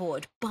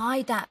mentored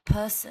by that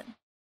person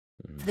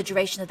for the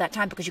duration of that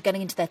time, because you're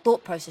getting into their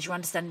thought process, you're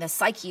understanding their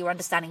psyche, you're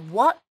understanding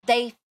what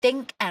they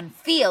think and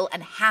feel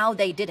and how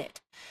they did it.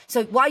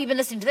 So while you've been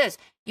listening to this,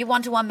 you're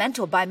one-to-one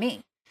mentored by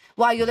me.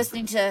 While you're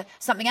listening to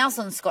something else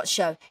on Scott's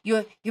show,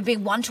 you're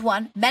being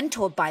one-to-one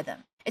mentored by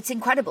them. It's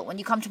incredible. When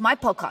you come to my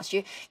podcast,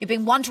 you're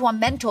being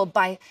one-to-one mentored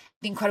by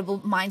the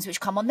incredible minds which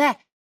come on there.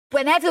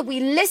 Whenever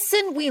we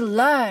listen, we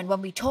learn.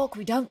 When we talk,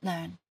 we don't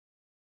learn.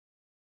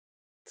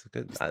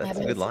 That's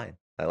a good line.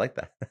 I like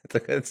that.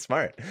 It's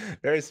smart.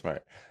 Very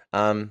smart.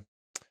 Do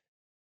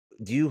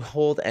you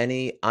hold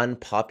any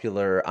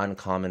unpopular,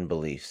 uncommon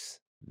beliefs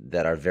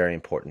that are very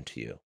important to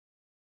you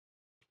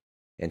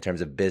in terms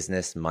of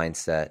business,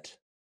 mindset?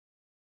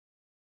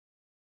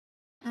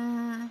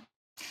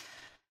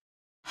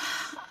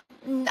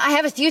 I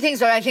have a few things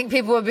where I think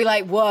people would be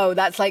like, whoa,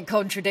 that's like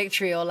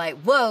contradictory, or like,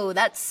 whoa,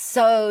 that's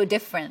so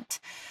different.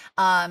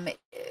 And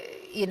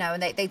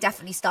they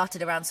definitely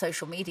started around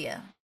social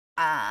media.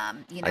 I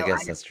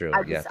guess that's true.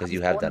 Yeah, because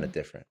you have done it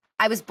different.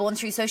 I was born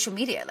through social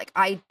media. Like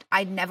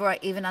I never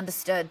even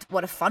understood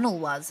what a funnel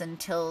was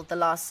until the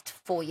last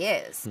 4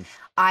 years.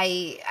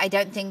 I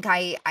don't think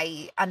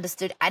I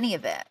understood any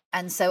of it.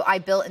 And so I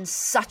built in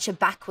such a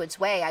backwards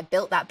way. I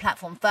built that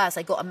platform first.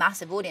 I got a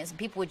massive audience, and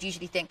people would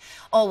usually think,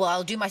 oh, well,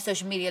 I'll do my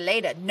social media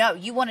later. No,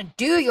 you want to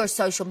do your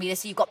social media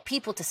so you've got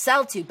people to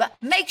sell to, but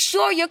make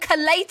sure you're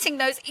collating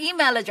those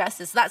email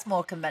addresses. So that's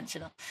more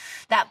conventional,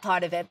 that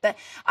part of it. But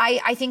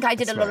I think I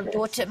did a lot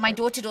of my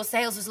door-to-door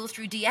sales was all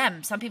through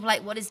DM. Some people are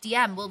like, what is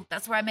DM? Well,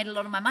 that's where I made a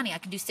lot of my money. I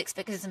can do 6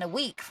 figures in a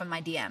week from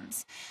my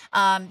DMs.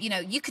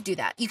 You could do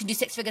that. You can do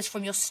 6 figures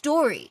from your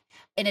story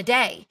in a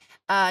day.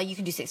 You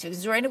can do 6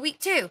 figures in a week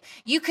too.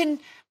 You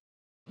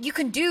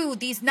can do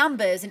these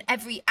numbers in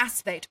every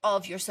aspect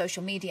of your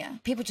social media.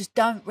 People just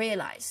don't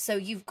realize. So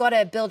you've got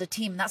to build a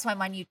team. And that's why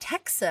my new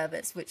tech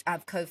service, which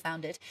I've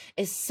co-founded,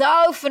 is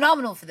so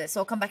phenomenal for this.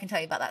 So I'll come back and tell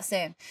you about that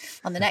soon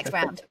on the next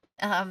round,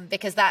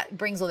 because that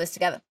brings all this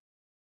together.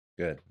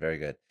 Good. Very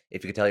good.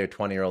 If you could tell your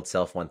 20-year-old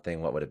self one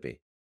thing, what would it be?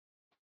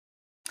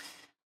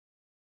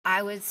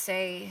 I would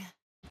say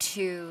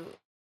to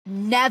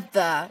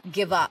never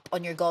give up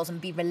on your goals and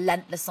be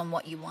relentless on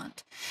what you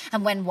want.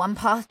 And when one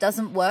path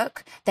doesn't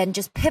work, then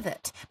just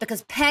pivot,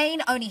 because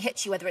pain only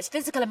hits you, whether it's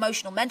physical,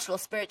 emotional, mental, or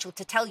spiritual,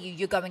 to tell you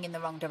you're going in the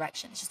wrong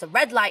direction. It's just a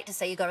red light to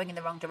say you're going in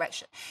the wrong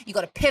direction. You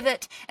got to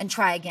pivot and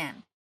try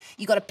again.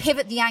 You got to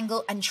pivot the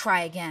angle and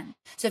try again.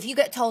 So if you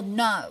get told,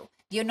 no,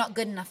 you're not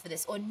good enough for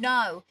this, or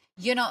no,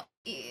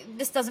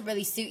 this doesn't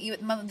really suit you at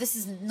the moment, this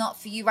is not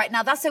for you right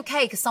now, that's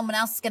okay, because someone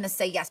else is going to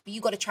say yes, but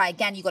you got to try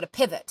again. You got to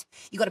pivot.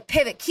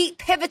 Keep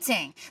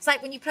pivoting. It's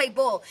like when you play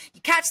ball,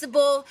 you catch the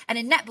ball, and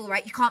in netball,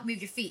 right, you can't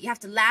move your feet. You have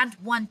to land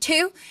 1,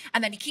 2,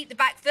 and then you keep the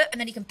back foot, and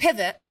then you can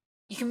pivot.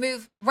 You can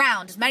move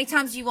round as many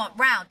times as you want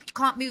round, but you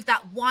can't move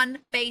that one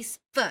base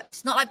foot.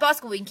 It's not like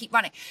basketball where you can keep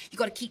running. You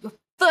got to keep your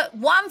foot,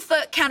 one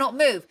foot cannot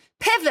move.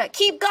 Pivot,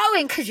 keep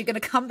going, because you're going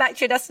to come back to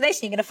your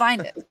destination. You're going to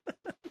find it.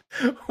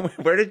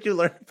 Where did you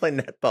learn to play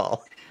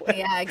netball?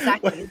 Yeah,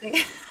 exactly.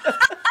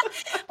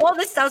 All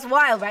this stuff's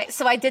wild, right?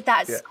 So I did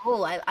that at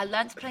school. I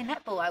learned to play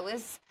netball. I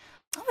was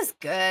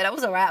good. I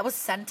was all right. I was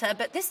center,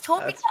 but this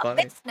taught me about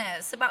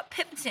business, about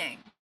pivoting.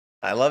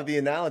 I love the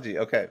analogy.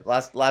 Okay,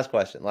 last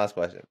question.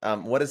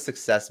 What does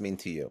success mean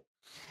to you?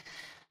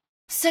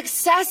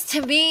 Success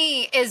to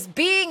me is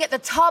being at the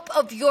top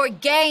of your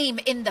game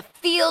in the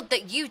field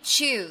that you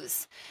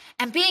choose,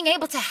 and being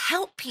able to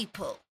help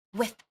people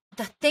with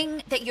the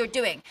thing that you're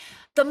doing.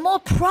 The more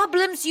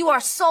problems you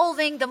are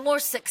solving, the more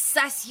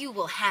success you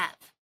will have.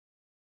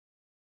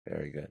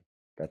 Very good.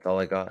 That's all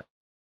I got.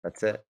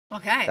 That's it.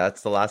 Okay.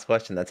 That's the last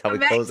question. That's how we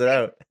close it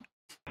out.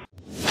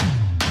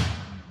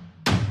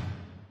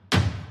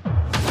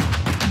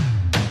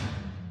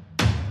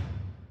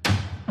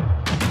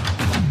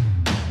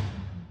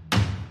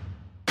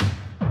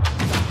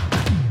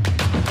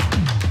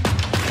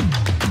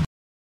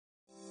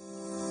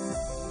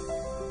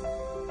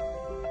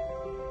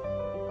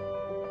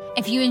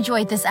 If you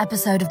enjoyed this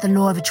episode of the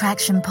Law of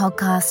Attraction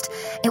podcast,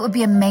 it would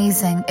be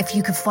amazing if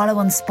you could follow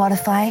on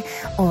Spotify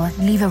or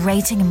leave a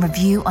rating and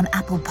review on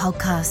Apple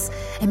Podcasts.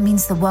 It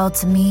means the world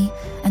to me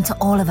and to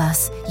all of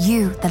us.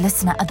 You, the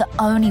listener, are the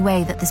only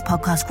way that this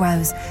podcast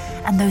grows.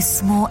 And those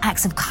small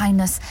acts of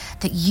kindness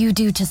that you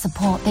do to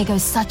support, they go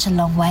such a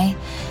long way.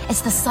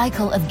 It's the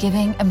cycle of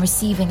giving and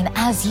receiving. And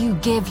as you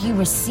give, you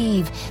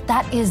receive.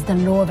 That is the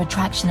law of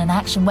attraction in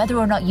action. Whether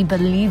or not you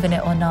believe in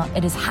it or not,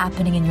 it is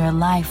happening in your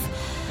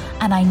life.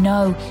 And I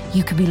know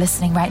you could be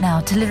listening right now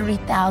to literally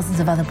thousands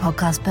of other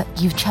podcasts, but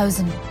you've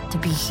chosen to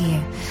be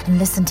here and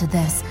listen to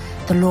this,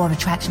 the Law of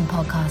Attraction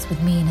podcast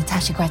with me,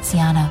 Natasha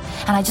Graziano.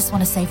 And I just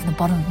want to say from the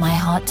bottom of my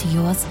heart to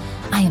yours,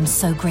 I am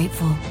so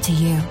grateful to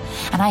you.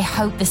 And I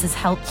hope this has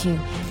helped you.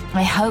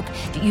 I hope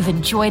that you've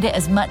enjoyed it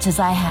as much as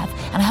I have.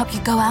 And I hope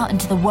you go out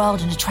into the world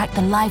and attract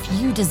the life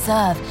you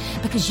deserve,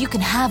 because you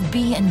can have,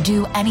 be, and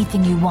do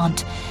anything you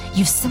want.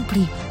 You've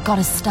simply got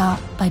to start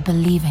by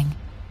believing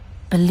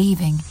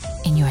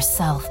in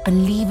yourself,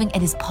 believing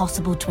it is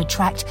possible to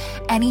attract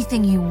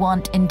anything you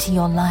want into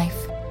your life.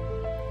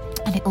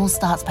 And it all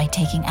starts by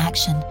taking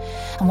action.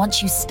 And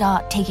once you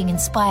start taking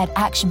inspired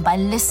action by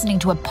listening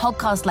to a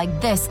podcast like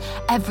this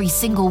every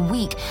single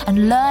week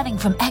and learning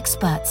from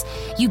experts,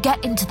 you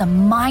get into the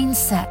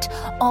mindset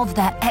of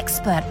that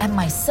expert and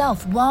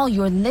myself while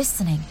you're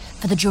listening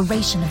for the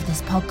duration of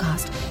this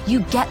podcast.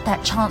 You get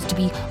that chance to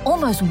be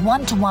almost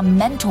one-to-one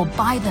mentored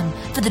by them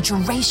for the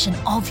duration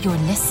of your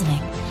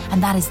listening.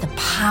 And that is the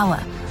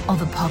power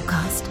of a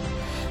podcast.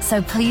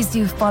 So please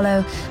do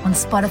follow on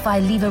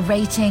Spotify, leave a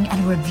rating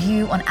and a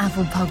review on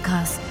Apple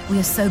Podcasts. We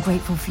are so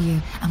grateful for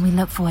you, and we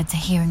look forward to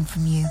hearing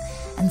from you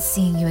and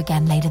seeing you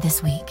again later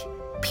this week.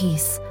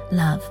 Peace,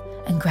 love,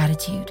 and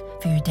gratitude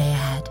for your day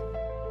ahead.